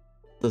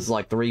 This is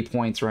like 3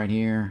 points right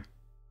here.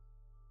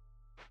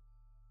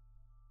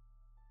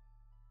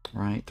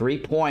 Right, 3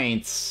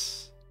 points.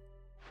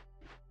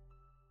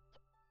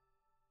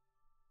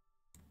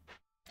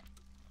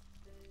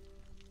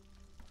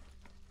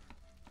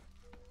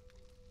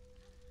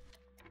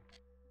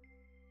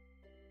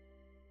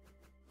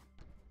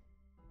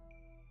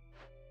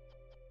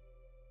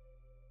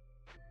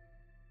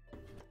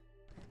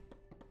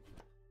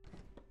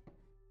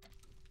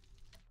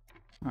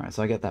 Alright,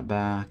 so I get that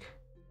back.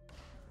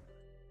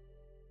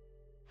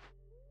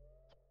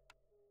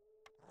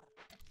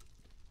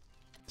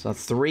 So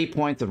that's 3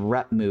 points of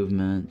rep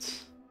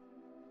movement.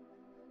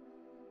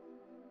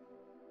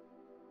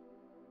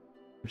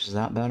 Which is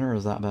that better or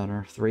is that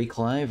better? 3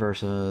 clay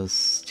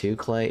versus 2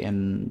 clay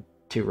and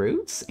 2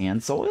 roots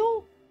and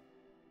soil?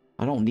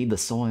 I don't need the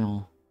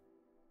soil.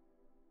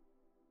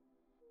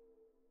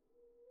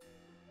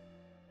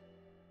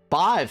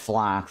 5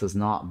 flax is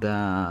not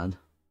bad.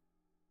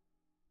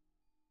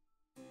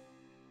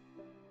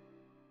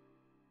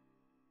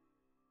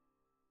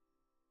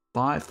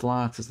 Five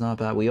flax is not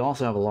bad. We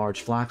also have a large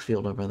flax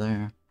field over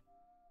there.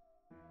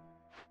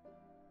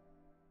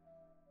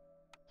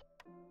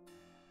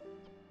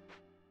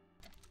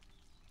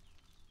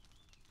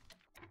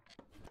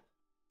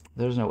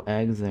 There's no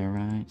eggs there,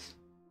 right?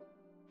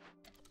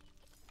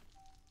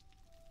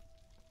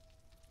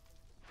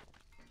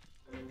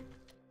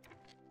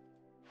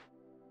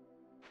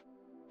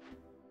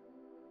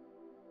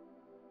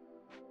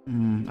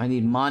 I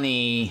need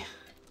money.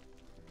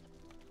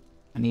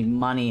 need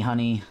money,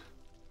 honey.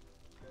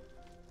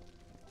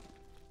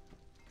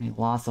 I need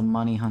lots of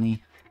money,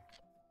 honey.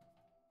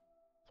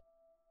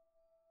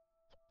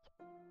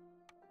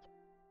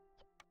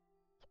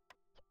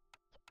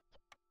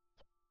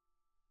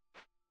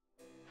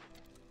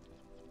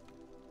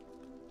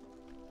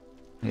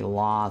 I need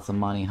lots of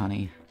money,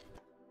 honey.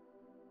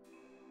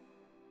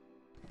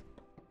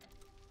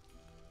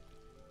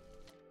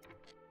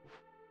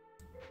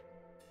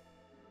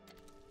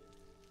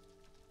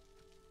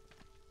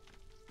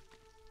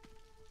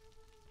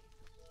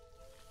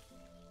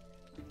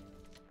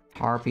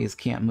 Harpies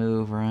can't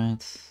move, right?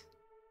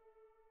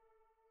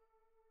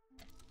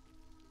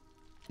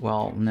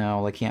 Well,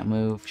 no, they can't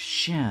move.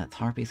 Shit,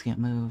 harpies can't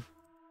move.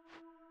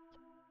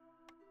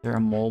 They're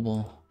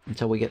immobile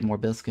until we get more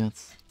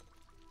biscuits.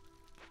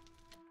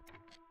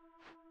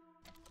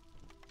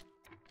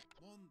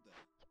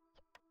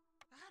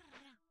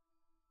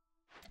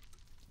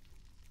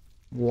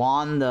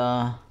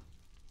 Wanda.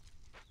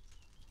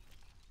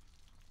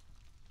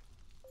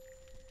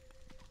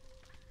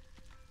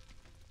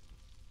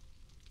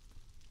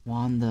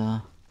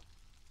 Wanda.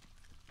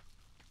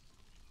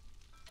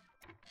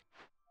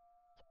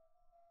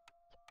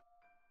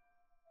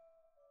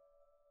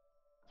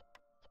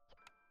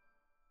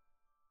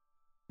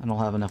 I don't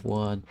have enough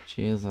wood.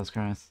 Jesus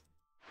Christ.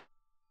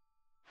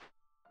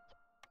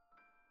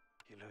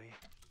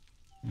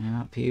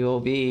 Yeah,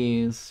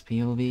 POVs.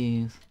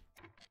 POVs.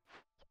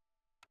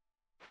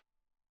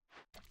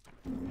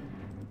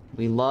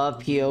 We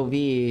love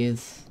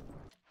POVs.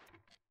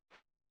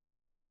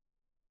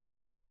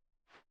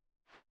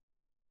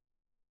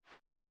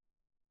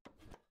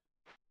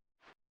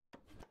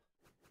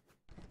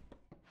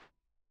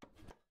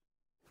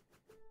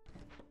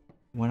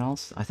 What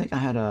else? I think I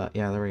had a...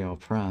 Yeah, there we go.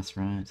 Press,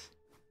 right?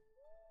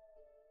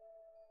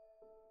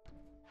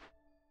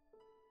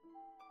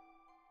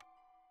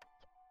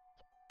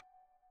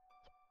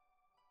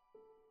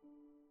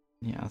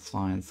 Yeah, that's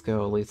fine. Let's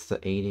go at least to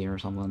 80 or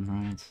something,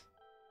 right?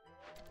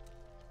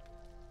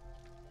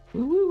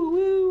 Woo woo woo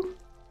woo!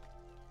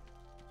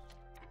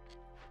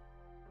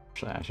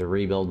 I should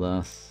rebuild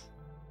this.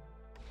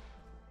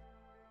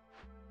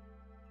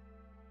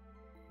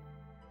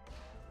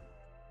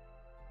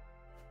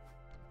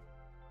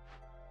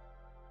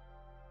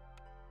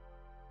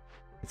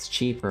 It's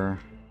cheaper.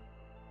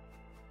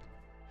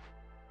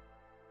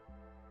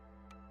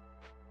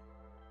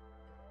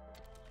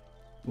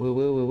 Woo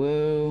woo woo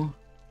woo.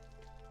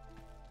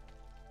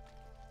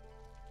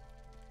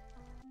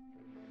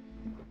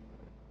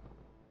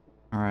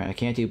 Alright, I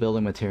can't do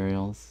building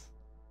materials.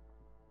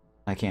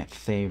 I can't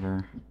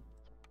favor.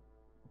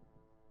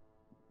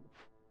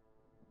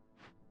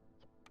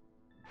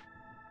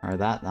 Alright,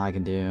 that I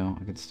can do.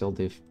 I can still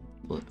do...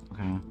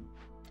 Okay.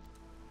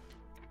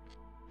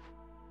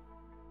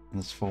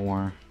 That's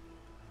 4.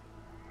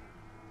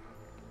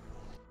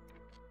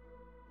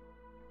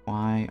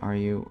 Why are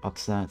you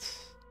upset?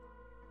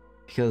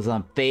 Because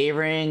I'm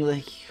favoring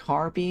the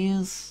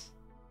harpies?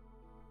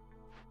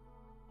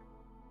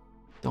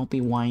 Don't be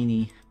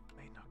whiny.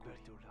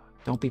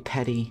 Don't be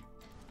petty.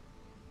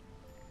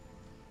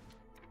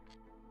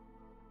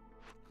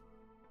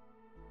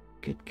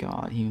 Good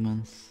God,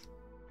 humans.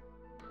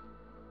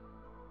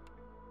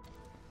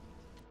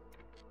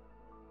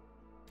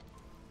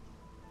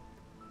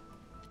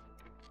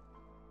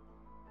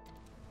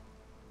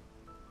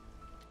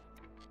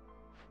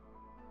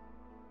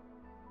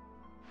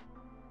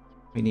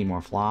 We need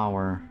more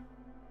flour.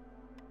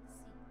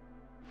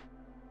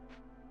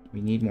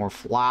 We need more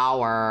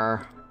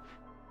flour.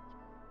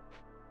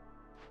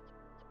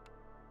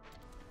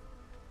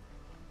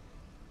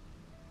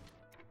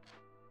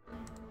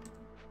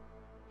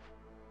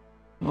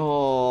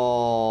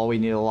 Oh, we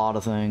need a lot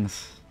of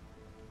things.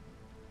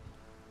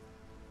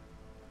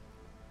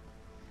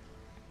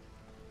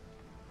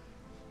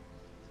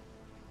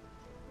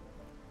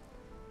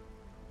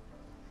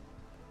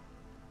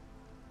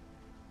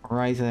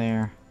 Right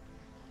there.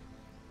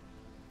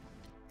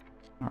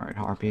 Alright,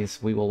 harpies,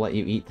 we will let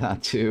you eat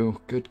that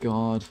too. Good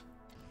God.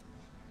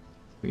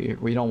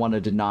 We don't want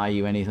to deny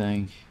you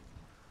anything.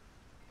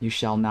 You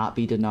shall not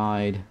be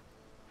denied.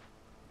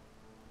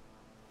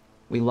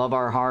 We love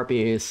our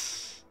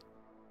harpies.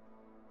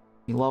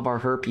 We love our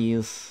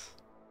herpes.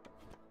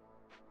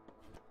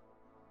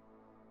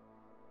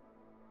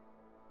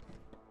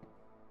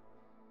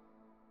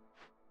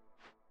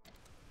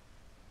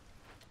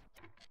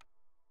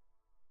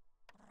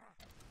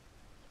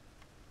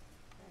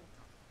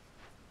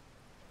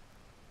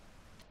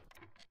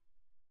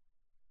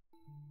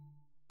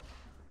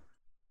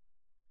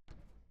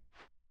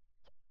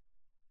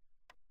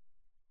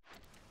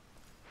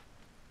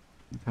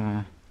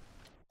 Okay.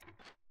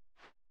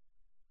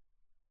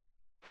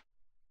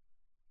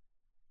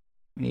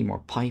 We need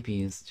more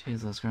pipies.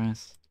 Jesus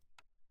Christ.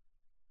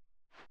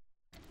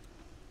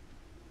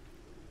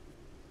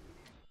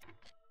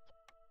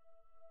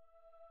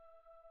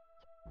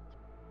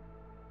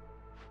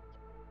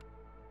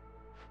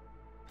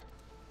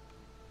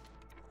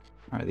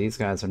 Alright, these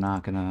guys are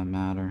not gonna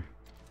matter.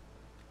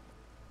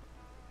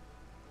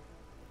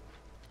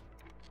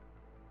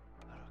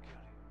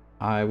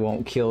 I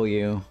won't kill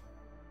you.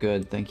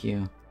 Good, thank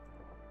you.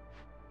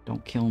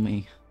 Don't kill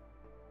me.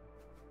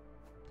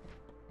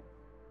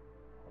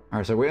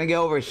 Alright, so we're gonna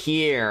go over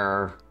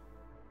here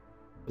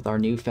with our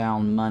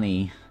newfound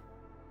money.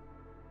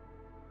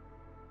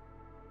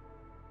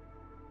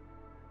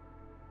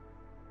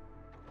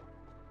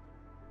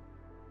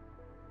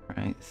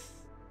 Right.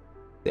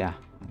 Yeah,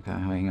 okay,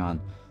 hang on.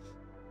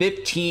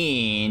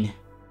 15!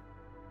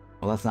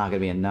 Well, that's not gonna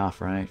be enough,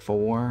 right?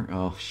 4?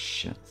 Oh,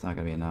 shit, it's not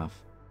gonna be enough.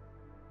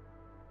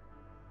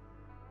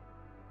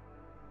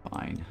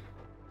 Fine.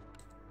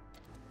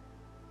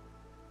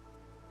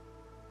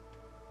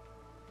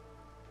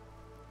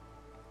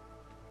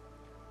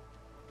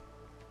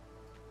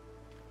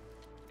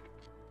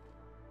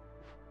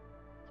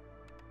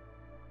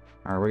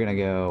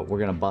 Alright, we're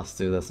gonna bust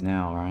through this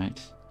now,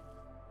 right?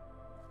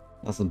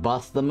 Let's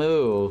bust the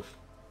move.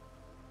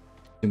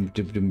 Doom,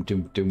 doom, doom,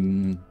 doom,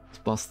 doom. Let's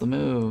bust the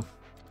move.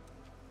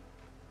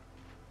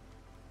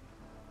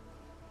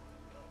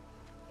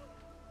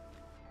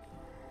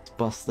 Let's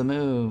bust the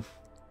move.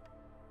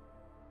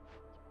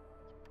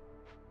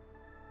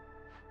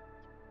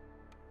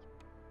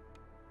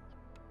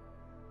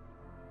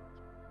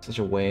 Such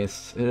a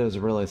waste. It is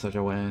really such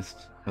a waste.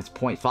 That's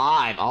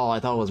 0.5! Oh, I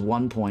thought it was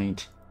 1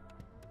 point.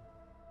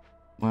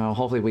 Well,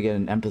 hopefully we get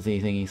an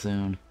empathy thingy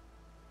soon.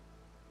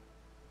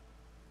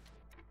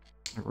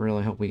 I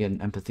really hope we get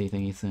an empathy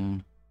thingy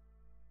soon.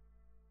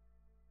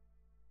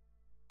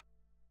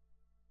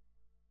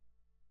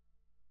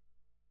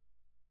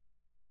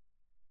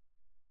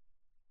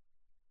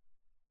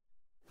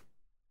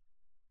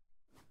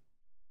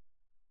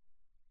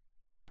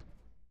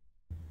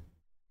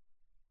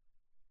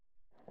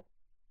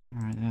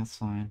 Alright, that's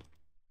fine.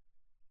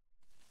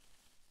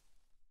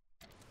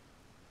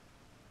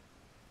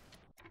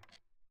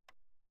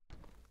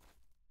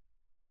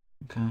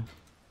 Okay.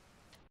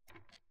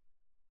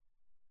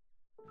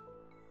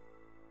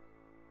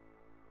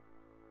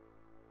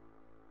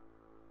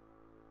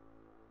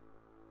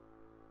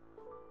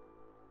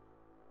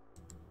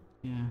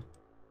 Yeah.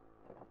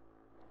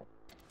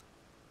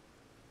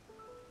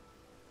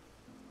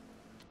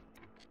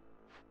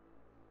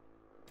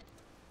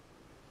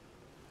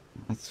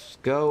 Let's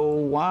go,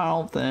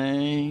 Wild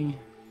Thing.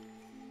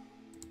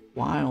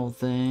 Wild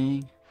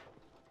Thing.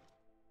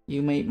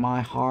 You make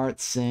my heart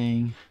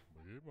sing.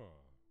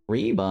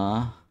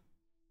 Reba?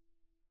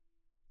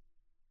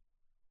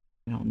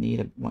 We don't need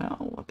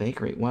a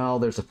bakery. Well,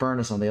 there's a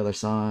furnace on the other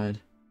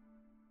side.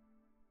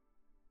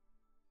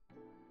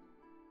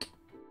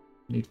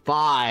 Need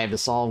 5 to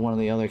solve one of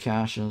the other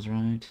caches,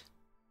 right?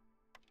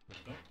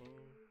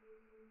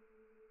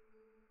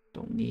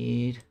 Don't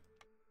need.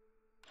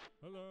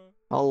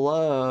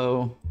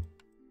 Hello.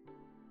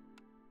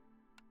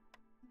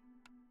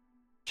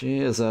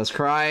 Jesus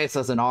Christ,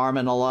 that's an arm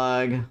and a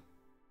leg.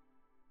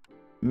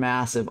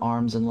 Massive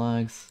arms and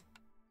legs.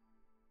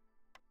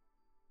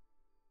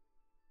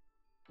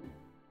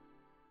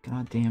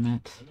 God damn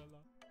it.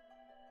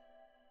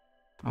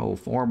 Oh,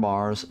 4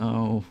 bars.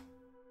 Oh.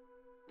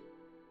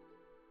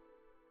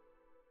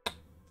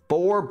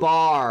 4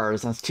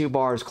 bars! That's 2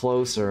 bars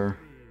closer.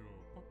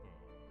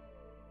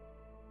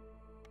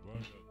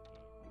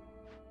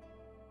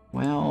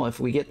 Well, if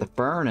we get the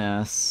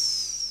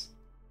furnace...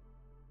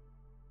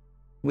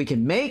 we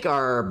can make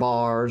our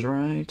bars,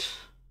 right?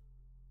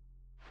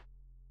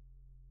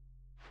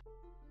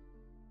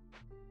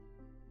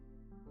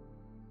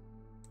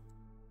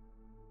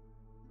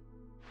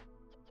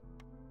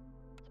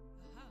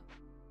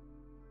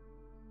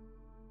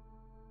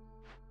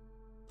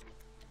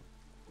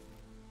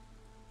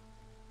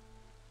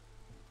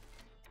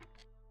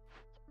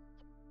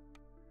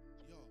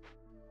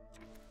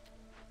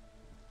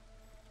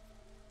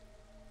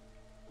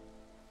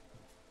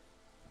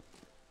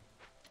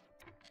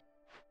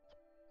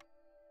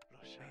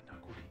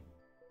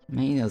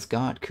 Mina's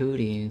got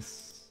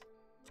cooties.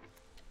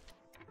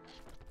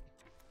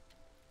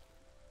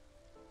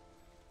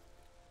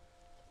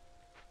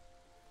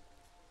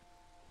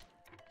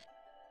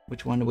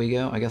 Which one do we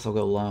go? I guess I'll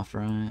go left,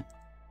 right?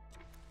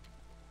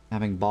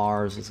 Having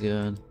bars is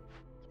good.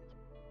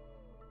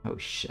 Oh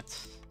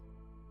shit.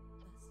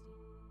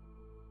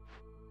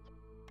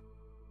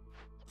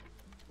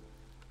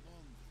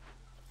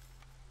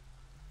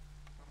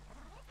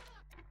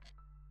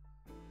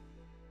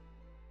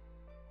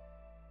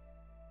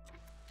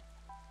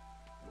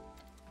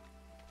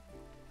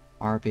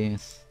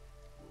 Arby's.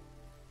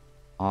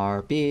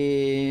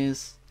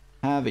 Arby's.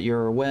 Have it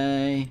your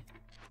way.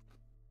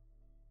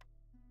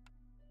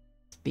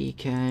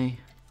 BK.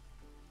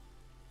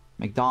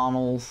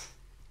 McDonald's.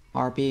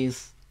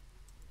 Arby's.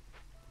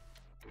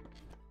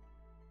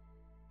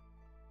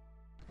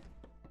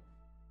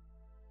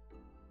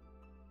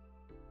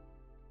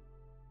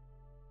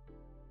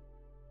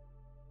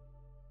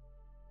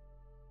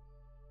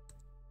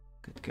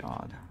 Good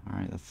God.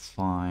 Alright, that's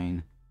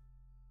fine.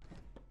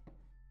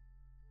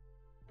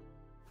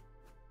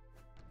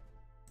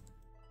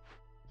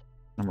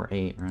 Number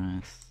 8,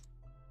 right?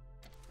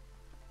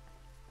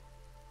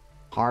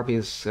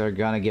 Harpies are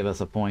gonna give us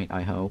a point,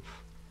 I hope.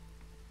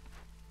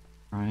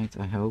 Right,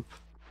 I hope.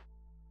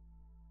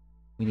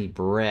 We need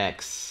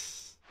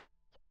bricks.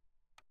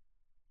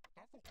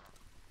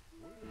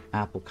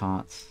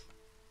 Apricots.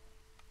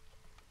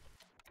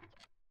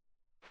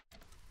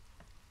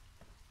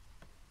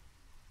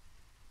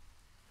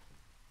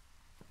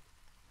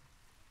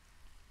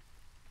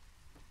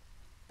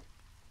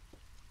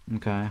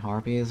 Okay,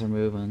 harpies are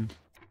moving.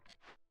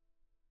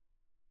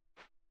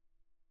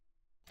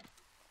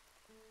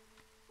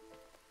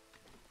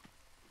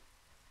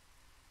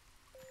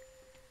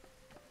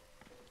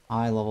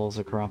 High levels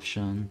of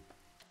corruption.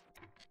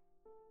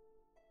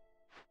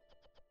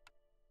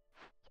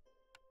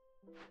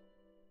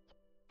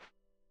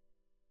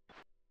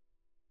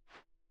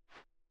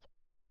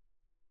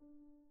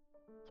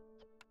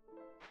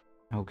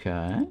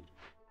 Okay.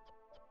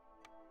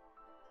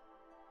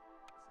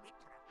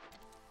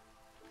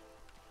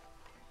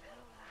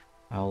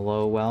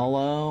 Hello,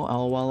 hello,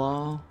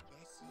 hello.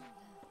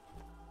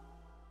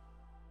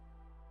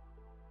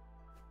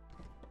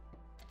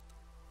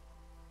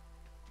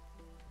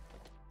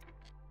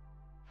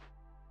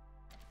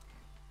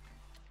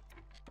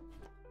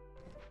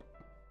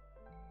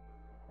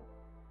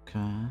 Okay.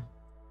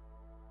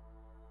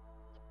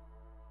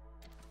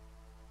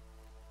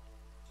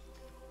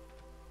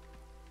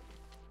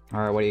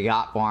 Alright, what do you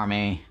got for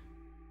me?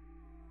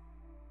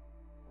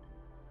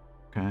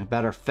 Okay,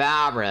 better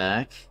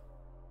fabric.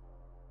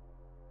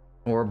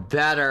 Or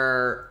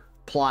better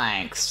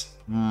planks.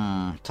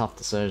 Tough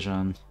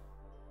decision.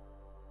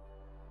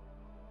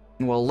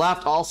 Well,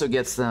 left also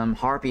gets them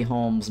Harpy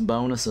Homes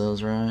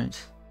bonuses, right?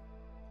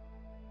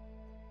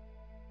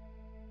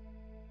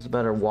 It's a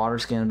better water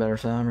skin, better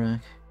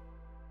fabric.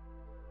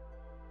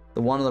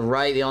 The one on the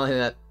right, the only thing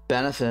that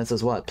benefits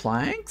is what?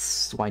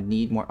 Planks? Do I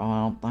need more?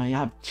 Oh, I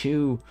have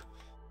two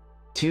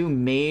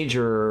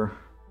major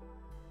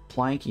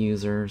plank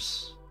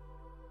users.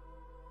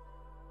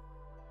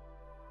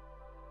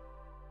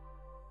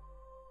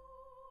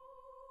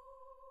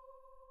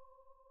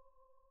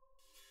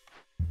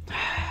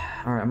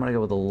 Alright, I'm gonna go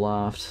with the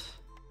left.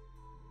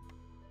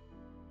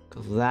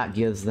 Because that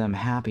gives them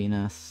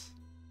happiness.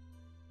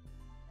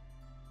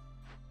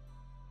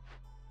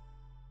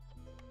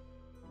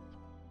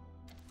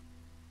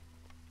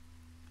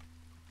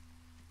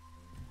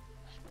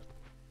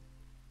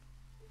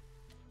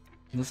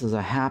 This is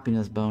a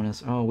happiness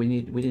bonus. Oh,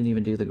 we didn't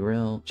even do the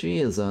grill.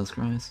 Jesus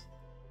Christ.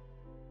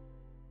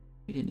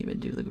 We didn't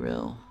even do the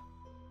grill.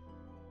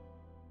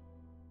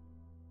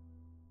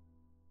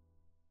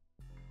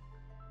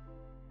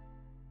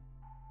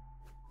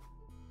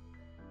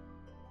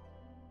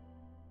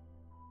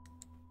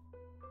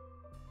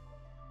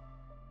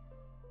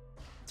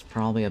 It's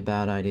probably a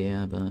bad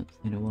idea, but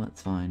you know what?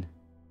 It's fine.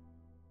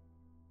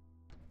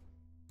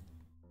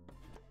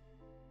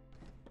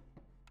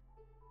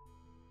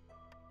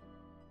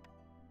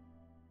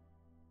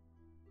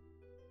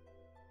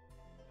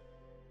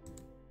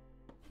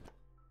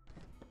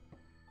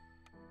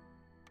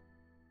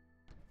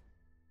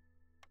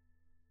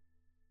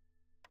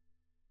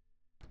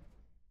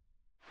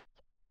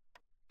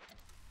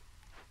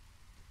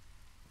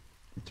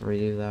 Let's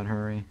redo that,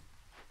 hurry.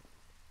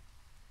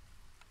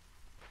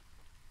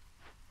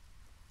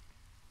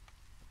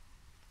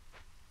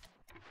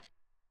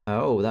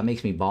 Oh, that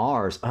makes me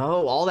bars.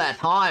 Oh, all that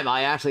time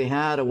I actually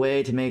had a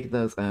way to make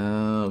those.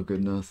 Oh,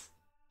 goodness.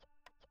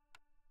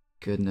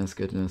 Goodness,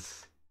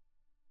 goodness.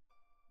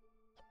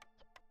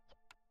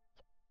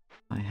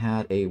 I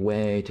had a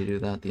way to do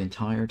that the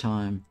entire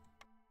time.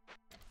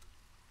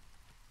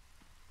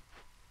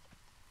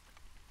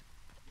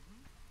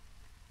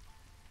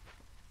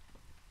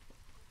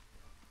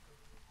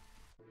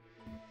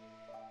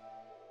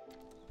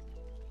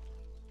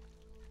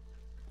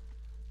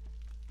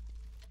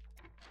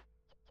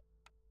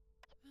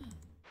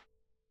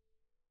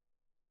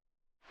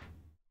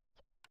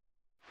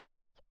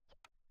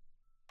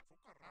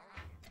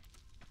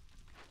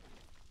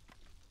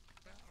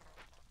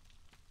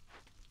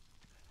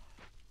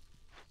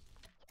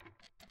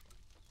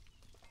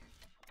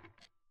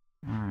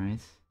 Alright.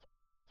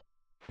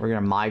 We're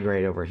gonna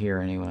migrate over here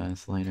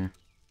anyways, later.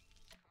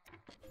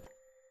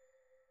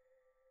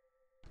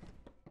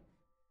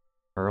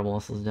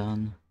 Herbalist is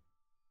done.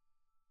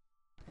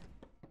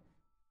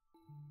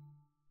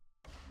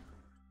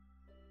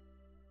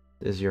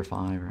 This is your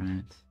 5,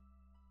 right?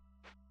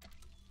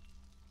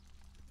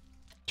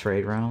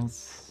 Trade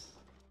routes?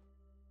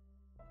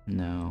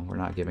 No, we're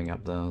not giving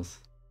up those.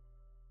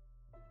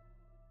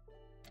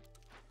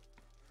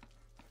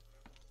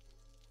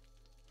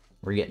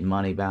 We're getting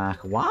money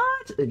back.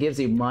 What? It gives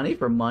you money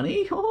for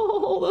money?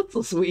 Oh, that's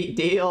a sweet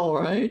deal,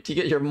 right? You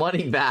get your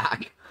money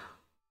back.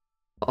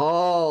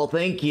 Oh,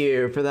 thank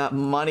you for that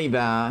money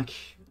back.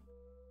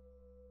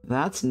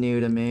 That's new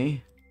to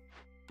me.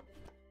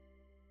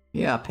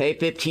 Yeah, pay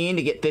 15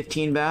 to get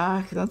 15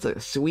 back. That's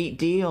a sweet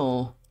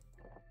deal.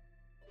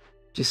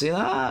 Did you see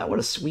that? What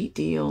a sweet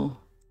deal.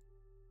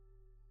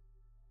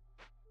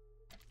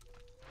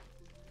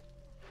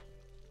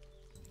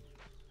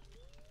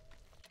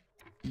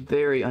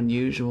 Very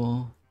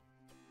unusual.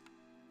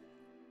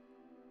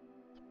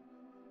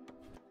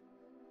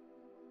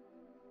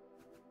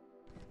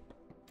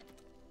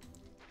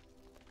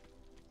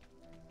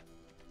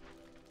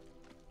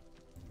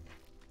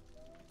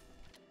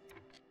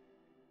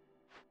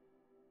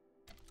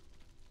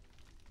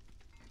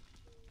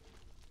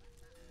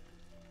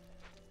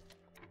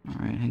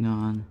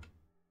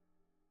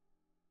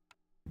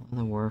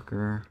 The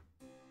worker.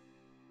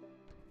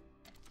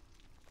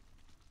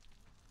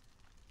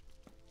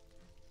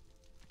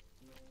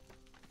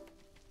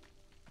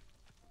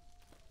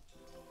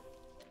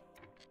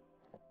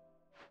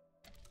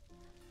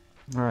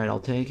 Alright, I'll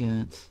take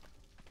it.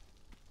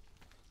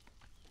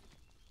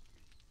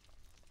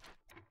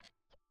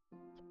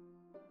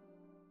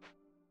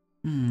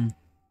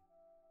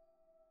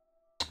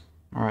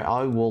 Alright,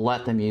 I will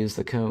let them use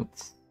the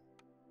coats.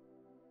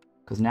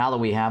 Because now that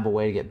we have a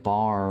way to get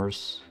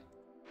bars,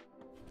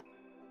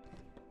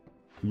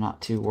 I'm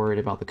not too worried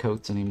about the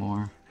coats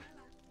anymore.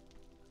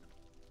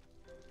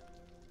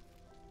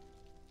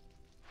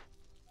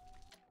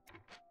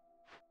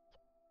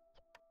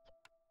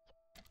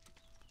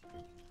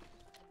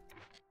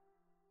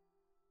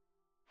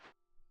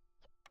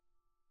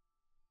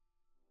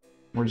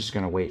 We're just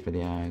gonna wait for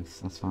the eggs,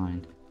 that's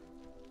fine.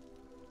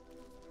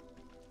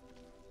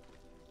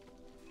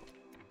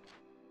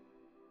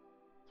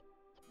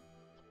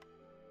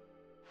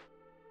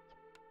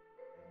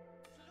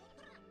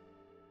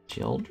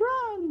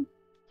 Children?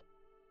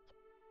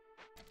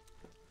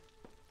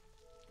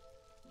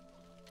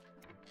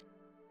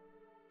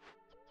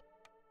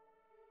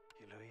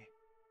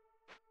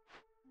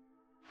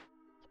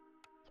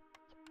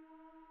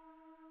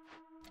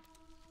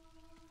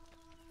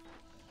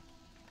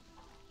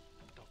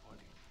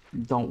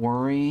 Don't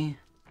worry.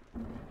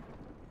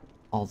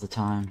 All the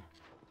time.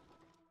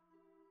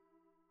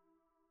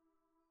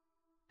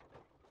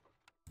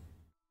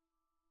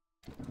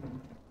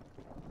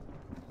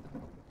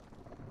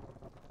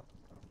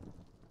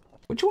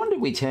 Which one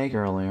did we take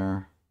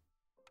earlier?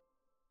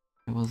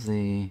 It was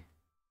the... It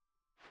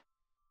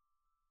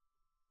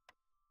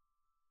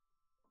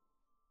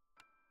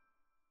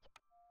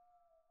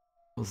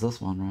was this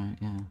one, right?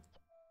 Yeah.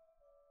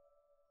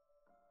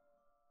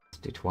 Let's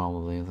do 12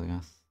 of these, I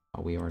guess.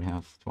 Oh, we already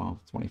have 12,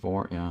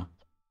 24, yeah.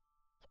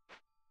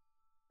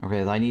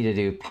 Okay, I need to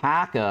do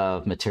pack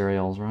of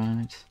materials,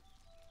 right?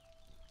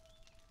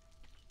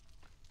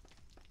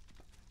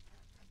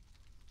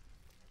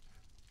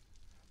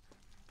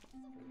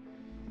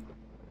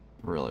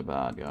 Really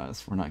bad,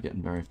 guys. We're not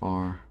getting very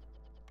far.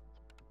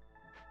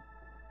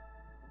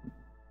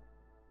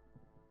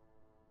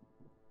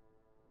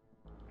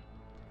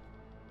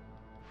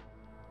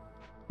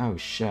 Oh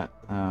shit.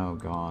 Oh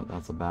god,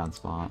 that's a bad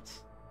spot.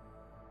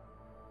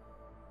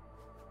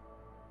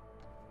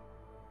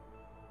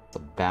 It's a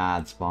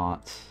bad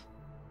spot.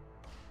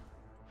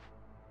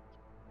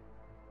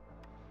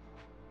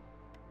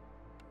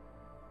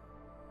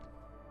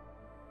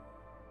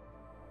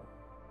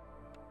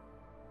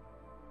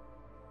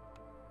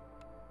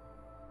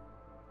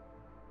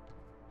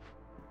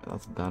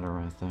 That's better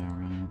right there,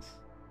 right?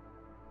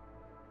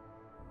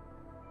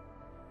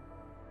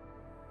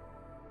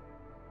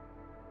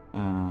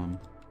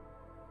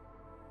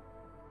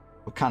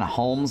 What kind of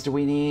homes do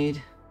we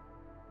need?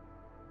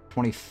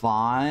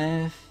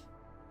 25?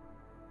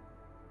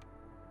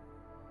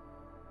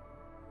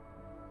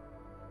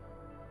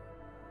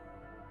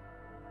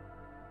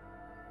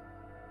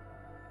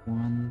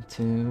 One,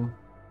 two,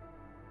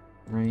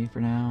 three for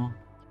now.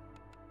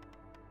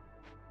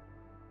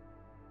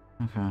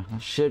 Okay,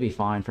 that should be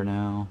fine for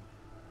now.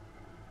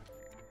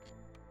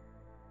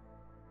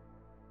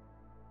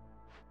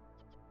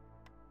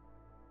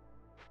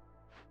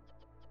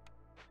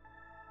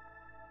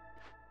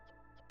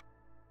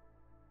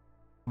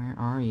 Where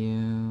are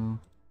you?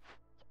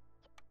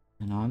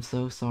 And I'm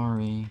so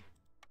sorry.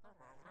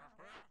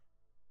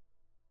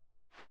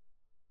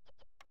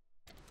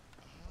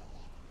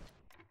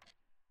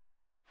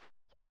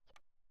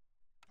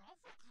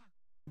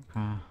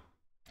 Okay.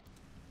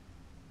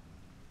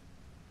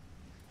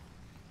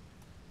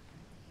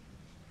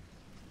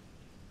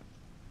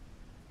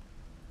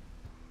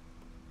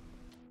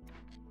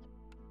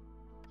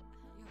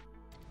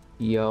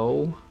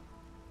 Yo.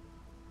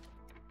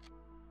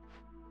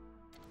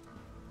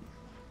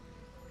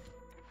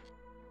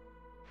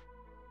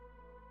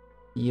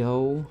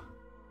 Yo.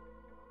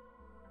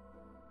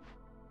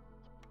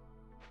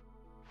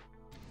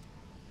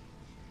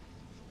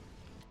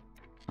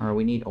 Alright,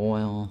 we need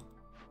oil.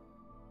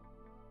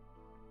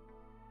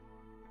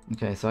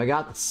 Okay, so I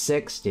got the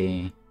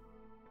 60.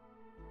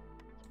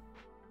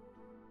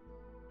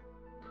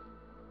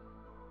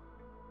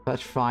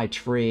 Petrify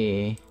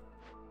tree.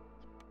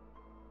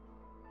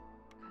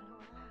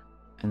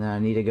 And then I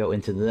need to go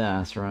into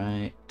this,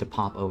 right? To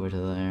pop over to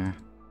there.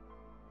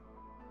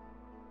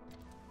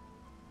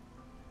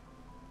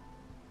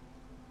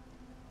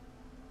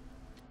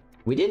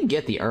 We didn't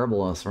get the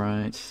herbalist,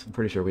 right? I'm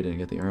pretty sure we didn't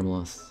get the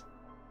herbalist.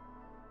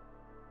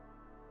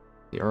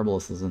 The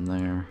herbalist is in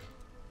there.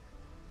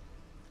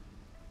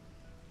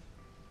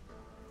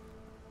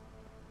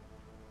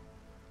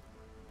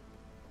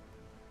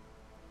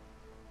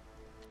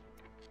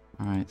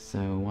 Alright, so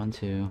 1,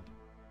 2.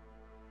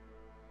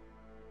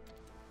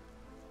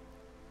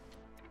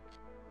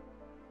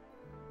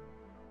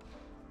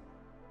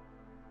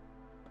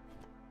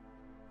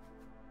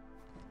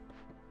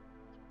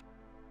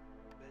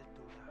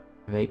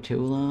 Vape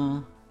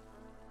Tula.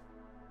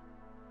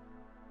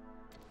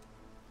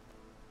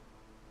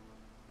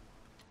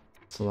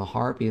 So the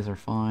harpies are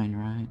fine,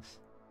 right?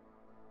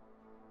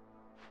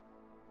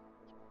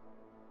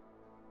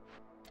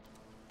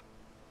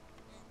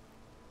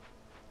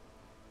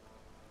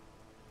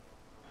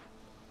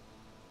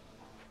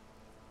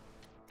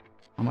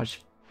 How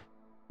much?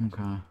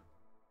 Okay.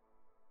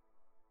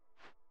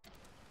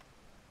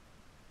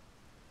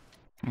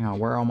 Hang on,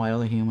 where are all my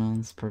other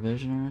humans?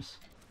 Provisioners?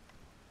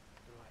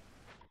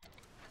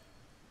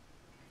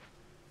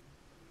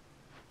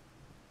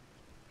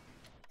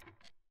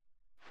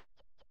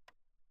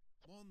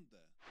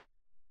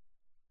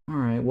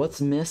 Alright, what's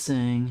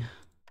missing?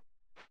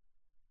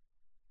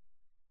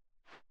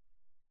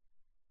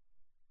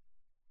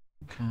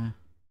 Okay.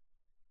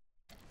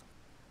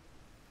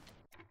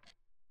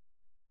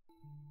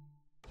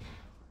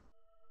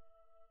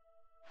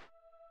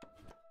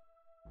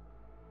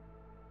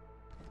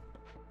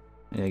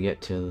 I gotta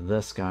get to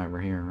this guy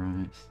over here,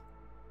 right?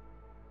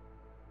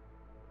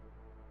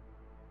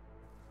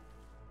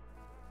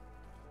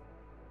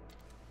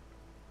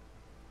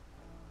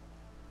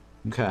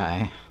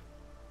 Okay.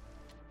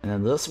 And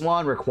then this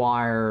one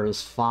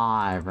requires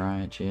 5,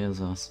 right?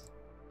 Jesus.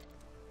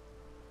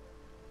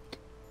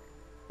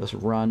 This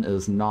run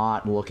is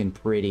not looking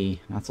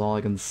pretty. That's all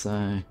I can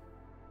say.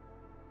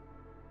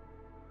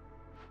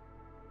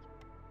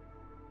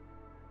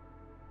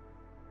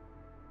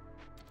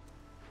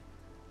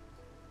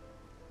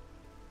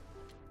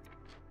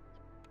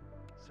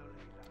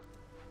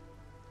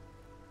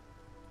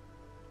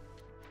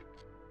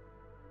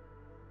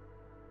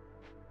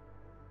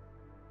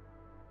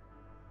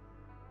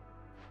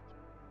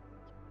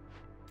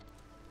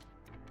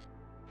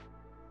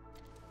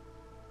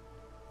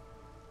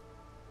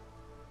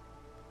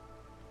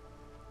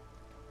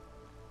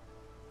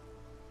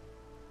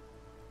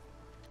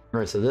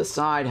 Alright, so this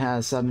side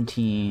has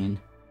 17.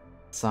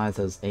 This side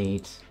has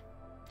 8.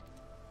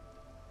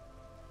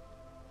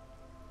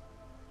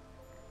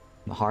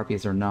 The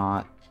harpies are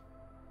not...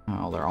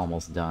 Oh, they're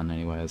almost done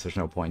anyways. There's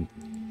no point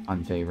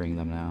unfavoring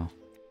them now.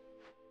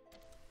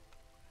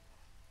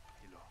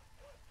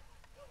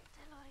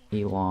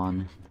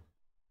 Elon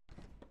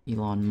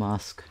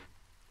Musk.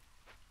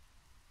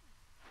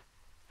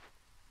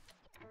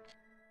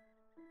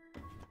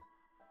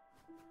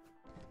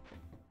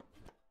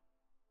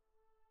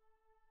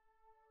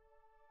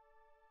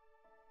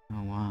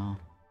 Oh, wow.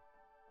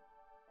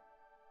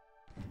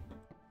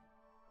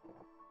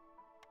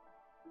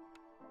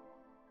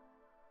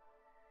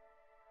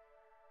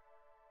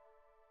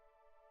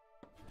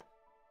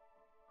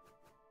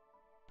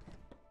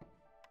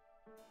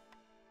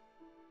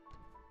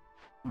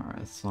 Alright,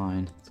 that's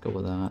fine. Let's go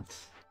with that.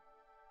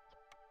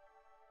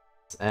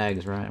 It's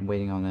eggs, right? I'm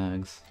waiting on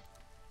eggs.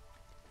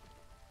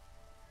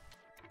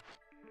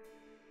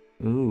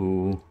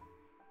 Ooh.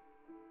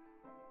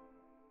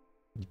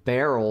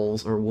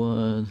 Barrels or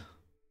wood.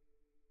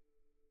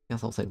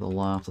 Guess I'll take the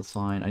left, that's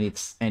fine. I need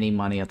any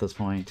money at this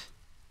point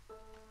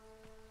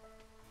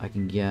I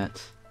can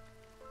get.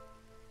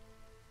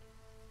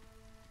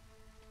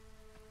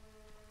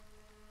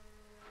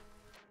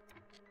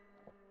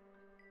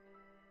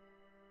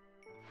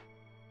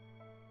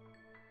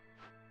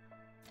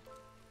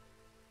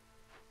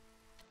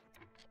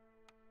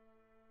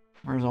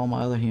 Where's all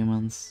my other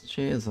humans?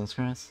 Jesus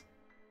Christ.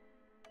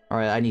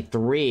 Alright, I need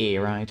 3,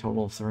 right?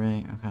 Total of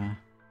 3, okay.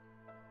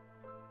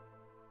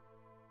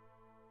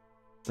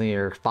 So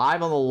here,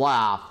 5 on the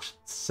left,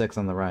 6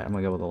 on the right. I'm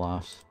gonna go with the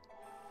left.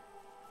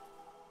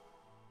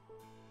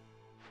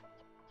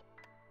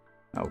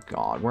 Oh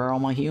god, where are all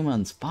my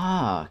humans?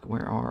 Fuck!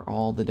 Where are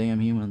all the damn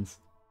humans?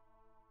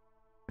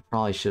 I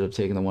probably should have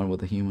taken the one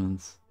with the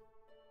humans.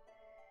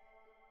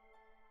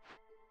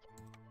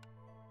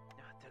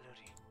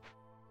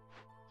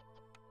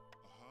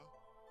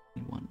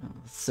 One,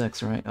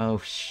 6, right? Oh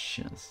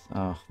shit.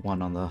 Oh,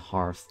 1 on the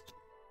hearth.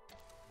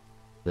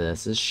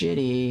 This is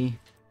shitty.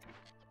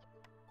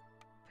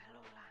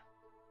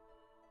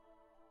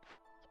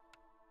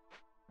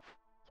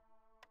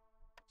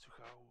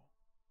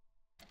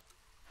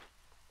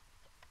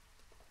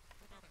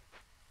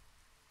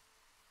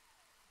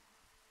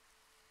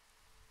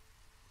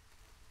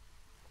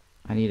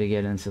 I need to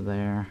get into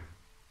there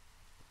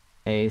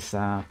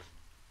ASAP.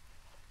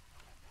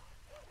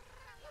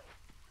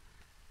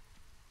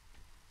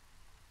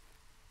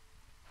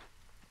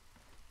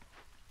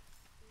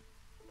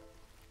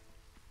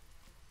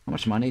 How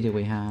much money do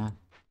we have?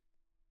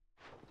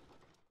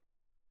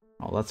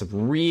 Oh, that's a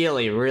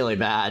really, really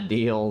bad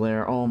deal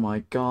there. Oh my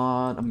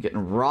god, I'm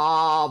getting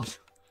robbed.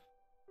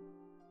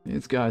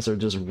 These guys are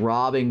just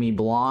robbing me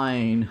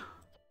blind.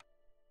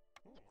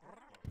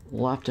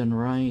 Left and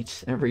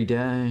right, every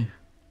day.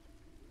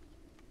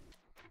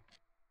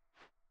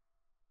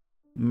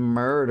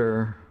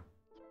 Murder.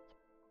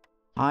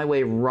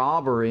 Highway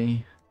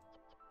robbery.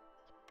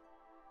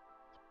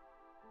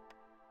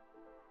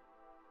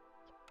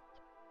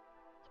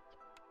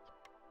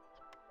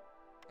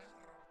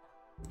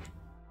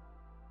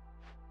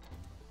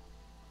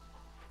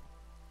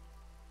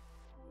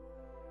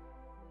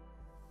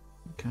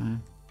 Okay.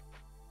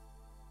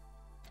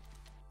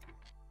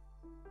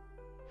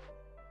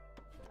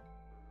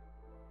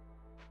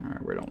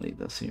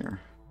 this here.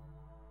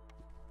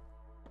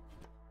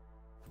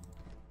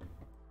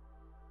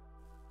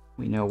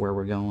 We know where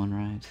we're going,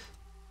 right?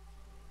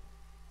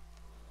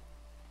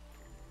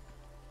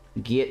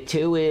 Get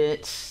to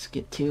it.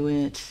 Get to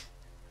it.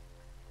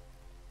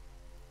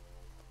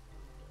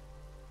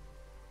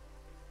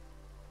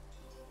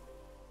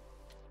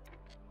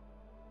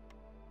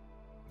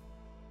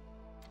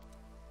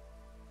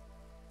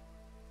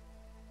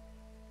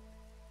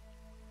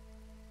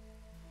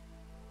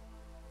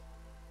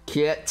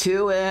 Get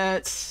to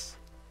it.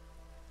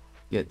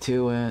 Get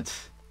to it.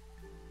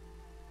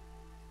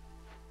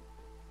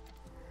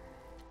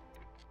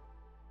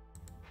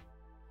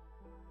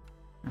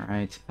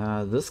 Alright,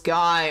 this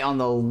guy on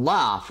the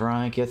left,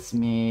 right, gets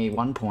me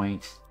 1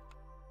 point.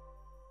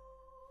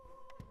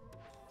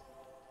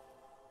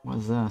 What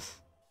is this?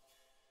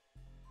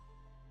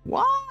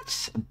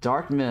 What?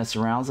 Dark mist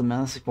surrounds the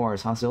menacing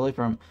forest. Hostility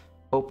from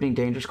opening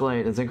dangerous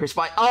glade is increased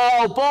by—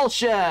 oh,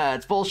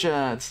 bullshit!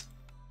 Bullshit!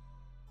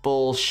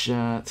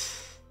 Bullshit.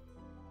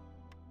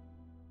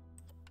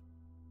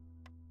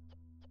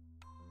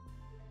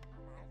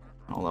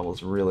 Oh, that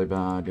was really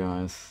bad,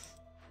 guys.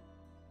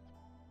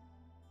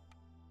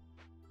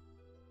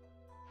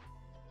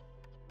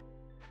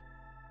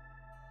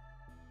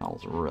 That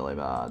was really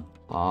bad.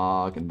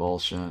 Fucking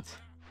bullshit.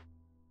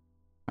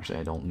 Actually,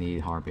 I don't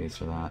need harpies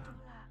for that.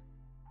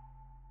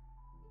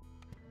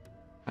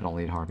 I don't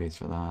need harpies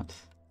for that.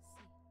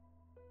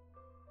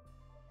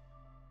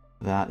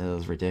 That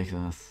is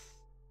ridiculous.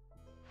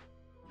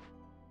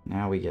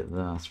 Now we get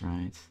this,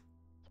 right?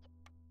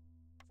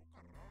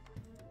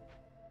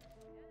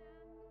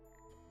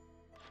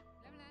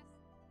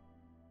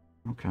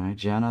 Okay,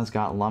 Jenna's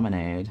got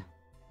lemonade.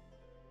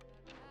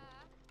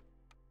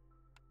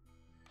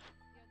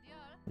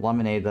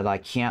 Lemonade that I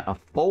can't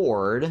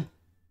afford.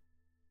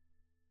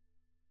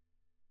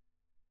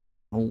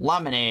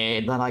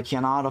 Lemonade that I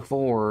cannot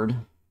afford.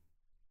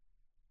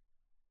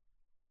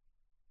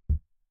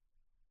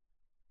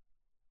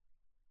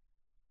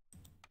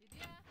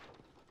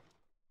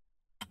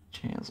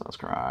 Jesus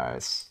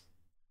Christ.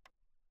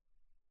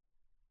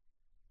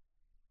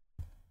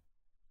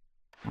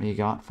 What do you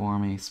got for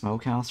me?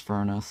 Smokehouse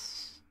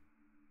furnace.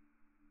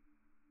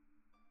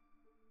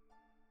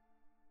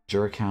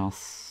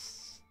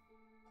 Jerkhouse.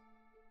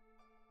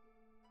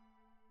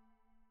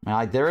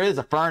 There is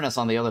a furnace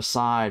on the other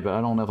side, but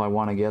I don't know if I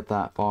want to get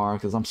that far,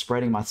 because I'm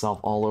spreading myself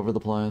all over the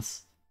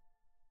place.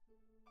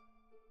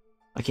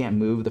 I can't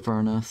move the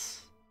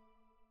furnace.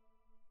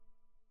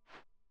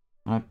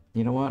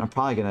 You know what? I'm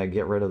probably going to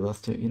get rid of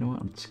this too. You know what?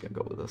 I'm just going to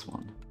go with this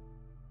one.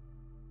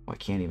 Oh, I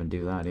can't even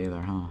do that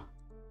either, huh?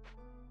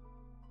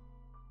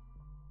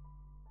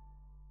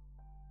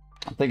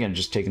 I'm thinking of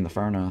just taking the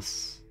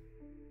furnace.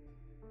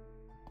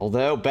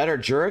 Although, better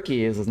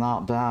jerky is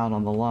not bad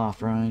on the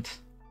left, right?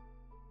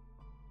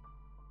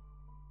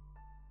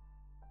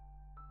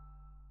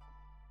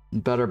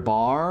 Better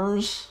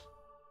bars?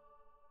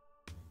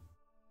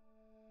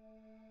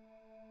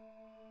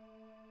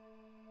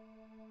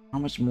 How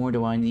much more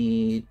do I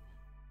need?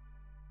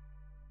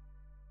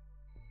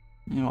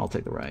 You know, I'll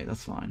take the right,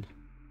 that's fine.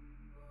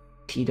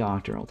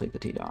 Tea-Doctor, I'll take the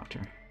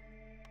Tea-Doctor.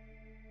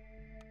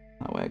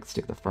 That way I can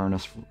stick the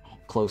furnace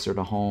closer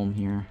to home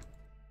here.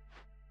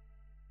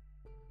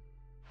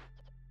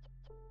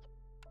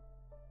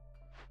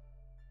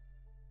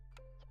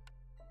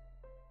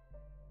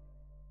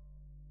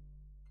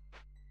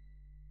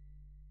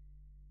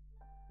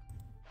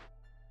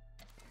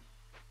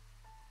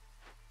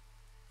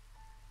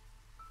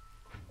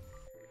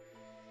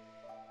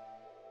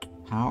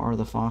 How are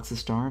the foxes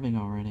starving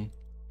already?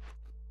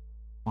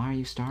 Why are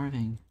you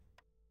starving?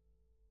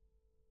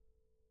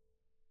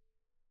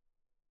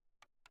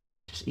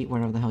 Just eat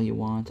whatever the hell you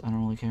want. I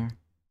don't really care.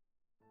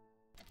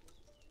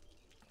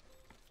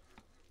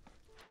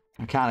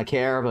 I kind of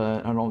care,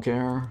 but I don't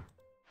care.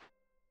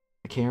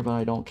 I care, but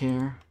I don't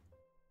care.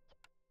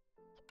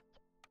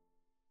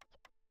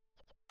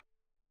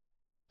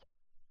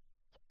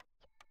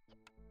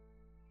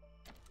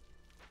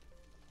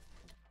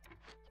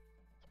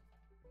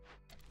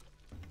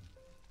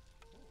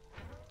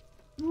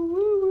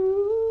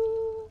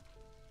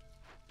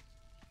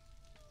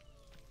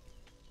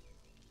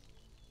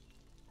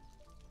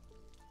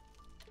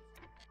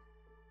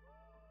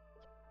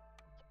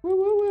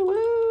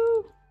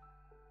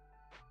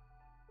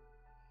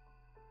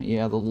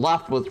 Yeah, the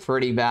left was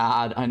pretty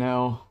bad, I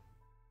know.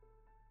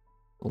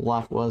 The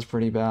left was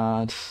pretty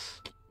bad.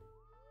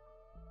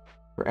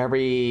 For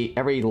every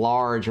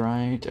large,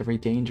 right? Every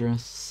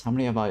dangerous. How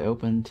many have I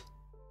opened?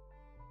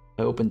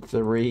 I opened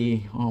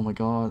 3. Oh my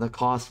god, that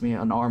cost me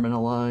an arm and a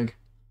leg.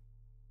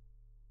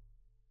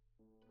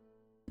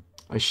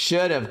 I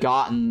should have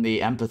gotten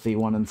the empathy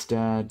one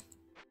instead.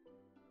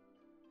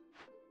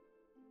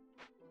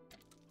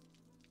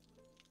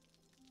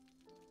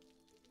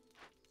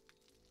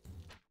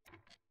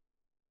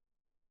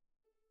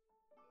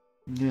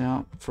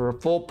 Yeah, for a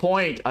full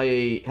point,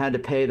 I had to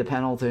pay the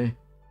penalty.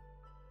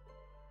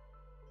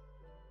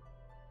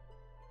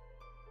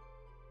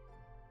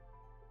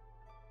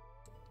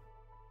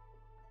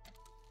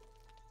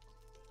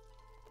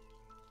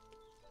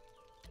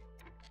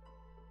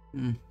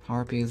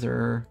 Harpies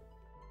are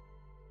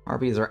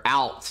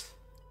out.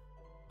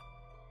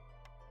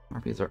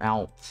 Harpies are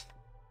out.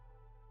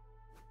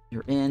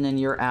 You're in and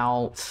you're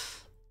out.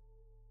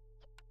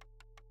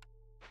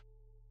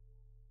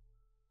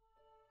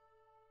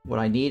 What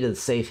I need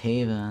is safe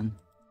haven.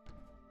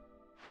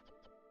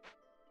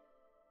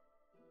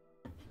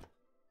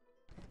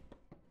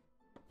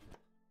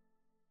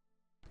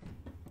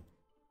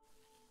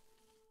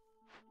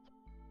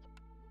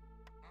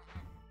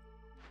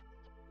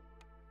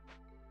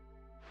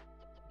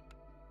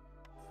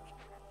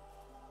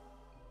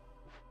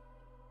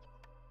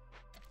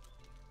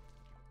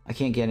 I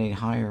can't get any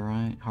higher,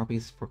 right?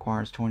 Harpies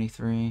requires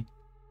 23.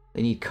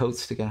 They need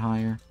coats to get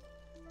higher.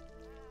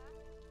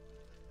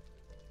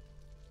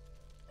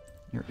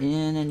 You're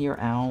in and you're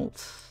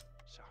out.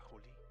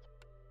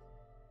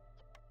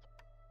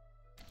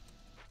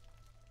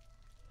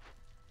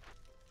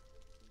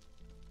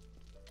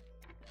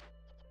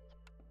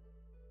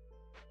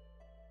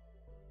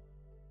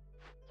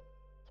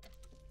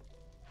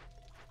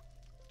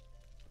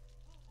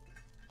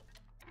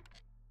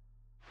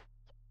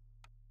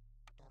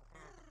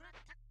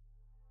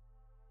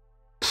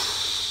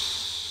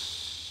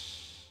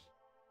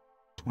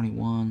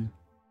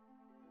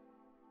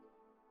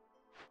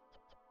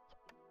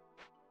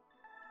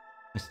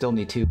 I still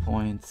need 2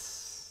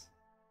 points.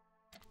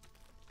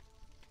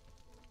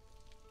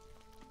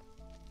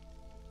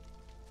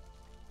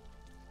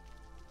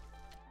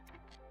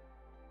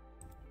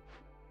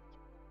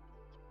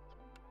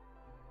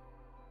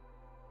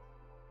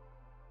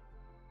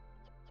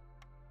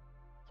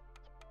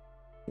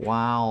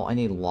 Wow, I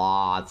need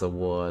lots of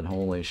wood.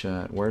 Holy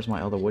shit. Where's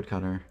my other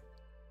woodcutter?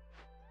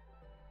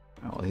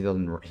 Oh,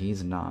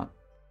 he's not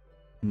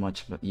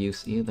much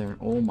use either.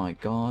 Oh my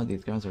god,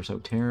 these guys are so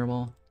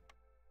terrible.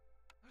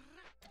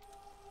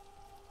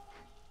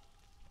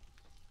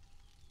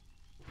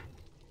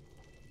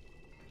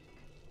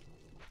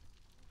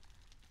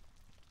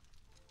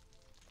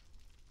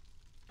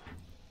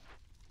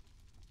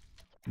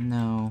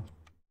 No.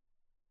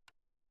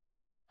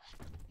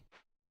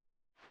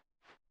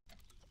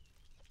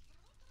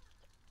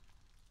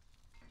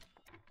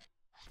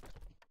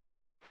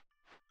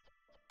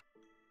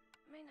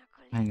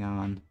 Hang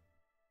on.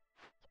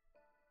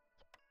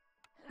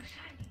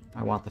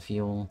 I want the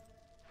fuel.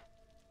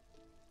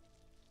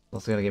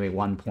 That's gonna give me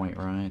 1 point,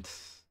 right?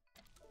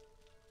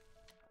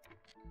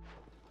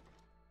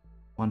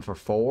 1 for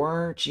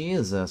 4?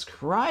 Jesus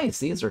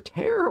Christ, these are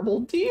terrible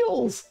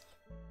deals!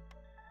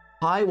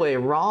 Highway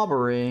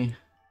robbery.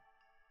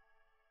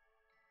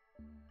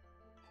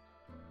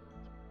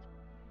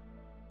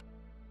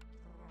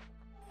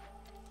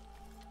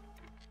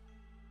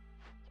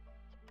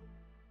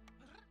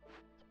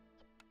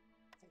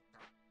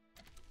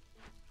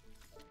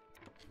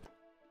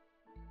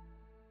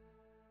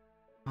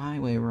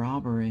 Highway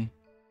robbery.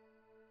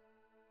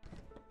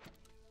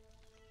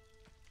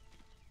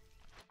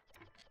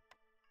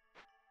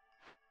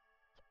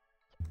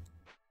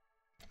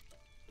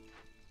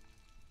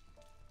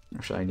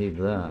 Or should I need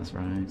this,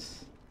 right?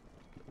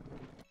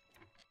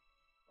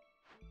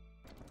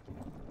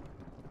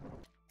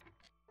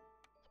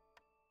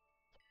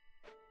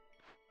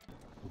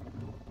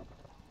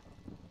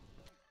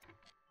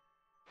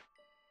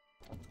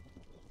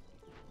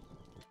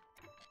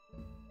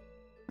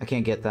 I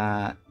can't get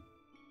that.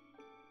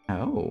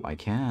 Oh, I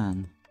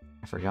can.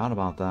 I forgot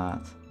about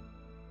that.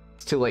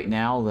 It's too late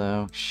now,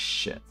 though.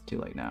 Shit, too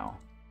late now.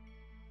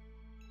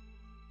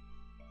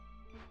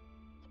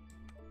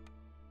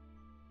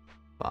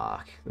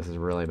 Fuck, this is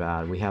really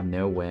bad. We have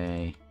no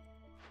way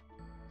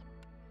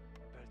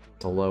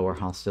to lower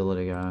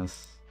hostility,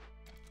 guys.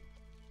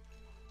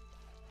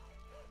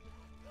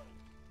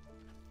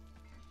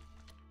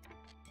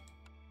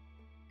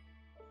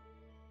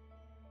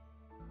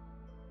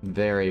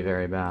 Very,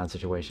 very bad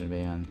situation to be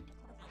in.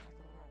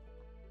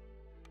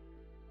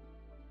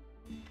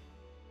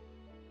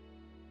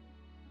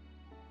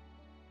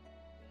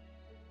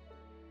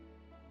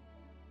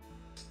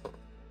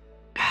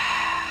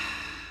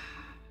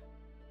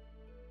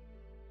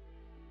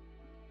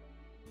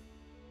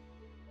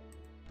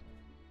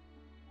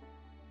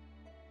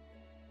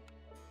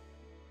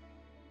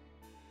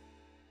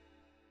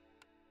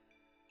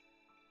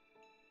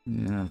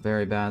 Yeah,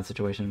 very bad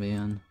situation to be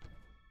in.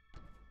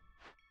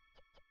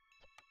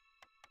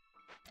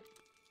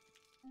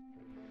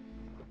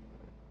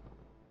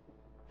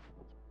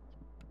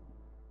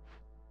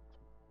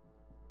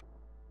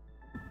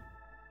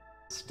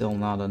 Still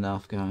not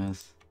enough,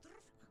 guys.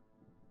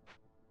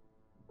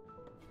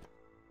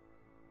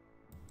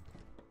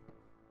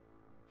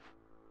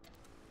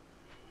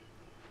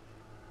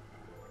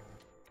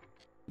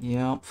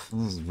 Yep,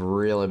 this is a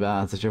really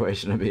bad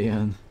situation to be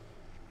in.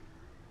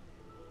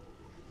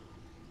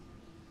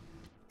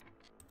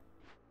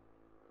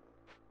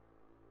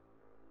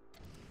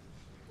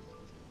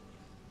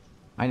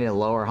 I need to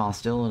lower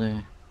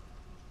hostility.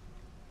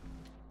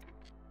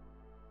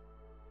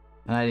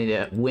 And I need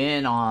to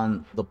win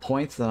on the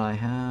points that I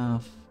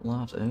have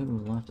left. Oh,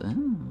 left.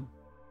 Oh.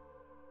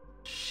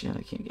 Shit,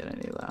 I can't get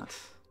any of that.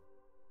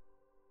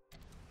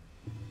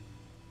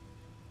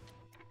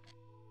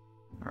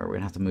 Alright, we're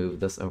gonna have to move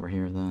this over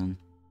here then.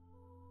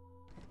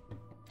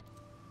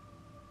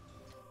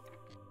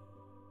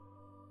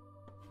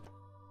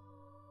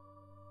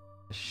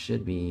 This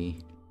should be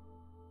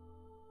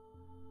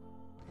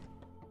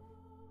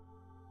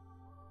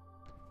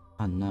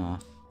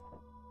enough.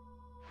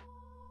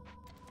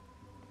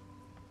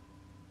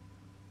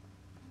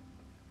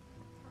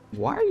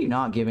 Why are you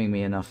not giving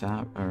me enough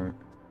fabric?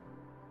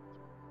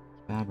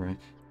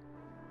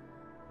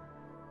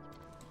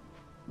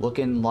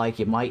 Looking like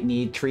you might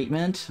need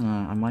treatment?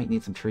 I might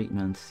need some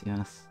treatment,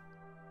 yes.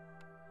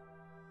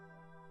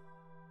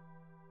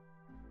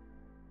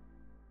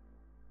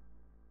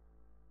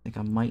 I think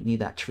I might need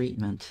that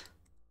treatment.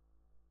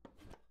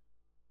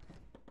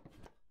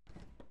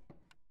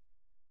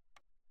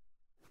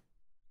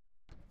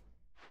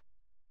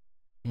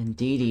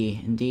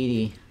 Indeedy,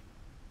 indeedy.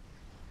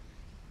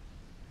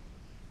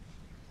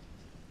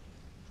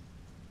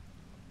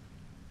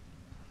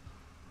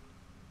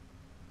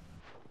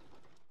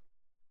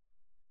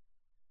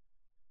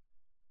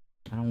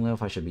 I don't know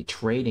if I should be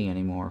trading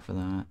anymore for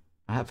that.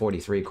 I have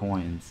 43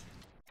 coins.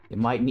 You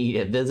might need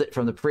a visit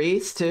from the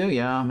priest too?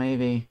 Yeah,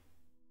 maybe.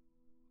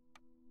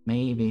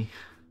 Maybe.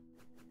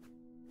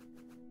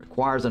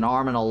 Requires an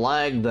arm and a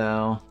leg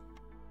though.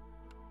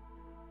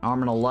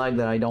 Arm and a leg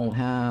that I don't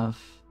have.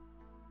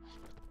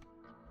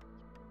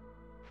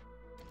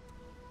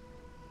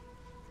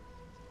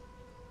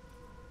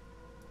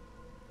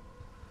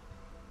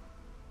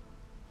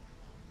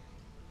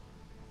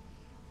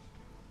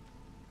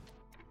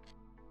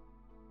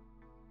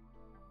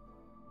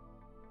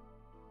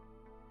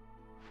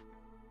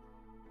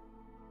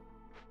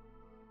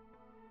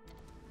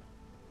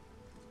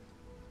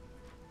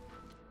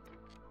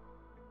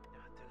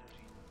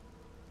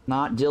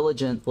 Not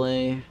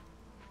diligently.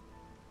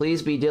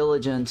 Please be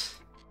diligent.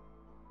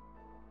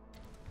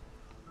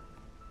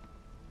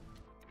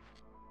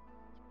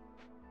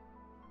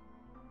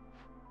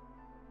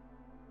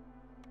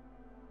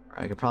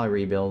 I could probably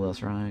rebuild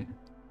this, right?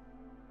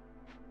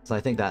 So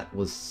I think that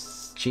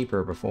was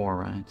cheaper before,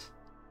 right?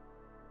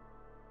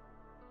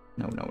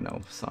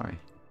 No, sorry.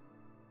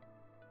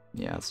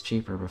 Yeah, it's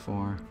cheaper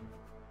before.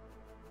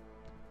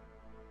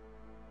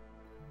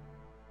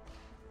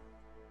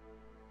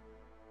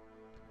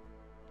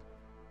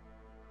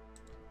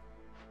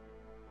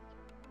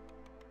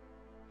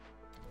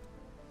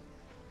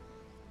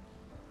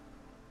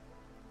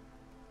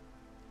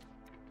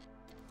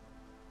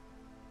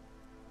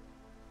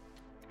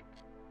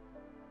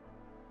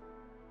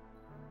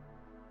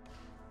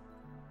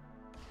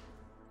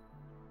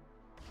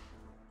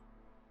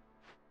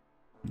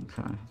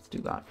 Okay, let's do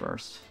that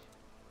first.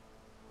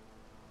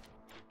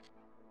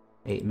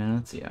 8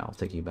 minutes? Yeah, I'll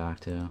take you back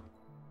too.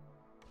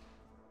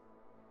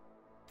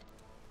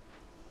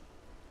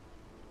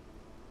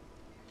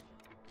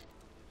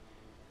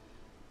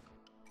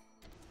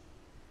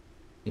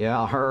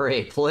 Yeah,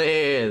 hurry,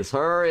 please,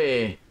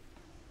 hurry!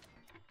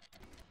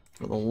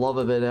 For the love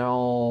of it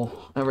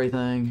all,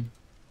 everything.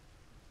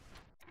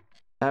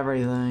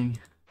 Everything.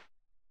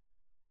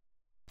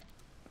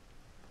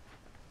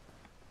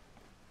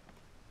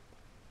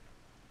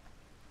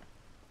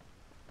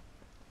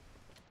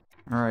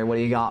 Alright, what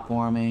do you got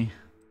for me?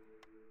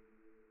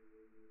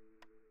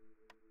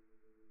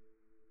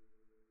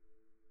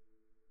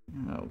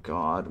 Oh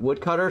god.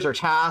 Woodcutters are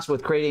tasked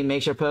with creating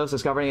makeshift posts,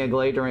 discovering a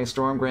glade during a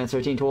storm, grants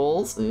 13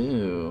 tools.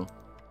 Ooh.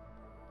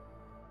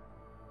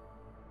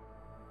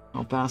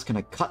 How fast can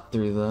I cut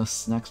through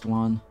this next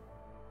one?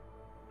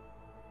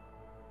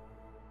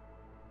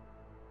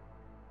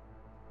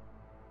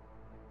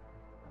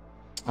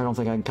 I don't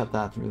think I can cut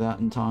that through that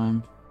in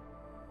time.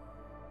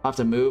 I have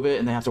to move it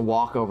and they have to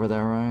walk over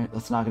there, right?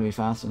 That's not gonna be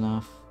fast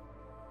enough.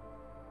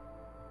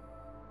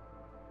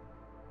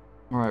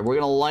 Alright, we're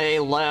gonna lay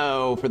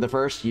low for the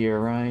first year,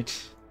 right?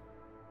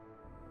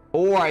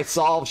 Or I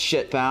solve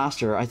shit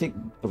faster. I think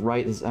the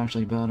right is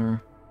actually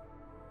better.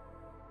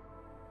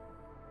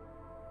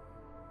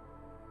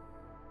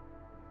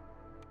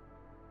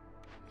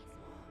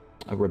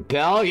 A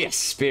rebellious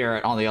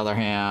spirit, on the other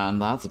hand.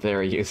 That's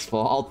very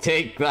useful. I'll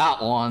take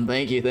that one.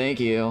 Thank you, thank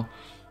you.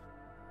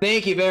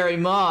 Thank you very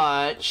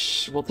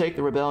much. We'll take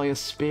the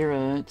rebellious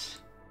spirit.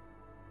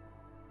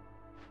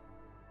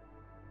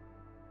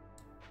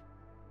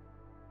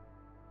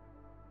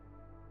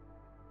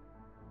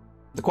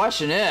 The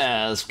question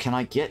is, can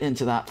I get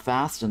into that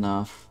fast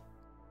enough?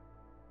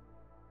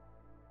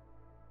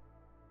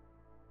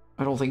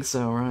 I don't think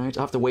so, right?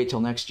 I'll have to wait till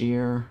next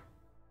year.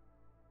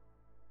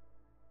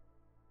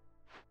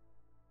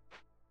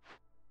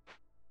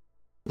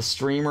 The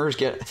streamers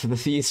get...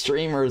 These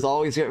streamers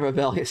always get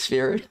rebellious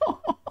spirit.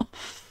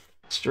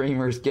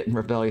 Streamers getting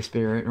rebellious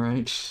spirit,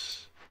 right?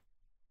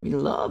 We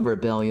love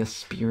rebellious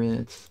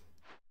spirits.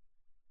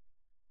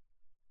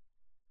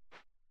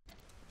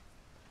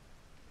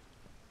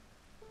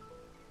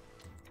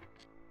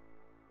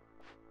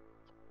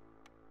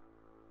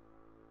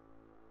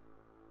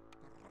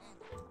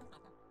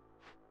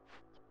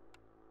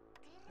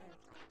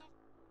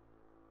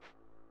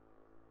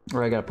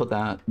 Or I gotta put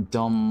that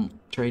dumb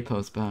trade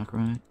post back,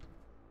 right?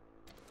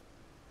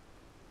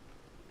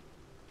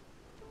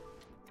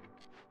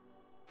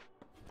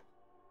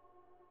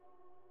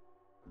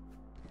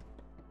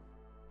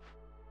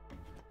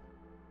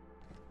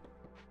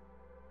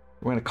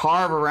 We're gonna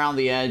carve around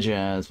the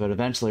edges, but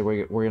eventually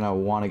we're gonna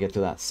want to get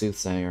to that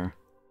soothsayer.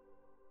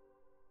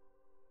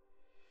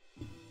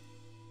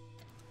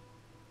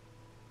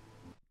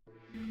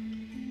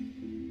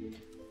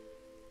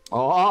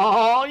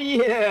 Oh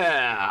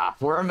yeah!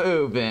 We're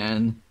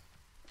moving.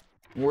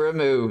 We're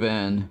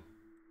moving.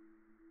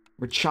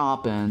 We're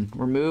chopping.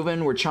 We're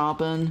moving, we're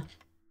chopping.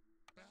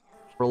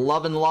 We're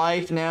loving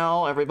life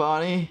now,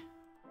 everybody.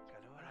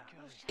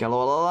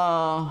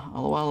 Galawala,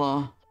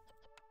 alawala.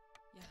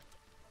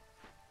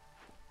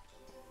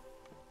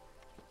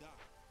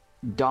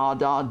 Da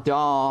da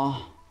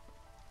da.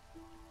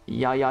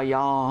 Ya ya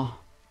ya.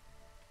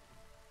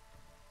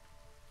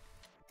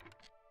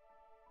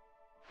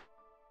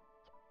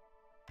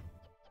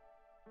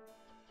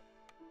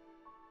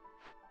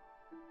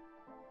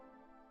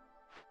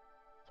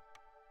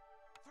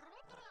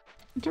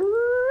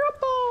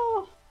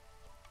 Drupal.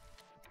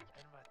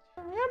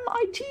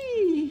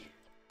 MIT.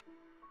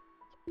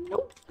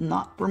 Nope,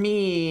 not for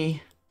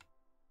me.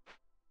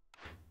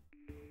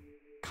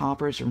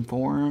 Coppers from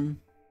Forum.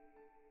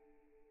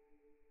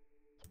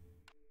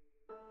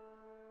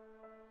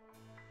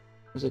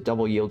 There's a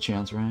double yield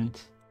chance,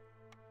 right?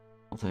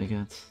 I'll take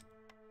it.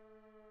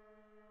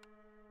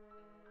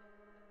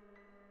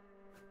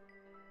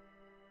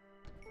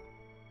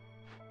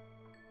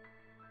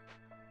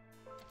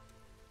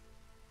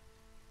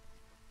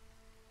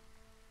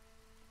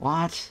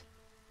 What?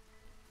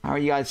 How are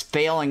you guys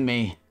failing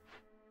me?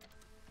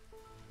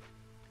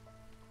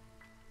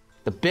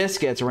 The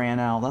biscuits ran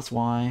out, that's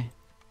why.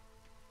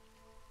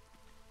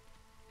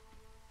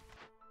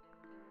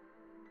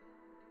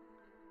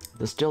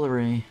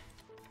 Distillery.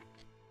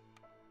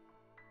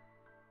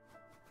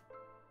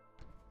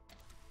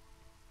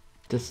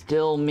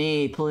 Distill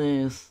me,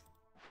 please.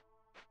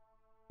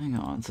 Hang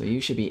on, so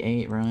you should be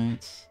 8,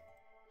 right?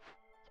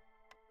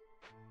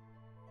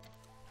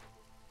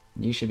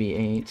 You should be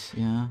 8,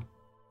 yeah.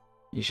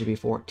 You should be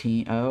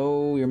 14.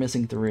 Oh, you're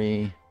missing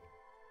 3.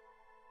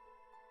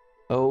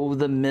 Oh,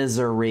 the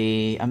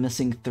misery. I'm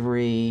missing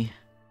 3.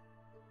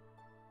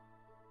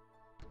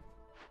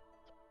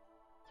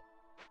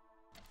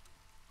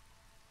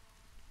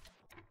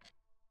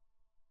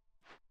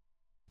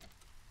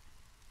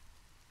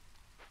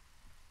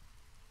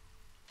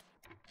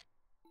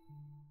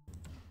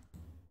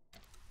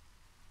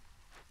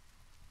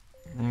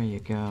 There you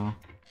go.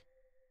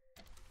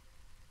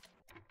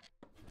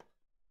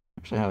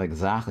 Actually, I have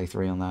exactly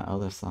 3 on that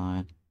other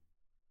side.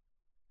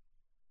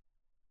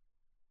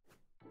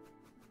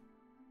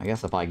 I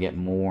guess if I get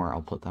more,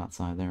 I'll put that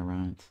side there,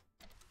 right?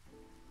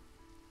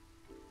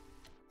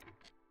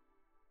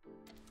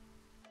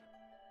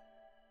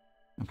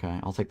 Okay,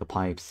 I'll take the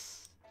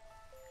pipes.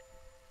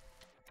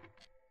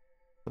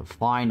 So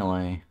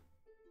finally,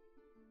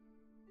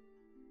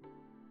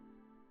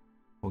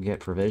 we'll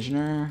get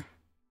provisioner.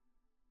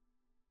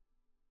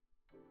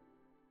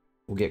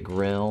 We'll get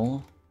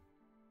grill.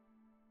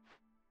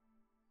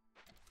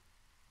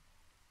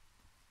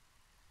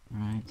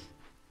 Right.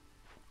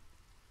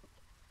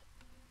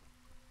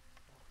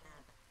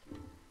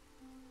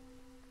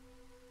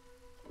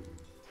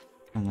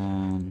 And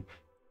then...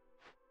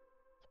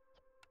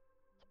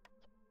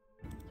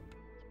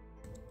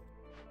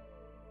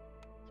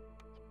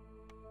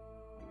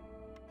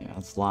 yeah,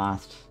 it's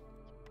last.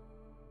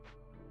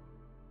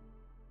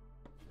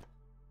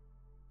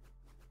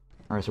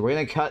 Alright, so we're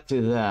gonna cut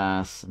to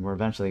this, and we're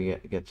eventually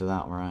get to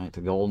that, right?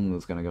 The golden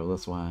is gonna go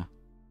this way.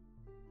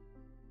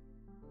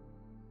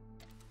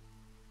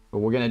 But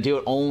we're gonna do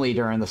it only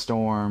during the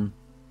storm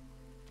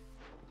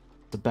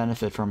to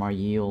benefit from our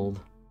yield.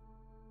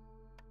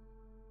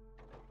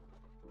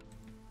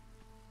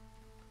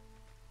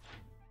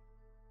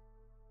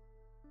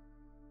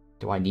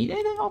 Do I need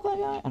anything off that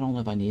guy? I don't know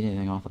if I need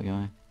anything off that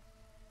guy.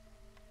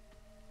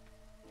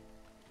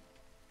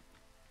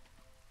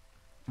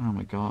 Oh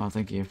my god,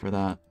 thank you for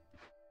that.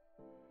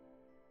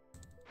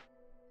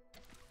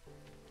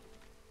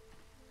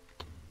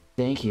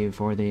 Thank you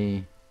for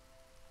the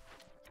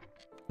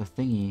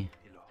thingy.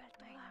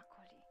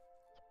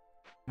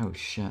 Oh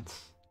shit.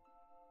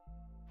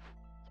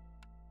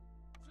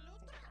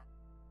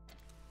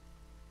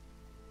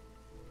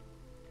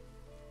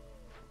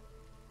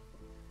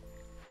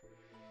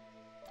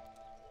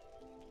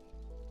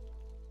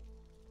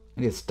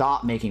 I need to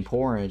stop making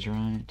porridge,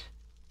 right?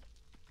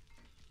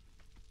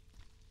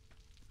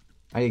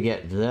 I need to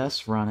get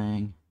this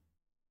running.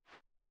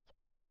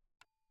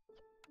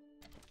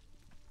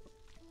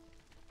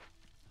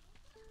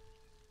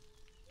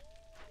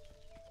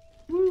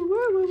 Woo,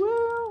 woo, woo,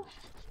 woo.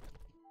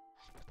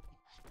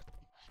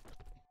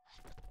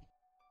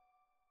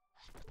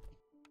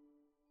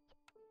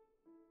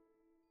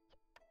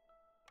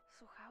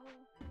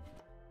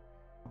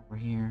 Over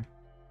here.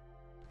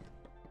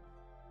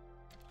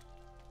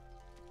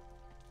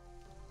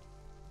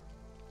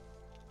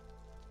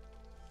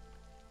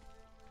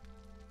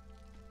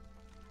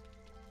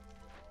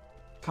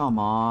 Come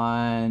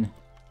on.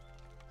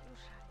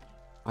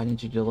 Why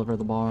didn't you deliver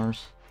the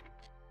bars?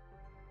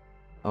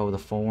 Oh, the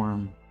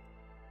form.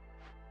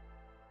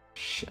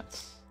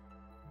 Shit.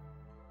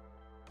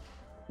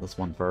 this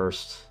one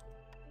first.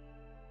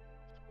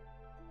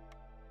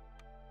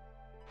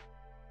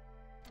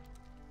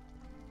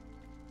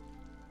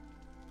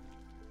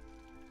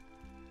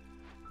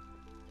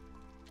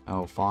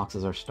 Oh,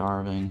 foxes are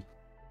starving.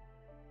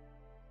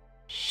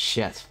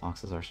 Shit,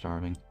 foxes are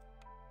starving.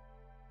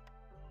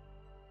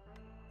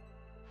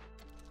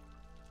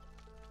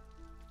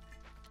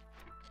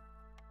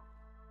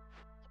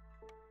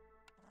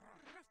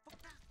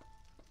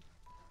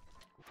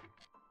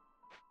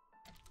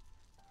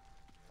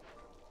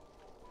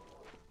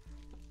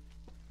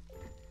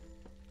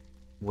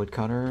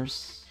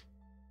 Woodcutters.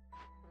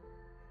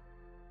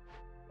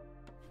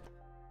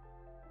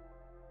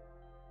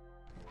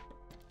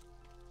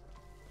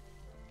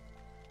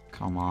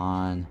 Come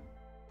on.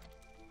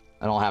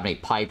 I don't have any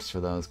pipes for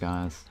those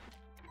guys.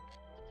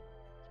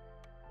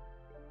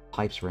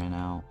 Pipes ran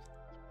out.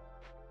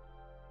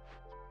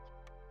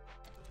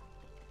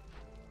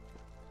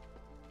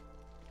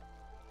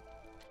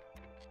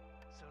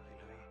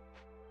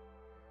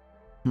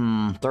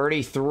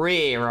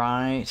 33,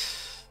 right?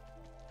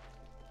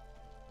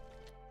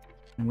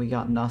 And we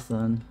got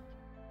nothing.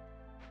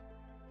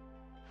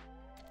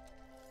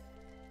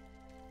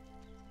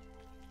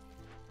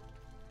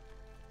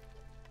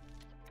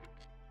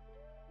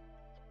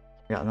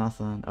 Got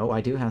nothing. Oh, I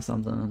do have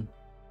something.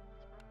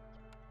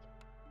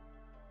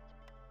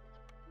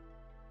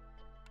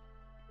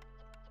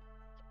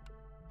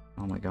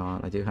 Oh my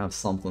god, I do have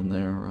something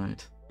there,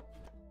 right?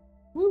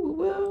 Woo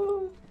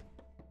woo!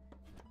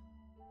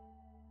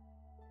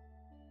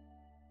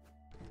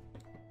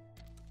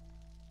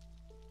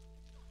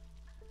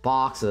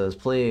 Boxes,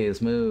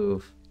 please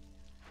move.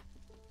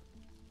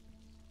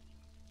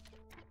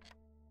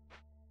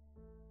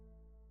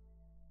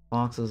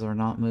 Boxes are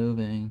not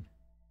moving.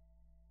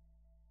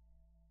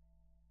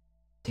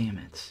 Damn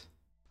it.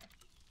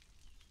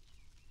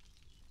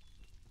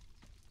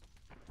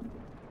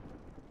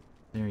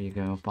 There you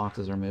go,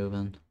 boxes are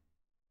moving.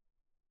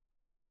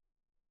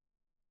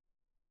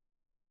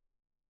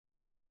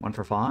 1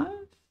 for 5?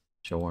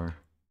 Sure.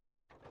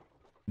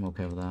 I'm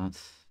okay with that.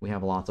 We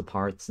have lots of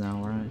parts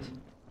now, right?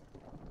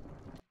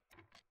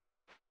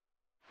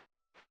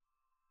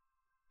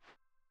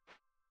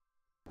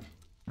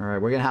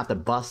 Alright, we're gonna have to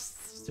bust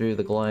through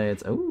the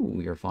glades. Oh,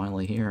 you're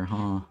finally here,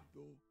 huh?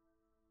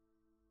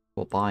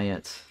 We'll buy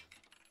it.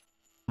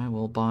 I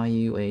will buy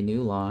you a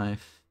new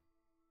life.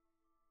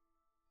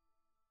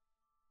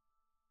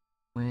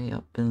 Way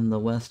up in the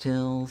West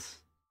Hills.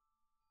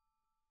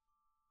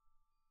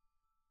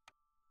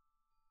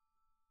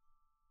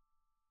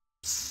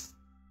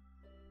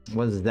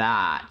 What is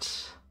that?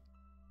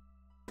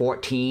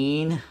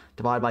 14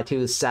 divided by 2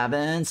 is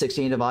 7.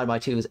 16 divided by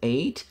 2 is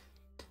 8.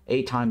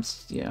 8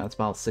 times, yeah, that's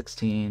about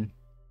 16.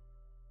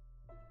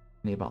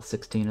 Need about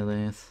 16 of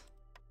these.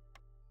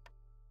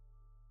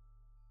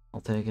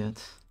 I'll take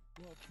it.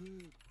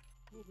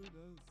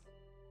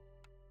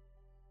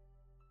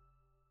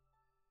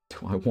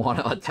 Do I want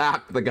to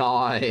attack the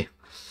guy?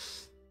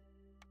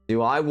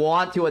 Do I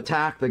want to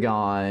attack the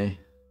guy?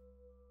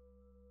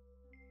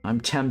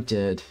 I'm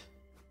tempted.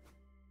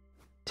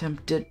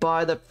 Tempted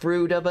by the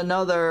fruit of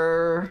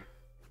another.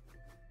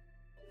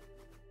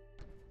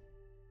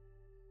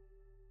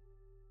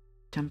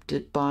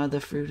 Tempted by the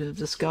fruit of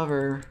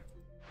discover.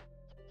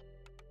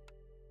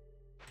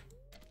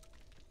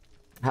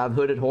 Have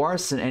hooded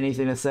horse and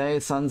anything to say,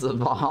 sons of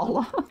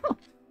Valhalla?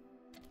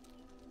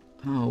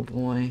 Oh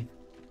boy.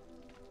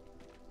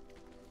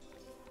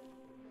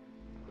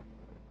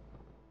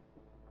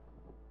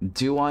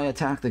 Do I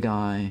attack the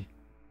guy?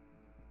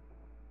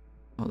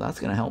 Oh, that's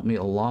gonna help me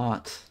a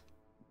lot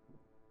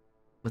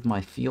with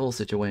my fuel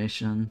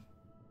situation.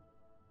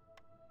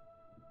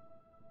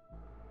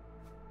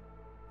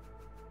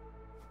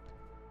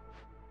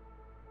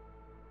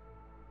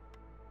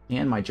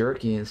 And my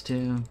jerky is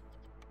too.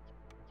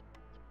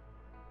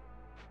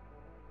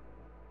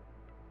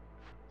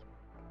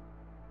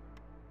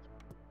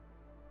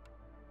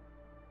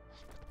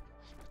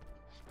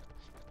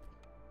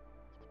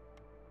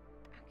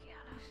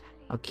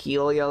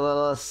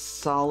 Akilia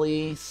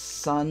Sali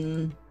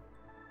Sun.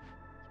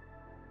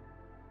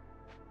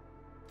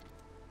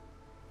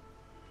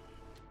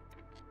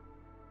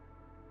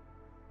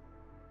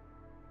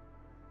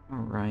 All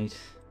right.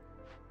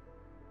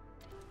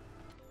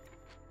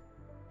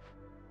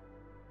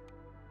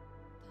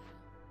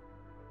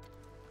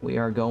 We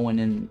are going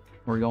in.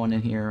 We're going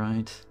in here,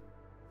 right?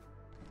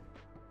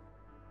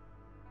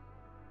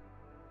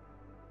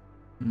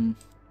 Hmm.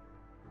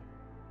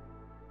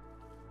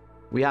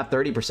 We have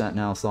 30%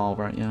 now solved,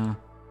 right? Yeah.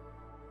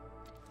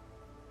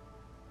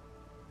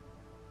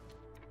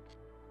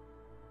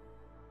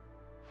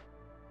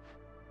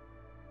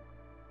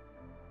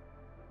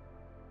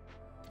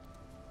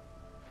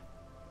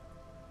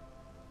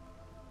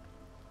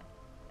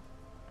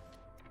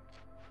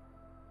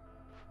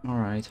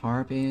 Alright,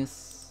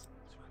 harpies.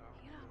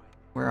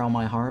 Where are all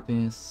my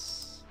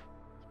harpies?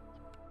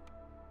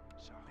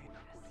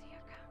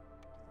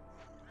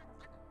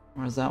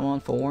 Where's that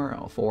one? 4?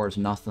 Oh, 4 is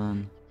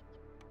nothing.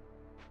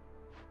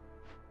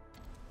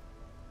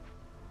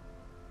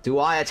 Do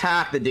I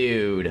attack the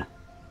dude?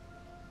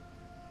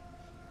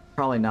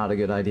 Probably not a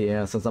good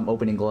idea since I'm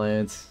opening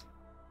glades.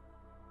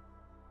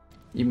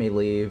 You may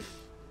leave.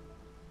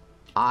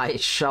 I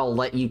shall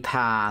let you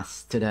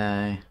pass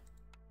today.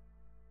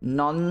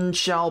 None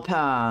shall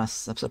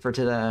pass, except for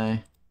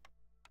today.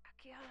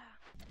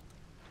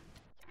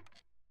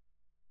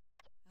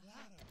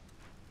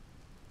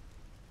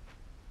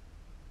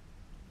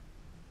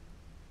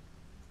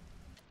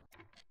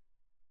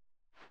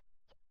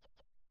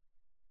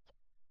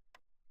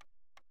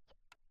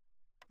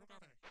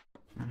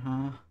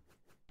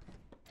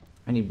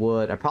 I need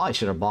wood. I probably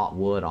should have bought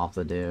wood off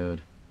the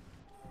dude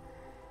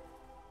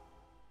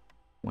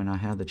when I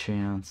had the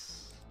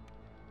chance.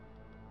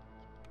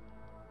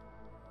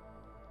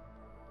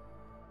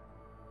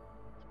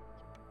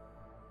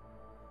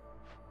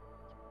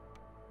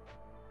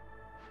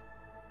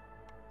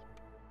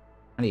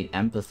 I need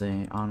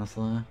empathy,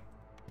 honestly.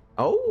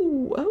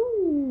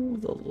 Oh,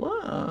 the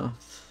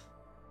left.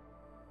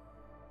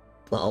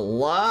 The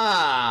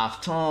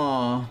left,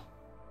 huh?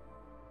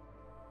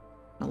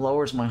 That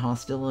lowers my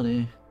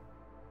hostility.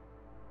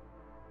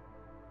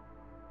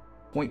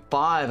 0.5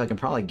 I can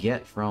probably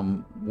get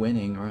from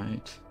winning,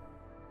 right?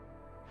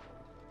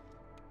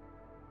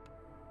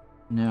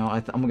 No,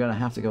 I'm gonna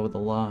have to go with the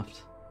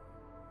left.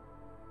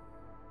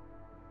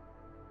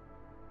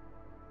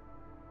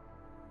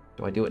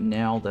 Do I do it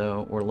now,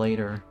 though, or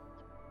later?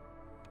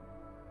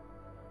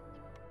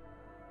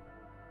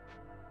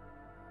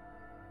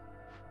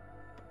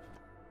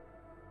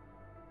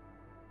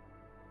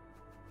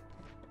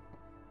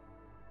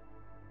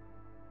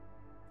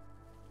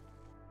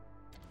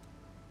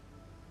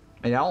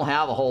 I mean, I don't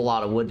have a whole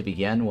lot of wood to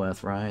begin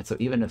with, right? So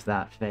even if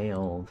that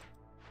failed,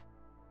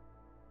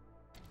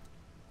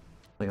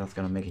 I think that's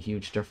gonna make a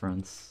huge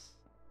difference.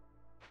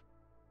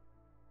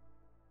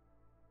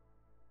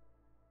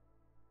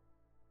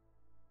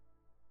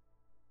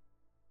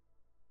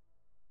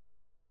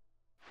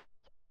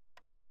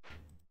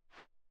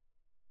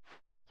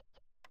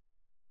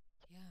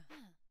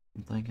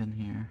 I'm thinking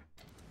here.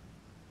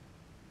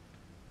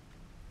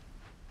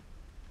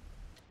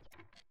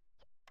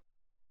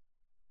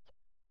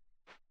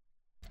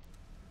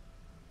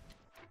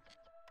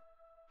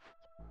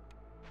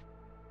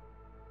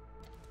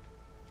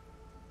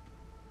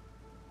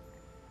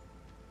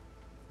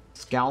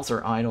 Scouts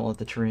are idle at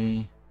the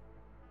tree.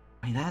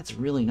 I mean, that's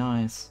really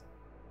nice.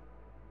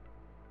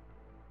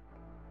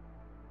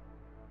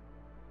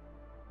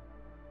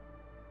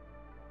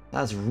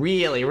 That's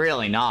really,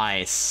 really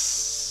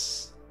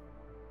nice.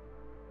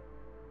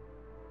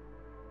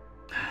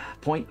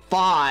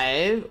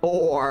 0.5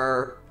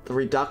 or the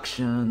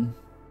reduction.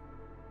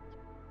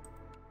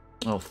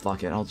 Oh,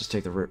 fuck it. I'll just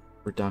take the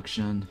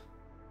reduction.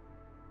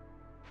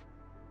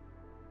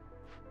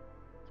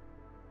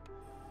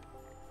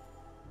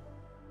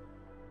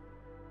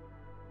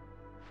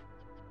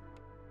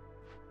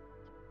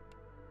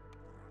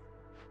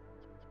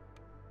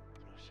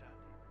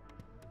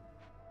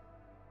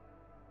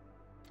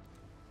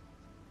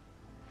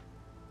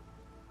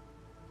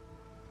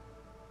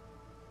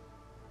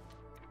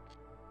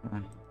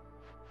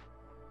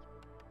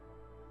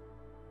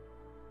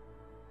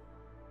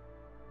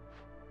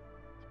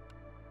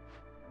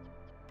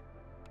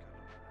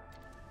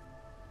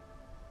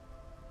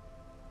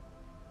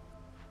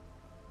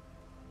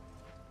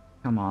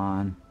 Come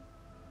on.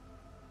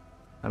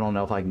 I don't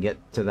know if I can get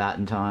to that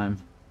in time.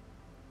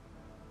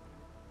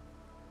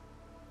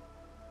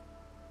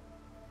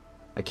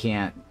 I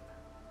can't.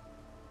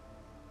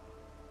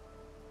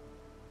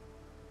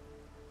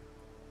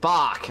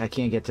 Fuck! I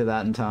can't get to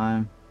that in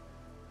time.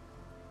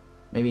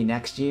 Maybe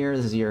next year?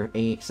 This is year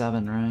 8,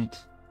 7, right?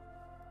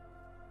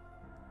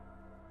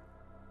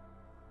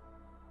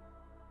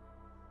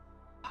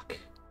 Fuck.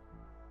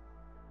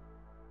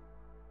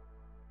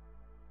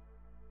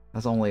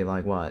 That's only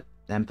like, what?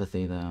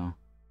 Empathy, though.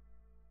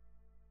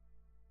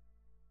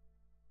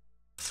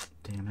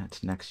 Damn it.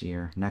 Next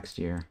year. Next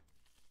year.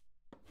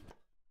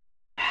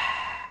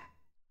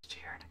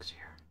 Next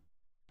year.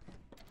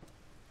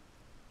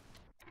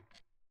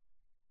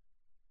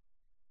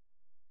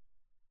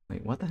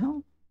 Wait, what the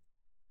hell?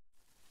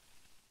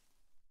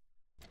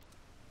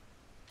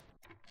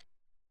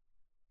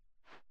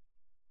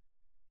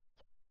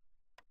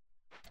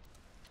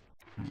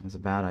 It was a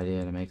bad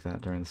idea to make that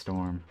during the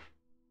storm.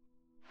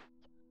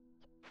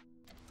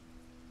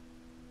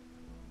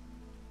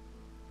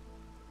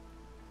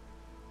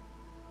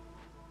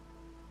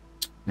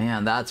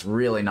 Man, that's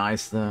really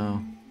nice, though.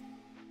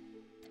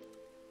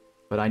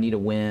 But I need a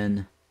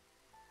win.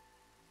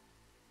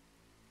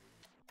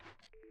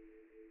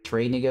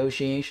 Trade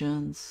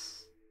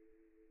negotiations?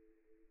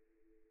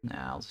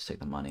 Nah, I'll just take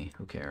the money.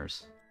 Who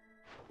cares?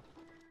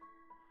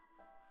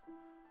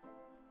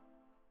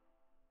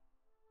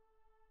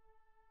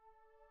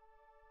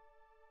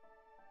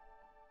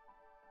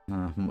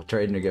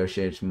 Trade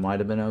negotiation might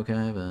have been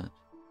okay, but...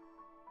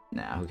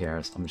 Nah, who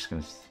cares? I'm just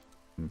gonna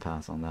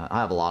pass on that. I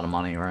have a lot of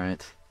money,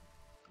 right?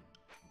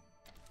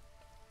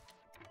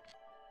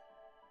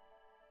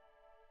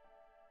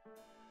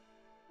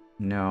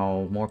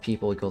 No, more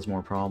people equals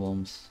more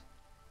problems.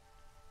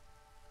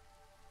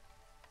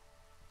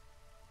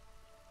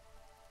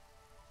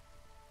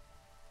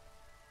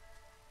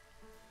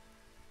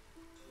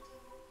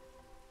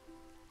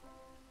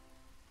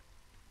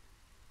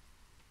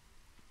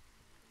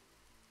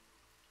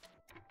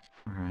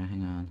 Alright,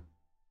 hang on.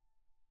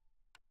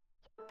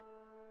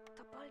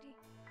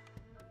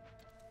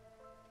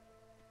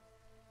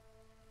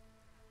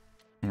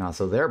 Hang on,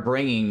 so they're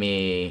bringing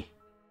me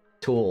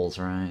tools,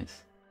 right?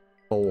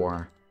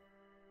 4.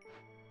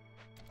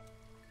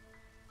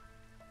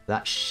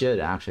 That should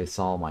actually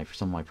solve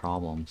some of my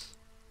problems.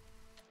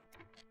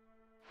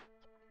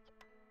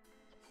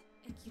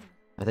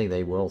 I think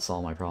they will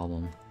solve my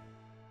problem.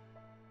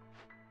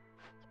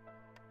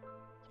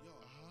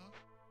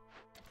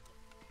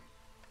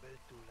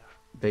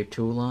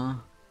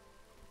 Betula.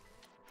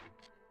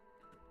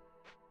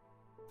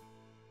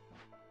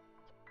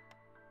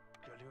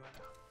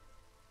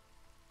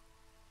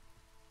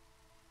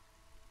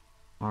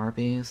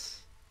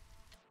 Harpies.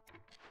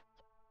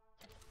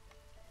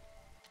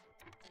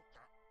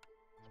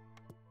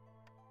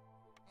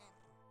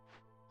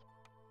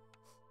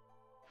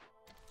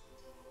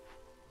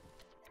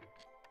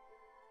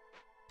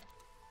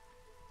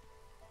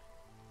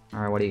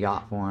 Alright, what do you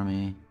got for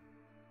me?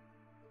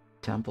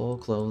 Temple,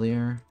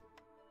 Clothier.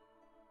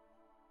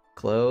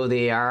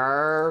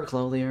 Clothier.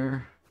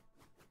 Clothier.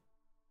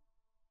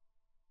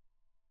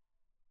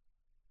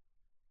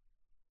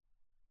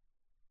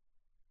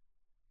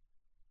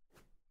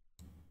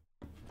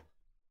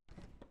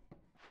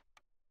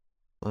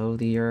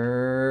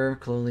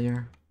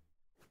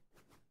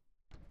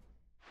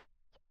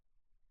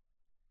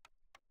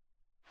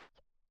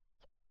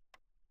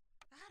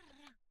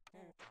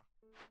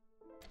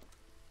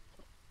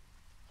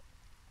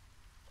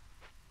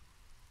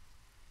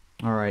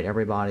 Alright,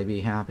 everybody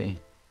be happy.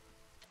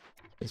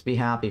 Just be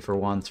happy for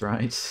once,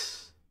 right?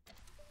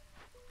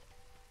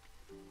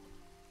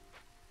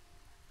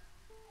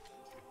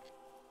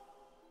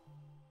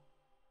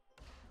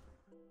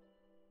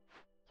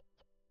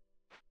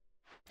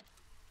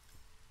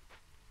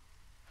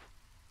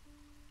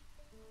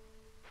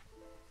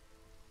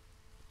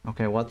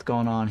 Okay, what's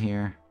going on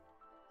here?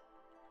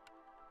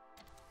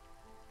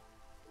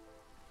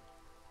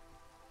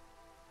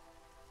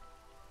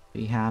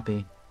 Be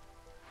happy.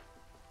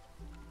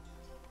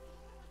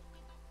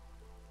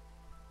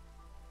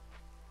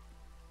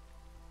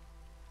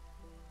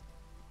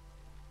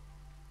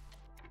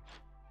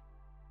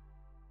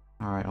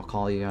 Alright, I'll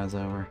call you guys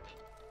over.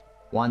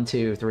 1,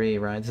 2, 3,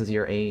 right? This is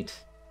year 8.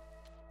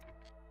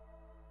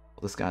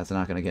 Well, this guy's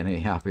not gonna get any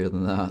happier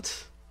than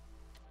that.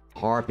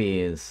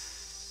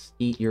 Harpies.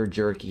 Eat your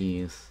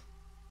jerkies.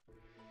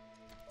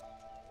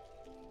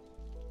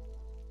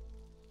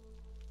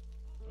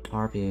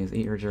 Harpies,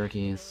 eat your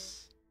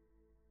jerkies.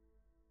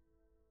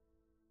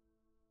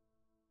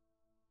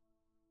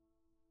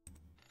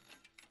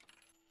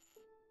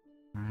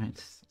 Alright,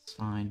 it's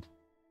fine.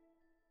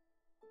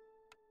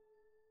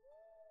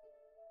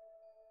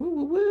 Woo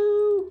woo woo!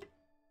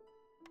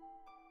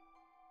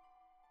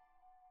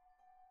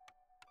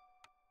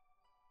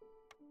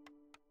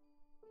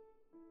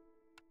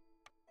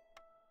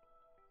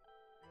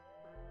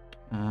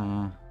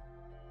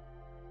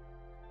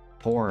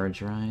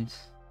 Porridge, right?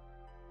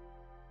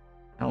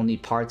 I don't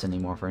need parts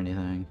anymore for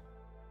anything.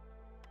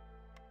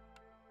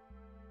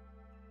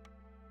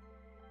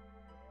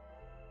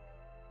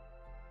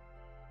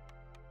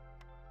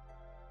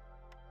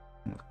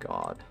 Oh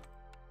god.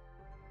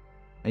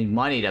 I need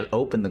money to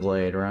open the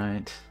glade,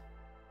 right?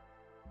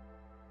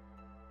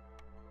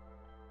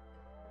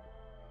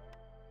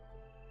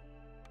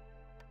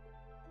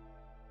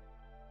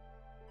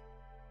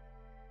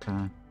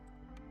 Okay.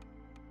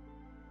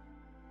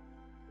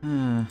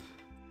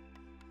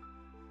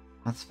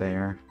 That's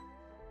fair.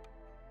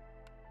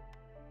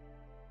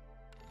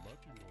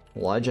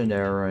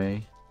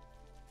 Legendary.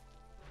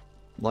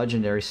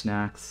 Legendary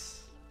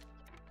snacks.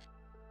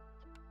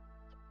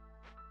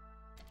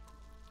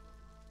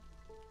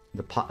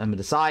 I'm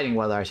deciding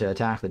whether I should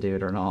attack the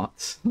dude or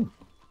not.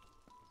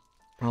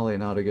 Probably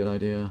not a good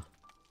idea.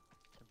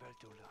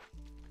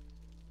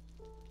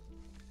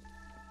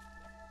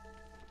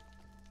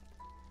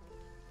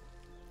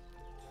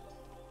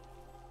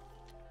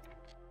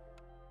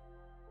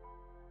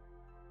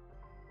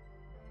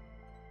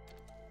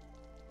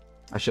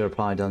 I should have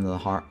probably done the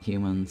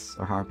humans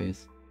or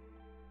harpies.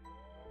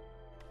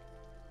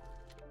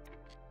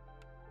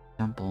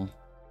 Temple.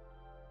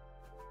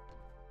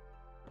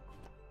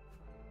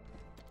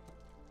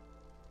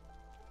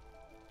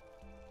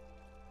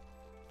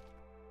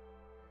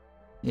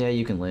 Yeah,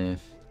 you can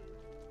leave.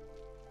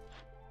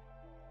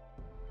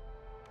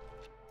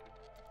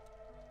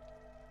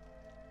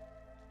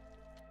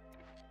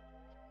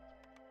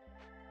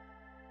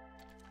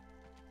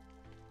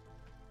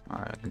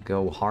 Alright, I could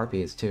go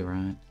harpies too,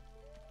 right?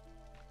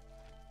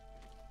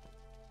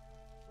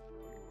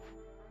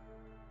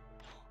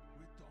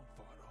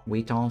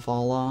 Wheat on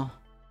Falla?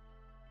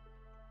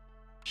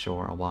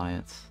 Sure, I'll buy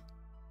it.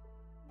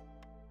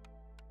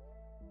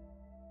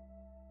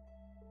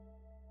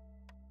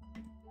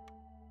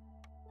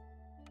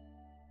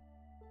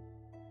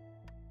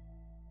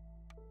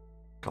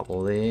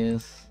 Couple of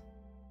these.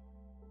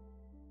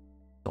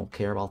 Don't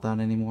care about that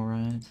anymore,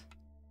 right?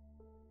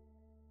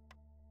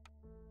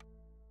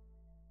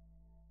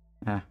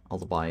 I'll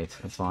buy it.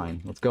 That's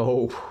fine. Let's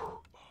go.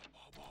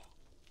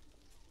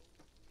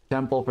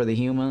 Temple for the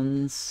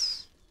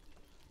humans.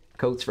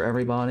 Coats for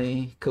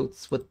everybody.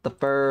 Coats with the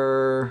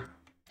fur.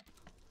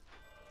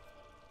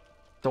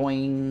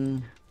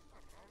 Doing.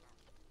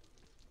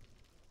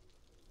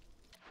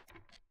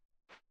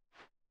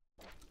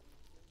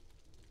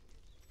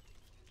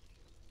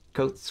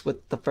 Coats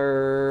with the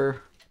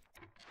fur.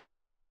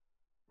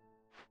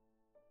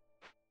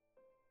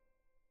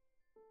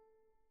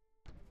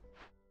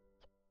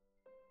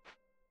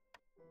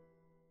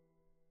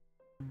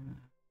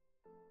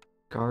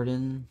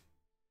 Garden.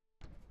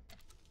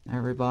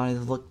 Everybody's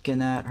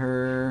looking at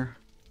her.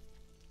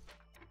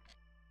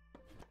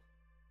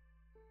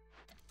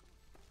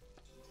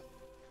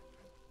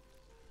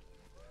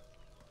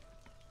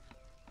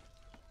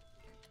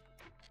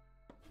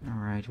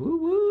 Alright, woo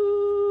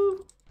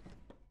woo!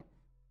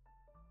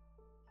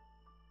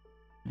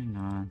 Hang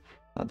on.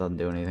 That doesn't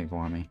do anything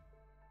for me.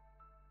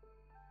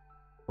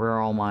 Where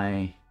are all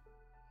my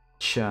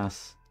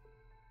chests?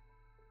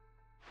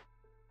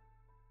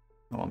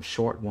 Oh, I'm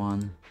short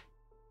one.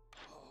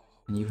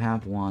 And you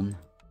have one.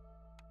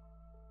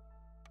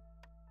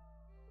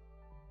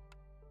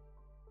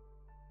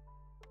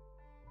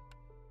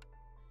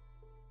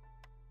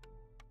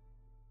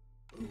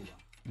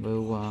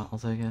 Ooh, I'll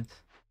take it.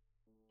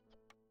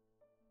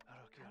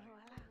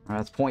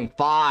 Alright, that's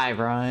 0.5,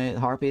 right?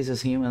 Harpies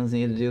as humans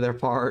need to do their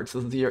parts.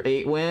 This is your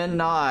 8 win?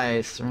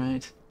 Nice,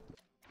 right?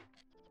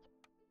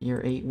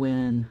 Your 8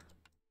 win.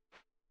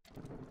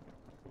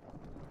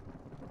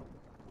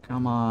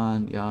 Come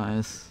on,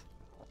 guys.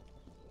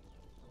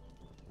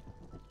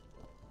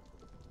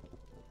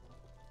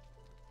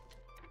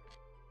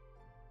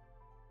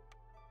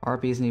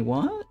 Harpies need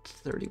what?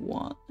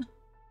 31.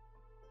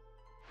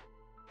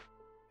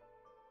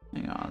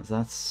 Hang on,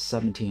 that's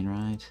 17,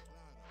 right?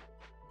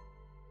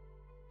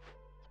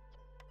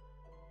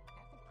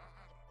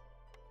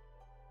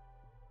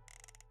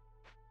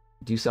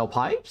 Do you sell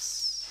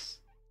pipes?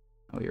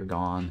 Oh, you're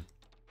gone.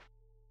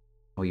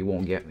 Oh, you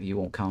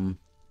won't come.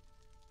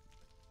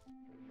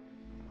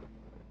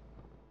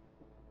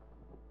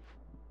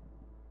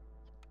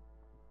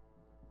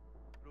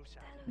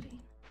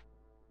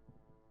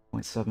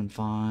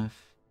 .75.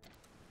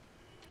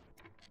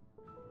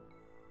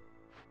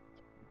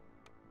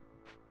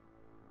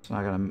 It's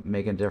not gonna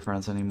make a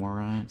difference anymore,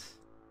 right?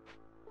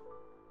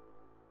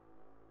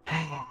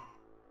 Hang on.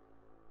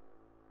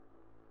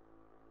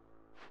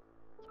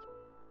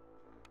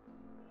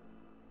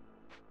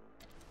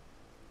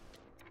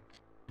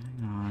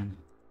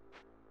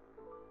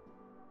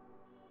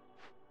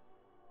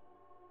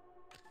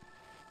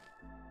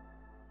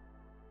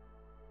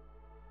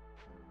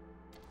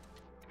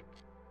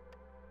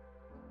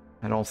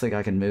 I don't think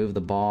I can move the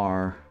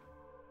bar.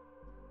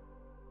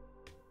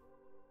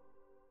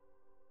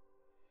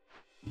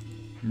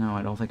 No,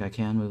 I don't think I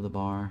can move the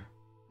bar.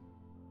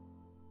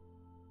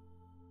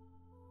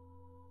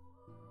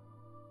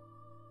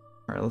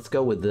 Alright, let's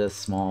go with this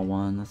small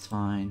one. That's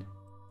fine.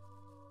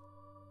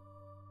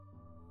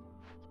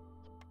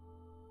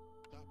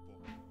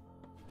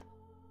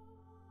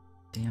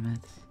 Damn it.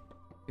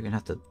 You're gonna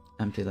have to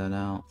empty that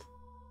out.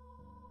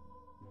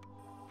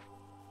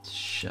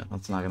 Shit,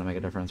 that's not gonna make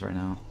a difference right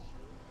now.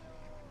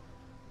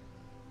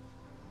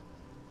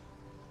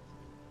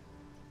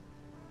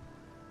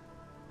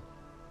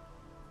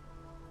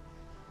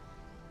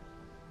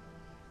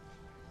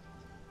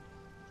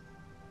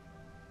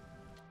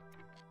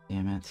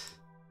 Damn it.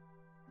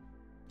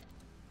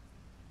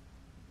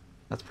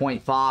 That's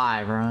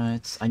 0.5,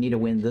 right? I need to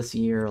win this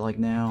year, like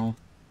now.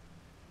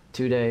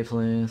 2 day,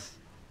 please.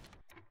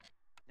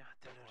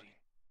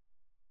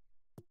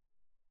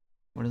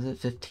 What is it?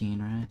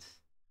 15, right?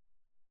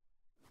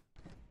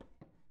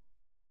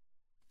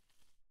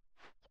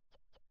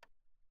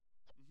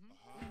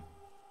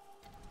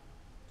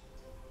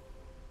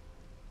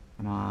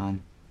 Come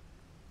on.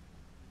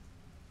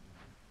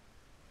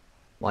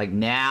 Like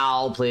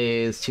now,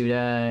 please. 2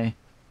 day.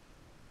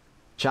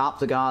 Chop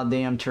the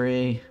goddamn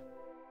tree.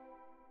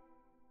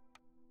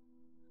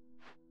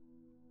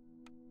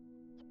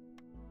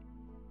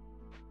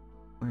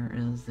 Where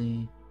is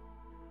the...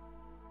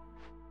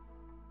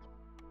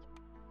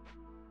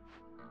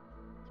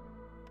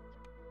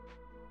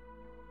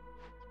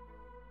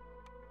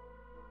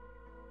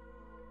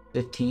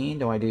 $15?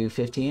 Do I do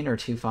 15 or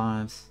 2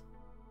 5s?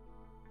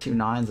 2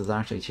 9s is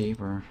actually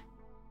cheaper.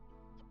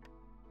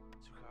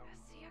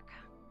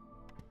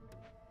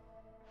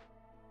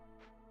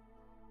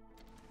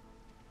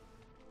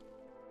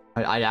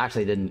 I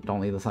actually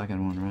don't leave the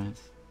second one, right?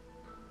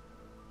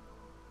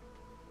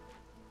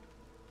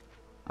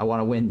 I want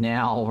to win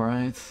now,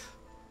 right?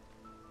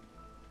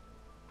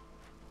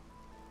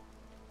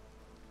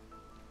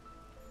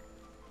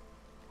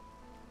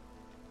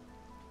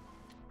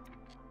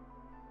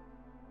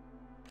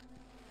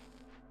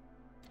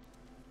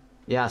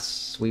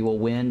 Yes, we will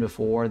win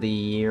before the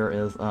year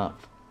is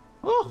up.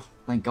 Oh,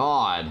 thank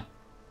God.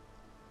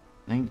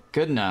 Thank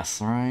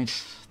goodness, alright?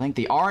 Thank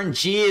the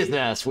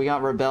RNG we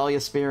got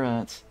Rebellious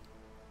Spirit.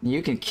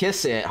 You can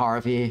kiss it,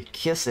 Harvey.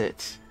 Kiss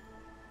it.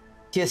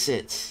 Kiss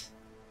it.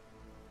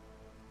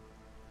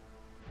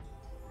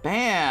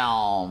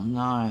 Bam!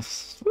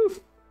 Nice. Woo.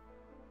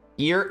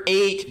 Year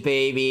 8,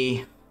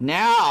 baby.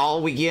 Now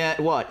we get,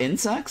 what,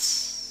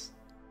 insects?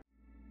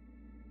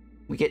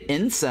 We get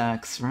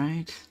insects,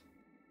 right?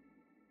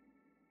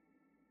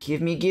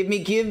 Give me, give me,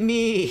 give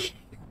me!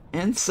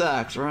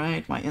 Insects,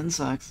 right? My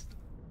insects.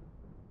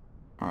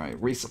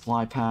 Alright,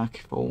 resupply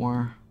pack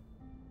 4.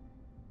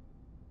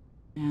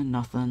 And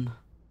nothing.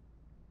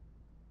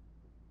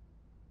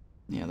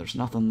 Yeah, there's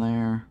nothing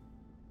there.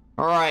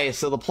 Alright,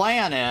 so the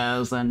plan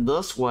is then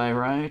this way,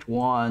 right?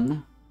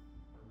 1,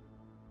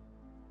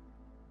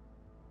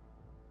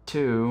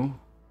 2,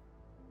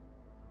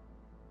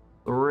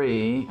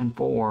 3, and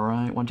 4,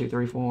 right? 1, 2,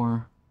 3,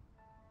 4.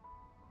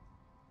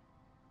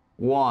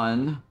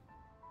 1,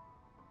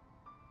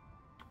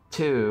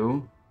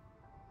 2,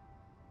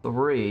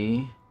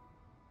 3,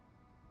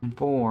 and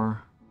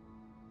 4.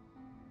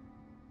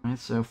 Alright,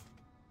 so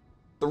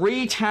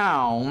 3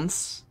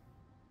 towns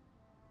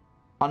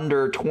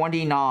under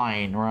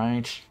 29,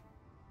 right?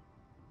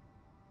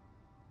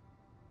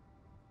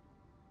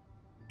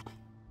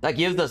 That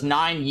gives us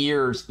 9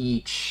 years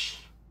each.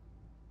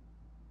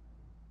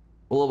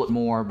 A little bit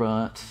more,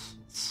 but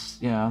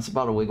yeah, it's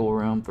about a wiggle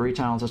room. 3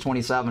 towns is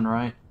 27,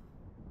 right?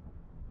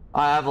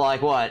 I have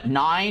like what?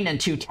 9 and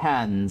 2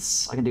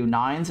 10s. I can do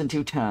 9s and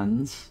 2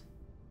 10s.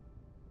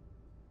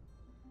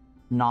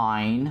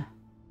 9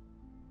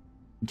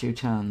 and 2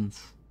 10s.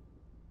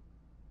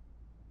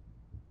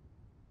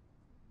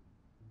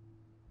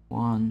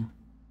 1,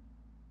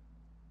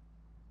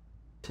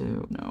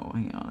 2. No,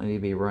 hang on. I need to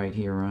be right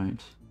here,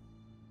 right?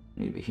 I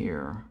need to be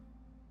here.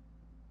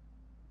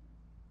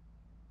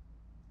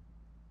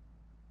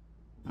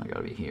 I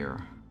gotta be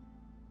here.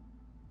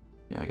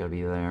 Yeah, I gotta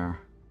be there.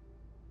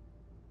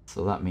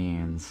 So that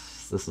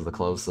means this is the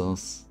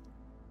closest.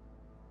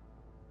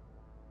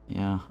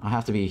 Yeah, I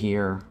have to be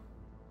here.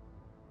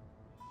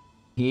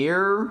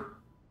 Here,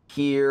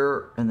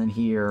 here, and then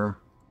here.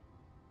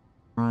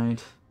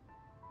 Right?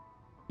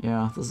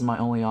 Yeah, this is my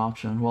only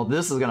option. Well,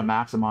 this is gonna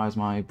maximize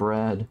my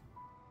bread.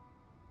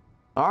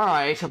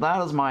 Alright,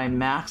 that is my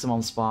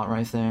maximum spot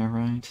right there,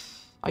 right?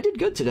 I did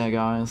good today,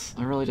 guys.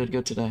 I really did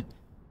good today.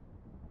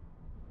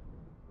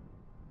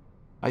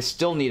 I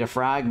still need a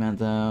fragment,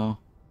 though.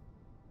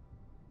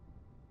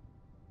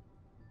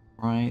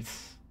 Right?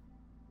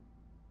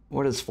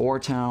 What is 4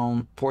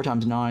 times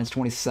 9 is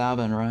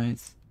 27, right?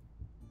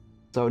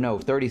 So, no,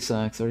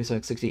 36.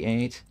 36,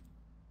 68.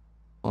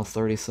 Plus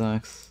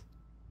 36.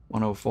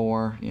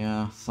 104.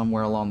 Yeah,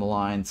 somewhere along the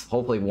lines.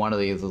 Hopefully one of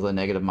these is a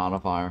negative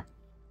modifier.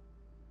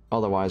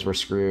 Otherwise, we're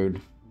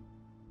screwed.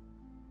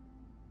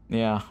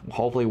 Yeah,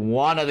 hopefully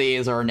one of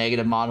these are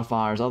negative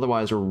modifiers.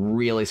 Otherwise, we're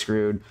really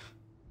screwed.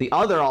 The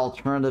other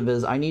alternative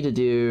is I need to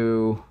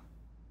do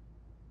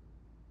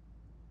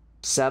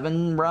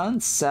 7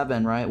 runs?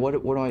 7, right? What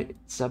do I...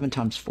 7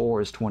 times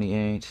 4 is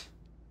 28.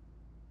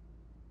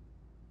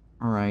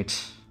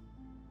 Alright.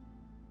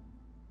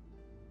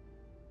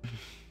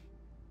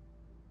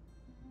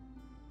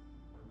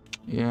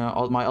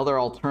 Yeah, my other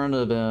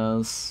alternative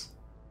is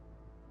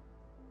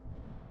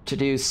to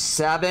do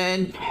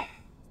 7,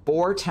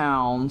 4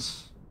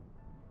 towns,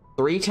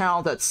 3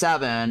 towns at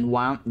 7,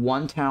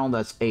 1 town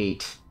that's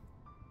 8.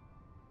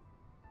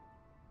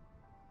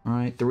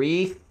 Alright,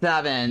 3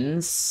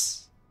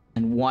 7s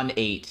and 1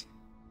 8.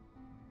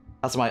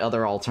 That's my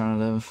other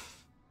alternative.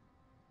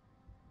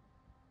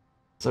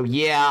 So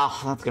yeah,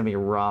 that's gonna be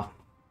rough.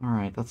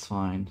 Alright, that's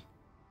fine.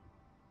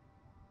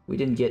 We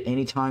didn't get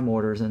any time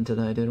orders in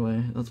today, did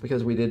we? That's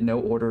because we did no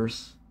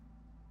orders.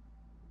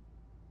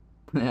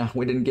 Yeah,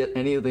 we didn't get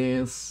any of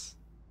these.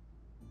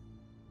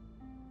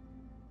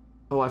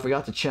 Oh, I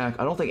forgot to check.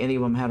 I don't think any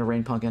of them had a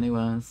rain punk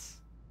anyways.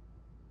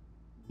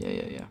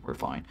 Yeah, we're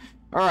fine.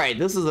 Alright,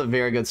 this is a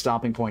very good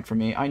stopping point for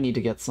me. I need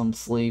to get some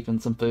sleep and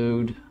some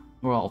food.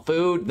 Well,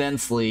 food, then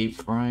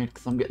sleep, right?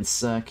 Because I'm getting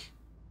sick.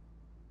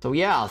 So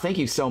yeah, thank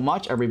you so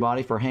much,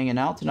 everybody, for hanging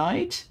out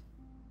tonight.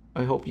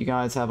 I hope you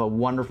guys have a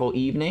wonderful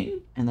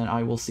evening, and then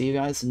I will see you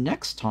guys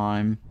next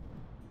time.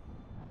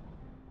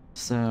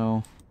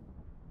 So,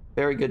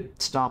 very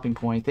good stopping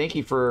point. Thank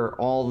you for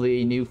all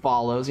the new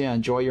follows. Yeah,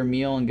 enjoy your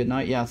meal and good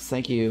night. Yes,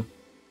 thank you.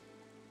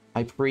 I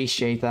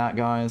appreciate that,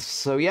 guys.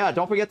 So yeah,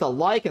 don't forget to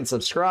like and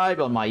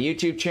subscribe on my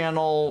YouTube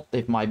channel.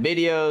 If my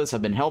videos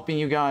have been helping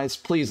you guys,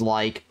 please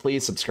like,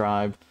 please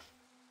subscribe.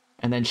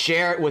 And then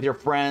share it with your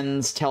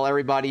friends. Tell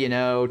everybody you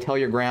know. Tell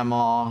your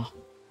grandma.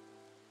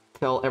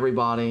 Tell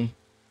everybody.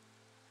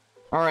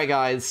 Alright,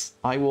 guys.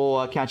 I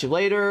will catch you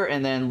later.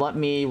 And then let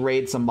me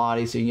raid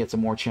somebody so you can get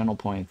some more channel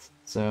points.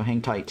 So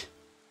hang tight.